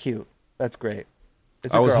cute. That's great.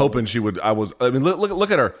 I was hoping she would. I mean, look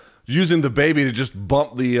at her using the baby to just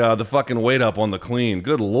bump the fucking weight up on the clean.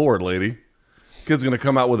 Good Lord, lady. Kid's gonna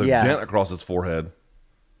come out with a dent across his forehead.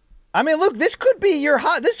 I mean, Luke, this could be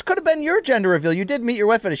this could have been your gender reveal. You did meet your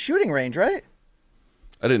wife at a shooting range, right?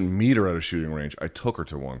 I didn't meet her at a shooting range. I took her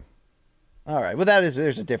to one. All right. Well,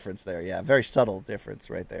 there's a difference there. Yeah, very subtle difference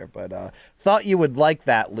right there. But thought you would like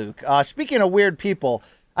that, Luke. Speaking of weird people,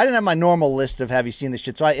 I didn't have my normal list of have you seen this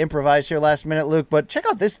shit, so I improvised here last minute, Luke. But check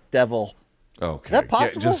out this devil. Okay. Is that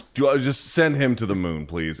possible? Yeah, just send him to the moon,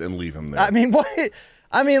 please, and leave him there. I mean, what?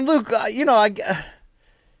 I mean, Luke. You know,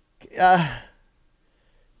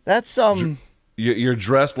 that's You're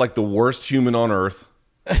dressed like the worst human on earth.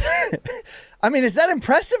 I mean, is that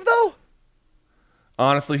impressive though?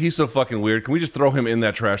 Honestly, he's so fucking weird. Can we just throw him in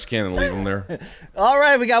that trash can and leave him there? All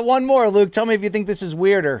right, we got one more, Luke. Tell me if you think this is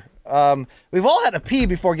weirder. We've all had to pee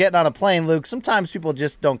before getting on a plane, Luke. Sometimes people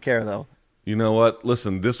just don't care, though. You know what?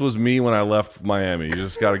 Listen, this was me when I left Miami. You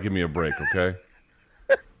just got to give me a break, okay?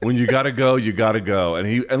 When you got to go, you got to go.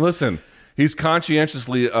 And listen, he's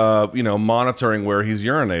conscientiously, monitoring where he's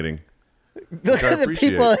urinating. Look at the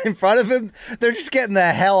people in front of him. They're just getting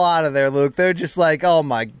the hell out of there, Luke. They're just like, oh,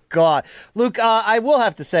 my God. Luke, I will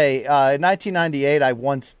have to say, in 1998, I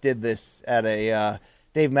once did this at a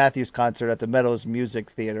Dave Matthews concert at the Meadows Music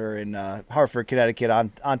Theater in Hartford, Connecticut,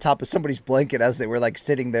 on top of somebody's blanket as they were, like,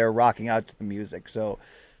 sitting there rocking out to the music. So,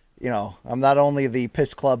 you know, I'm not only the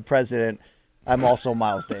Piss Club president, I'm also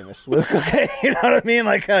Miles Davis, Luke. Okay, you know what I mean?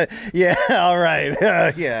 Like, yeah, all right,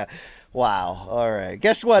 yeah. Wow. All right.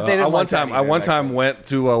 Guess what? They didn't. I one time went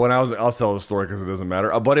to when I was. I'll tell the story because it doesn't matter.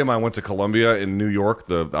 A buddy of mine went to Columbia in New York,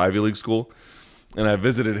 the Ivy League school, and I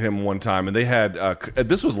visited him one time. And they had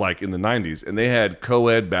this was like in the '90s, and they had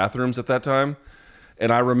co-ed bathrooms at that time.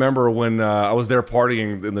 And I remember when I was there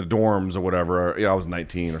partying in the dorms or whatever. I was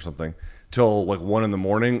 19 or something till like 1 in the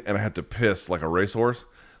morning, and I had to piss like a racehorse.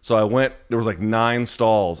 So I went. There was like 9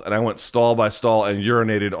 stalls, and I went stall by stall and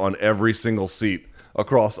urinated on every single seat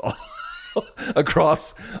across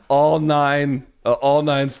all nine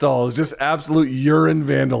stalls. Just absolute urine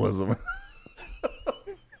vandalism.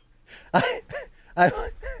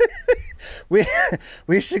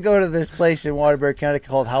 We should go to this place in Waterbury, Connecticut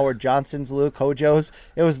called Howard Johnson's, Luke, Hojo's.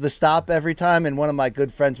 It was the stop every time, and one of my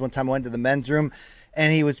good friends one time went to the men's room,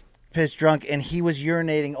 and he was piss drunk, and he was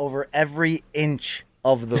urinating over every inch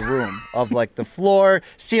of the room, of like the floor,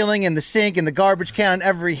 ceiling, and the sink, and the garbage can, on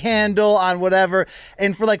every handle, on whatever.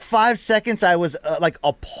 And for like 5 seconds, I was like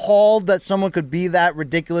appalled that someone could be that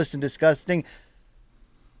ridiculous and disgusting.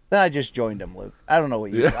 Then I just joined him, Luke. I don't know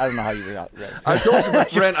what you. I don't know how you read. I told you, my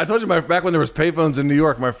friend. I told you, back when there was payphones in New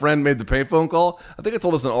York, my friend made the payphone call. I think I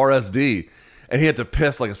told us an RSD, and he had to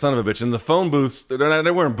piss like a son of a bitch. And the phone booths, they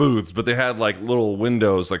weren't booths, but they had like little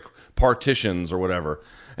windows, like partitions or whatever.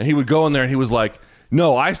 And he would go in there, and he was like,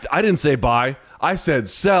 "No, I didn't say buy. I said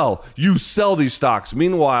sell. You sell these stocks."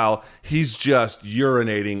 Meanwhile, he's just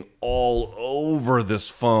urinating all over this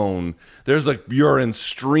phone. There's like urine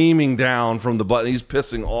streaming down from the button. He's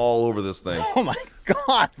pissing all over this thing. Oh my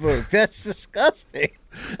God, Luke, that's disgusting.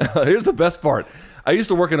 Here's the best part. I used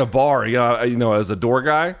to work in a bar, as a door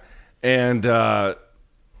guy, and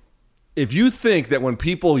if you think that when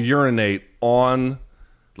people urinate on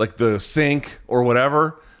like the sink or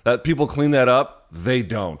whatever, that people clean that up, they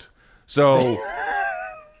don't. So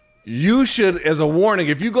you should, as a warning,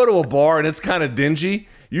 if you go to a bar and it's kind of dingy,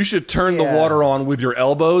 you should turn the water on with your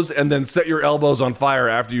elbows and then set your elbows on fire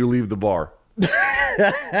after you leave the bar.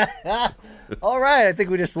 All right, I think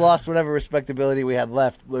we just lost whatever respectability we had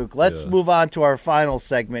left, Luke. Let's move on to our final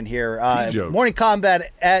segment here.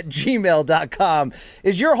 Morningcombat@gmail.com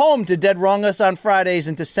is your home to Dead Wrong Us on Fridays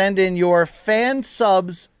and to send in your fan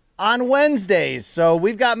subs on Wednesdays. So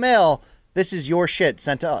we've got mail. This is your shit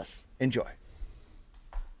sent to us. Enjoy.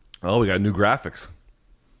 Oh, we got new graphics.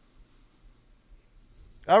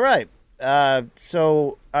 All right.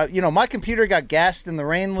 My computer got gassed in the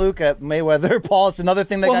rain, Luke, at Mayweather. Paul, it's another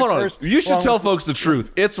thing that got hold on. cursed. You should tell folks the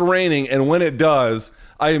truth. It's raining, and when it does,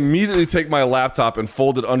 I immediately take my laptop and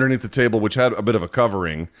fold it underneath the table, which had a bit of a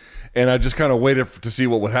covering, and I just kind of waited to see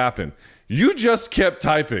what would happen. You just kept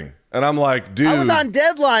typing, and I'm like, dude. I was on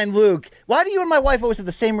deadline, Luke. Why do you and my wife always have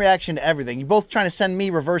the same reaction to everything? You're both trying to send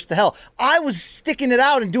me reverse to hell. I was sticking it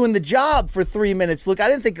out and doing the job for 3 minutes, Luke. I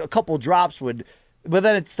didn't think a couple drops would... But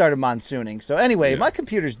then it started monsooning. So anyway, my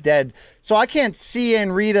computer's dead, so I can't see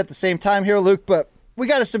and read at the same time here, Luke. But we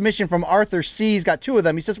got a submission from Arthur C. He's got two of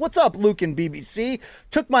them. He says, "What's up, Luke and BBC?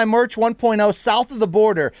 Took my merch 1.0 south of the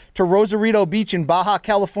border to Rosarito Beach in Baja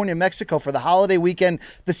California, Mexico for the holiday weekend.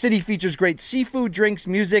 The city features great seafood, drinks,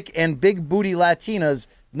 music, and big booty Latinas.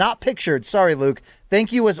 Not pictured. Sorry, Luke.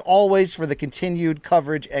 Thank you as always for the continued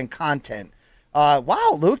coverage and content."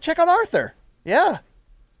 Wow, Luke, check out Arthur. Yeah.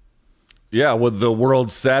 Yeah, with the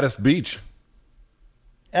world's saddest beach.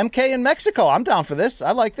 MK in Mexico. I'm down for this.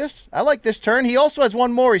 I like this. I like this turn. He also has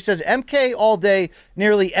one more. He says, "MK all day,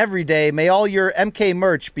 nearly every day. May all your MK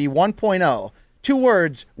merch be 1.0. 2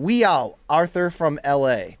 words, we out. Arthur from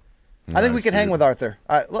LA." I think we could hang with Arthur.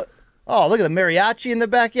 All right, look. Oh, look at the mariachi in the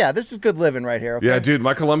back. Yeah, this is good living right here. Okay? Yeah, dude,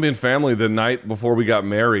 my Colombian family, the night before we got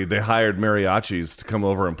married, they hired mariachis to come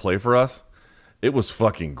over and play for us. It was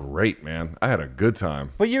fucking great, man. I had a good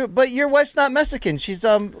time. But your wife's not Mexican. She's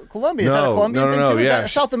Colombian. Is that a Colombian thing too? Is that a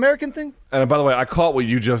South American thing? And by the way, I caught what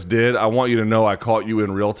you just did. I want you to know I caught you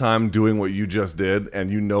in real time doing what you just did, and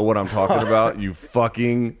you know what I'm talking about. You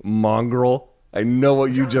fucking mongrel. I know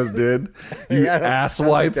what you just did. You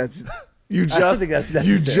asswipe. You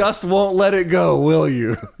just won't let it go, will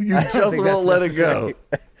you? You just won't let it go.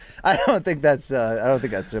 I don't think that's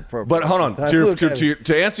appropriate. But hold on,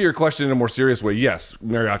 to answer your question in a more serious way, yes,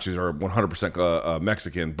 mariachis are 100%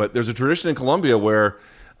 Mexican. But there's a tradition in Colombia where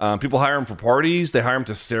people hire them for parties. They hire them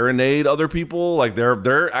to serenade other people. Like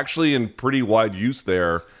they're actually in pretty wide use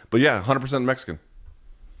there. But yeah, 100% Mexican.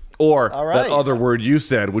 Or that other word you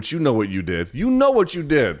said, which you know what you did. You know what you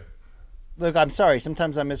did. Look, I'm sorry.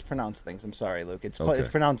 Sometimes I mispronounce things. I'm sorry, Luke. It's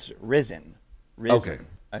pronounced risen. Okay,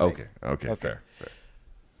 fair.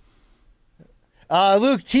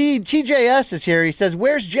 Luke, TJS is here. He says,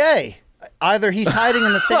 "Where's Jay? Either he's hiding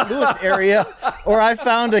in the St. Louis area or I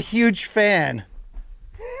found a huge fan."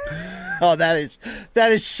 Oh,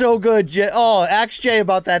 that is so good, Jay. Oh, ask Jay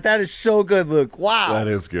about that. That is so good, Luke. Wow. That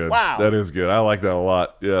is good. Wow. That is good. I like that a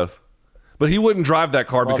lot. Yes. But he wouldn't drive that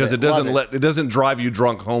car because it doesn't drive you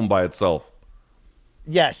drunk home by itself.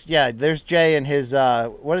 Yes, yeah. There's Jay and his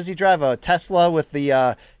what does he drive? A Tesla with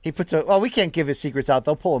the he puts a we can't give his secrets out.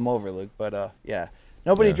 They'll pull him over, Luke. But yeah.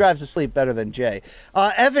 Nobody drives to sleep better than Jay.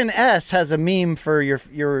 Evan S has a meme for your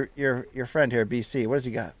friend here, BC. What does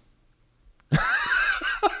he got?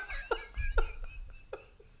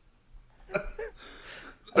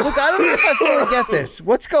 Luke, I don't know if I fully get this.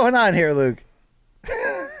 What's going on here, Luke?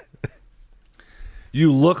 You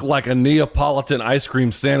look like a Neapolitan ice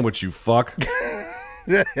cream sandwich, you fuck.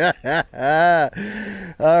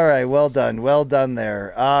 All right, well done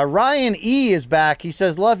there. Ryan E is back. He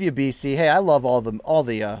says, "Love you, BC." Hey, I love all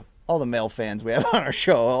the male fans we have on our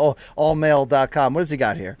show. Allmail.com. What does he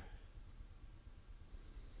got here?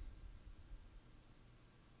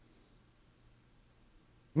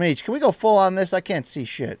 Meech, can we go full on this? I can't see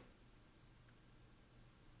shit.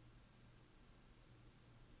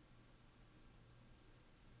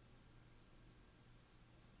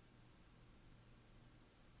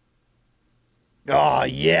 Oh,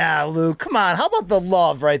 yeah, Luke. Come on. How about the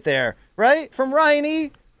love right there? Right? From Ryan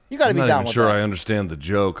E. You got to be down with that. I'm not even sure I understand the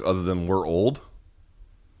joke other than we're old.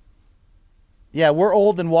 Yeah, we're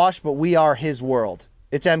old and washed, but we are his world.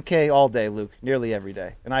 It's MK all day, Luke. Nearly every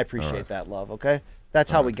day. And I appreciate that love, okay? That's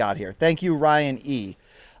how we got here. Thank you, Ryan E.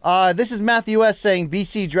 This is Matthew S. saying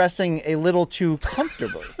BC dressing a little too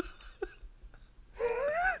comfortably.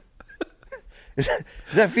 Is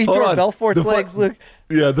that Vitor Belfort's legs, Luke?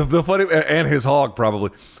 Yeah, the funny, and his hog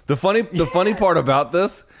probably. The funny part about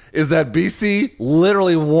this is that BC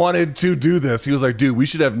literally wanted to do this. He was like, dude, we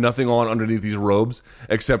should have nothing on underneath these robes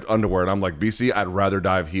except underwear. And I'm like, BC, I'd rather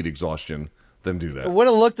die of heat exhaustion than do that. It would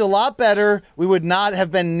have looked a lot better. We would not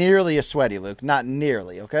have been nearly as sweaty, Luke. Not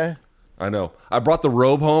nearly, okay? I know. I brought the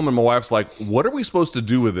robe home, and my wife's like, what are we supposed to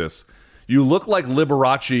do with this? You look like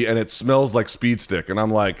Liberace, and it smells like Speed Stick. And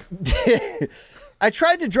I'm like... I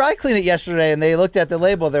tried to dry clean it yesterday, and they looked at the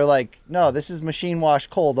label. They're like, no, this is machine wash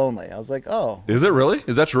cold only. I was like, oh. Is it really?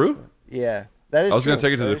 Is that true? Yeah, that is I was going to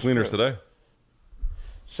take it to the cleaners today.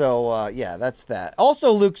 So, yeah, that's that.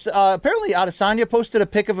 Also, Luke's apparently Adesanya posted a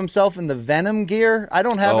pic of himself in the Venom gear. I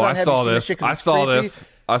don't have it on I saw this. I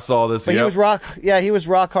saw this. But he was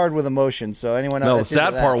rock hard with emotion. So anyone else? No, the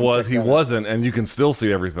sad part was he wasn't, and you can still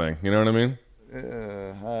see everything. You know what I mean?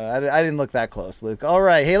 I didn't look that close, Luke. All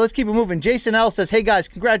right. Hey, let's keep it moving. Jason L says, hey, guys,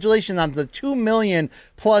 congratulations on the 2 million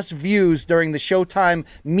plus views during the Showtime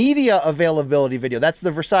media availability video. That's the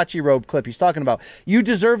Versace robe clip he's talking about. You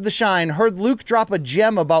deserve the shine. Heard Luke drop a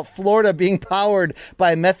gem about Florida being powered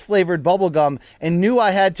by meth-flavored bubblegum and knew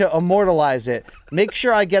I had to immortalize it. Make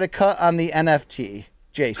sure I get a cut on the NFT.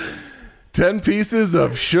 Jason. 10 pieces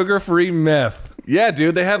of sugar-free meth. Yeah,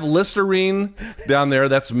 dude, they have Listerine down there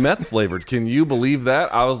that's meth flavored. Can you believe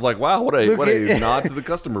that? I was like, wow, what a nod to the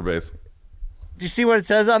customer base. Do you see what it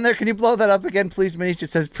says on there? Can you blow that up again, please, Manish? It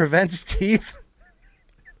says prevents teeth.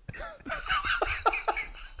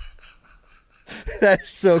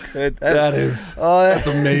 That's so good. That's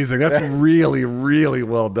amazing. That's really, really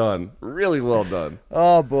well done. Really well done.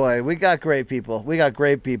 Oh, boy. We got great people.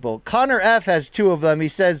 Connor F. has 2 of them. He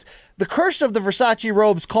says, the curse of the Versace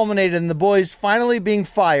robes culminated in the boys finally being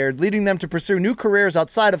fired, leading them to pursue new careers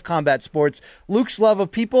outside of combat sports. Luke's love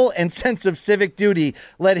of people and sense of civic duty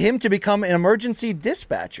led him to become an emergency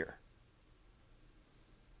dispatcher.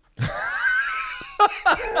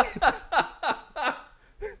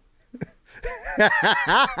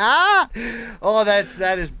 Oh,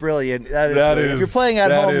 that is brilliant. That is. If you're playing at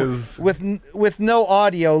home with no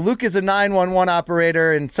audio, Luke is a 911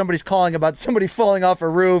 operator, and somebody's calling about somebody falling off a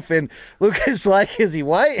roof, and Luke is like, "Is he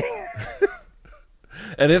white?"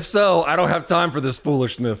 And if so, I don't have time for this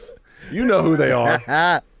foolishness. You know who they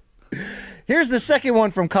are. Here's the second one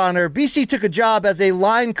from Connor. BC took a job as a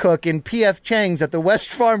line cook in PF Chang's at the West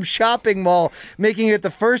Farm Shopping Mall, making it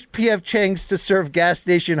the first PF Chang's to serve gas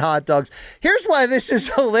station hot dogs. Here's why this is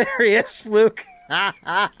hilarious, Luke.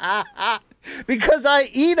 Because I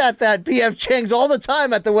eat at that PF Chang's all the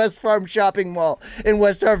time at the West Farm Shopping Mall in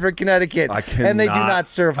West Hartford, Connecticut. And they do not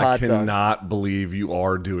serve hot dogs. I cannot believe you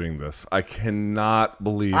are doing this. I cannot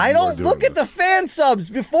believe I don't look at the fan subs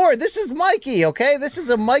before. This is Mikey, okay? This is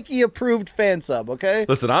a Mikey-approved fan sub, okay?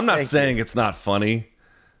 Listen, I'm not saying it's not funny.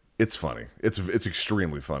 It's funny. It's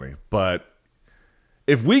extremely funny. But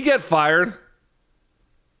if we get fired,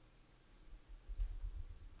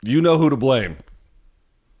 you know who to blame.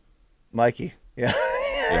 Mikey. Yeah.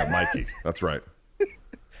 Yeah, Mikey. That's right.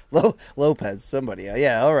 Lopez, somebody.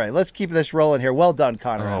 Yeah, all right. Let's keep this rolling here. Well done,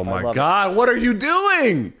 Connor. Oh, my God. What are you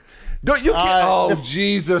doing? Don't you can't.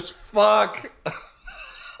 Jesus, fuck.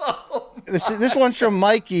 This one's from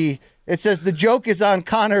Mikey. It says, the joke is on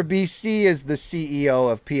Connor. BC is the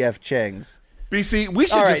CEO of PF Chang's. BC, we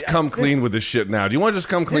should just come clean with this shit now. Do you want to just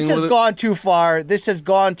come clean with it? This has gone too far. This has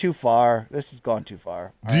gone too far.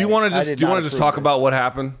 Do you want to just talk about what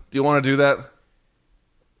happened? Do you want to do that?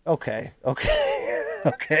 Okay.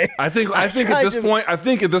 I think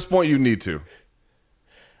at this point you need to.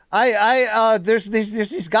 There's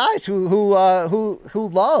these guys who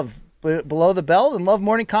love Below the Belt and love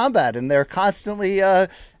Morning Combat, and they're constantly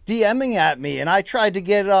DMing at me, and I tried to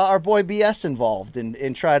get our boy BS involved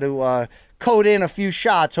and try to code in a few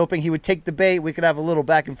shots, hoping he would take the bait. We could have a little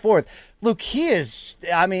back and forth. Luke, he is,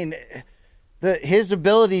 I mean, his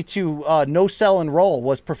ability to no sell and roll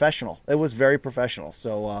was professional. It was very professional.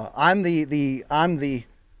 So I'm the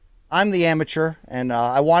amateur, and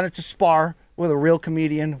I wanted to spar with a real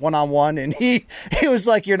comedian one-on-one, and he was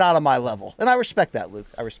like, "You're not on my level," and I respect that, Luke.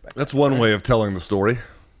 I respect. That's one way of telling the story.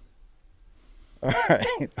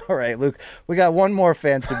 All right, Luke. We got one more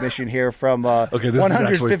fan submission here from okay, this is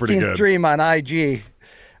actually pretty 115th good. Dream on IG.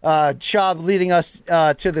 Chab leading us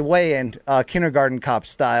to the weigh-in, kindergarten cop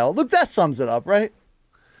style. Luke, that sums it up, right?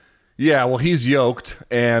 Yeah, well, he's yoked,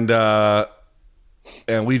 and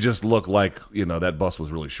we just look like, that bus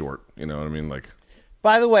was really short. You know what I mean? Like,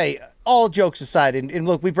 by the way, all jokes aside, and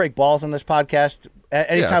look, we break balls on this podcast.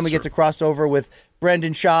 Anytime we get to cross over with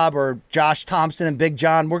Brendan Schaub or Josh Thompson and Big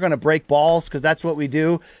John, we're going to break balls because that's what we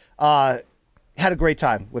do. Had a great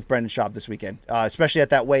time with Brendan Schaub this weekend, especially at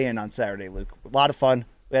that weigh-in on Saturday, Luke. A lot of fun.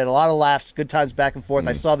 We had a lot of laughs, good times back and forth.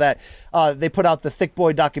 I saw that they put out the Thick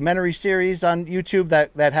Boy documentary series on YouTube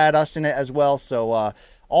that had us in it as well. So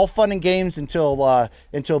all fun and games until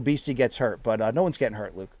BC gets hurt. But no one's getting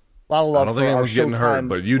hurt, Luke. A lot of love. I don't think anyone's getting hurt,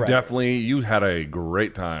 but you definitely you had a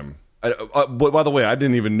great time. But by the way, I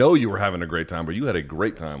didn't even know you were having a great time, but you had a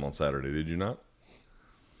great time on Saturday, did you not?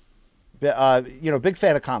 Big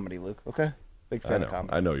fan of comedy, Luke. Okay, big fan of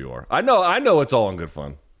comedy. I know you are. I know it's all in good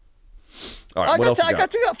fun. All right, I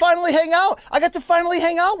got to finally hang out. I got to finally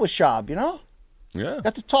hang out with Schaub. Yeah.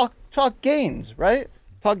 Got to talk gains, right?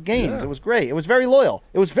 Talk gains. Yeah. It was great. It was very loyal.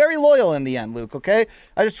 It was very loyal in the end, Luke, okay?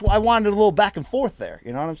 I wanted a little back and forth there.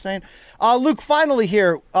 You know what I'm saying? Luke, finally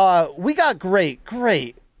here, we got great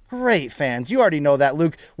fans. You already know that,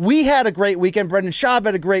 Luke. We had a great weekend. Brendan Schaub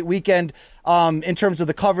had a great weekend in terms of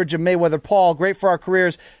the coverage of Mayweather-Paul. Great for our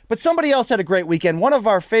careers. But somebody else had a great weekend. One of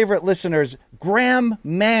our favorite listeners, Graham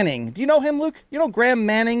Manning. Do you know him, Luke? You know Graham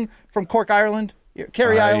Manning from Cork, Ireland?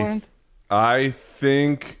 Kerry, Ireland? I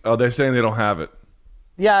think... Oh, they're saying they don't have it.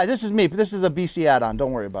 Yeah, this is me, but this is a BC add-on.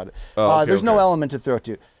 Don't worry about it. There's no okay. element to throw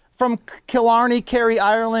to. From Killarney, Kerry,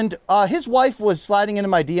 Ireland, his wife was sliding into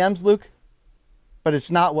my DMs, Luke, but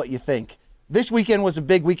it's not what you think. This weekend was a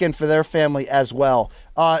big weekend for their family as well.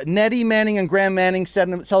 Nettie Manning and Graham Manning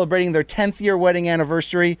celebrating their 10th year wedding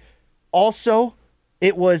anniversary. Also,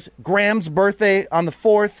 it was Graham's birthday on the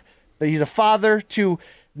 4th. He's a father to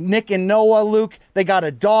Nick and Noah, Luke. They got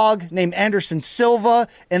a dog named Anderson Silva,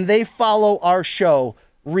 and they follow our show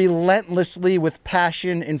relentlessly with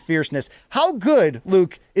passion and fierceness. How good,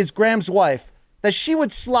 Luke, is Graham's wife that she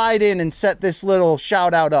would slide in and set this little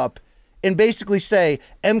shout out up and basically say,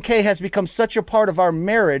 MK has become such a part of our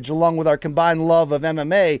marriage along with our combined love of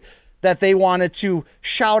MMA that they wanted to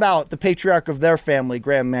shout out the patriarch of their family,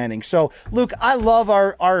 Graham Manning. So, Luke, I love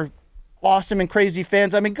our awesome and crazy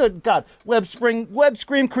fans. I mean, good God, Web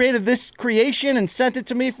Scream created this creation and sent it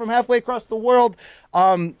to me from halfway across the world.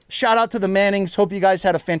 Shout out to the Mannings. Hope you guys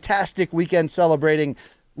had a fantastic weekend celebrating.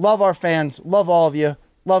 Love our fans. Love all of you.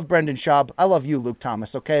 Love Brendan Schaub. I love you, Luke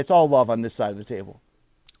Thomas, okay? It's all love on this side of the table.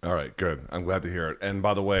 All right, good. I'm glad to hear it. And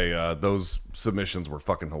by the way, those submissions were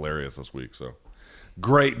fucking hilarious this week. So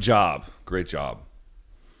great job. Great job.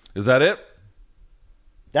 Is that it?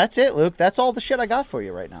 That's it, Luke. That's all the shit I got for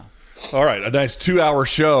you right now. All right, a nice 2-hour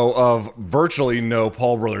show of virtually no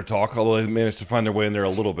Paul Brother talk, although they managed to find their way in there a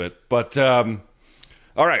little bit. But, all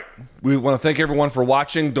right, we want to thank everyone for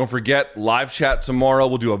watching. Don't forget, live chat tomorrow.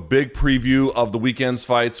 We'll do a big preview of the weekend's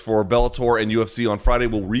fights for Bellator and UFC on Friday.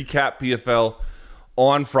 We'll recap PFL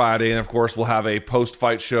on Friday, and of course, we'll have a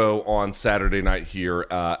post-fight show on Saturday night here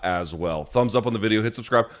as well. Thumbs up on the video, hit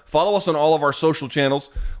subscribe. Follow us on all of our social channels.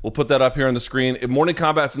 We'll put that up here on the screen. Morning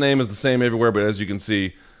Combat's name is the same everywhere, but as you can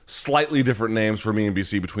see, slightly different names for me and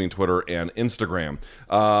BC between Twitter and Instagram.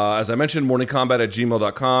 As I mentioned,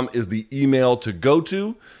 morningcombat@gmail.com is the email to go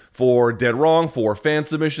to for Dead Wrong, for fan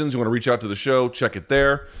submissions. You want to reach out to the show, check it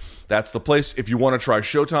there. That's the place. If you want to try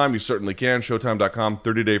Showtime, you certainly can. Showtime.com,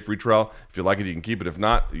 30-day free trial. If you like it, you can keep it. If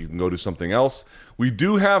not, you can go do something else. We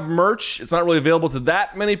do have merch. It's not really available to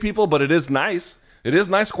that many people, but it is nice. It is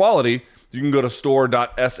nice quality. You can go to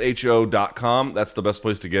store.sho.com. That's the best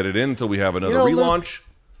place to get it in until we have another relaunch.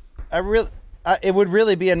 Luke, it would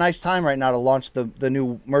really be a nice time right now to launch the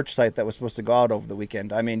new merch site that was supposed to go out over the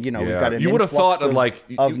weekend. I mean, we've got an influx of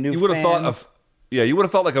new fans. You would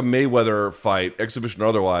have thought like a Mayweather fight, exhibition or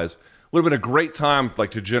otherwise, would have been a great time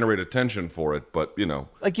to generate attention for it. But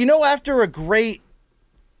after a great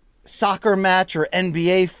soccer match or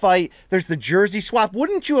NBA fight, there's the jersey swap.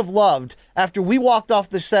 Wouldn't you have loved, after we walked off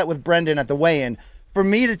the set with Brendan at the weigh-in, for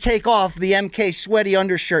me to take off the MK sweaty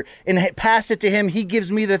undershirt and pass it to him. He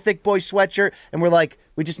gives me the thick boy sweatshirt, and we're like,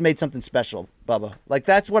 we just made something special, Bubba. Like,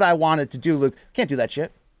 that's what I wanted to do, Luke. Can't do that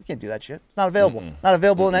shit. You can't do that shit. It's not available. Not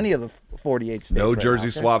available in any of the 48 states. No right jersey now,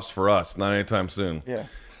 okay? swaps for us. Not anytime soon. Yeah.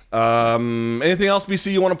 Anything else,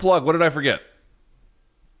 BC, you want to plug? What did I forget?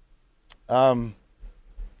 I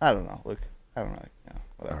don't know, Luke. I don't know.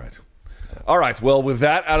 Whatever. All right. All right. Well, with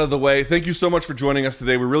that out of the way, thank you so much for joining us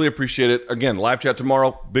today. We really appreciate it. Again, live chat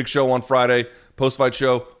tomorrow, big show on Friday, post-fight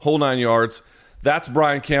show, whole 9 yards. That's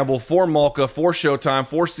Brian Campbell for Malka, for Showtime,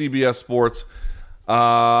 for CBS Sports.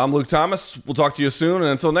 I'm Luke Thomas. We'll talk to you soon. And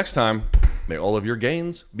until next time, may all of your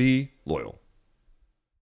gains be loyal.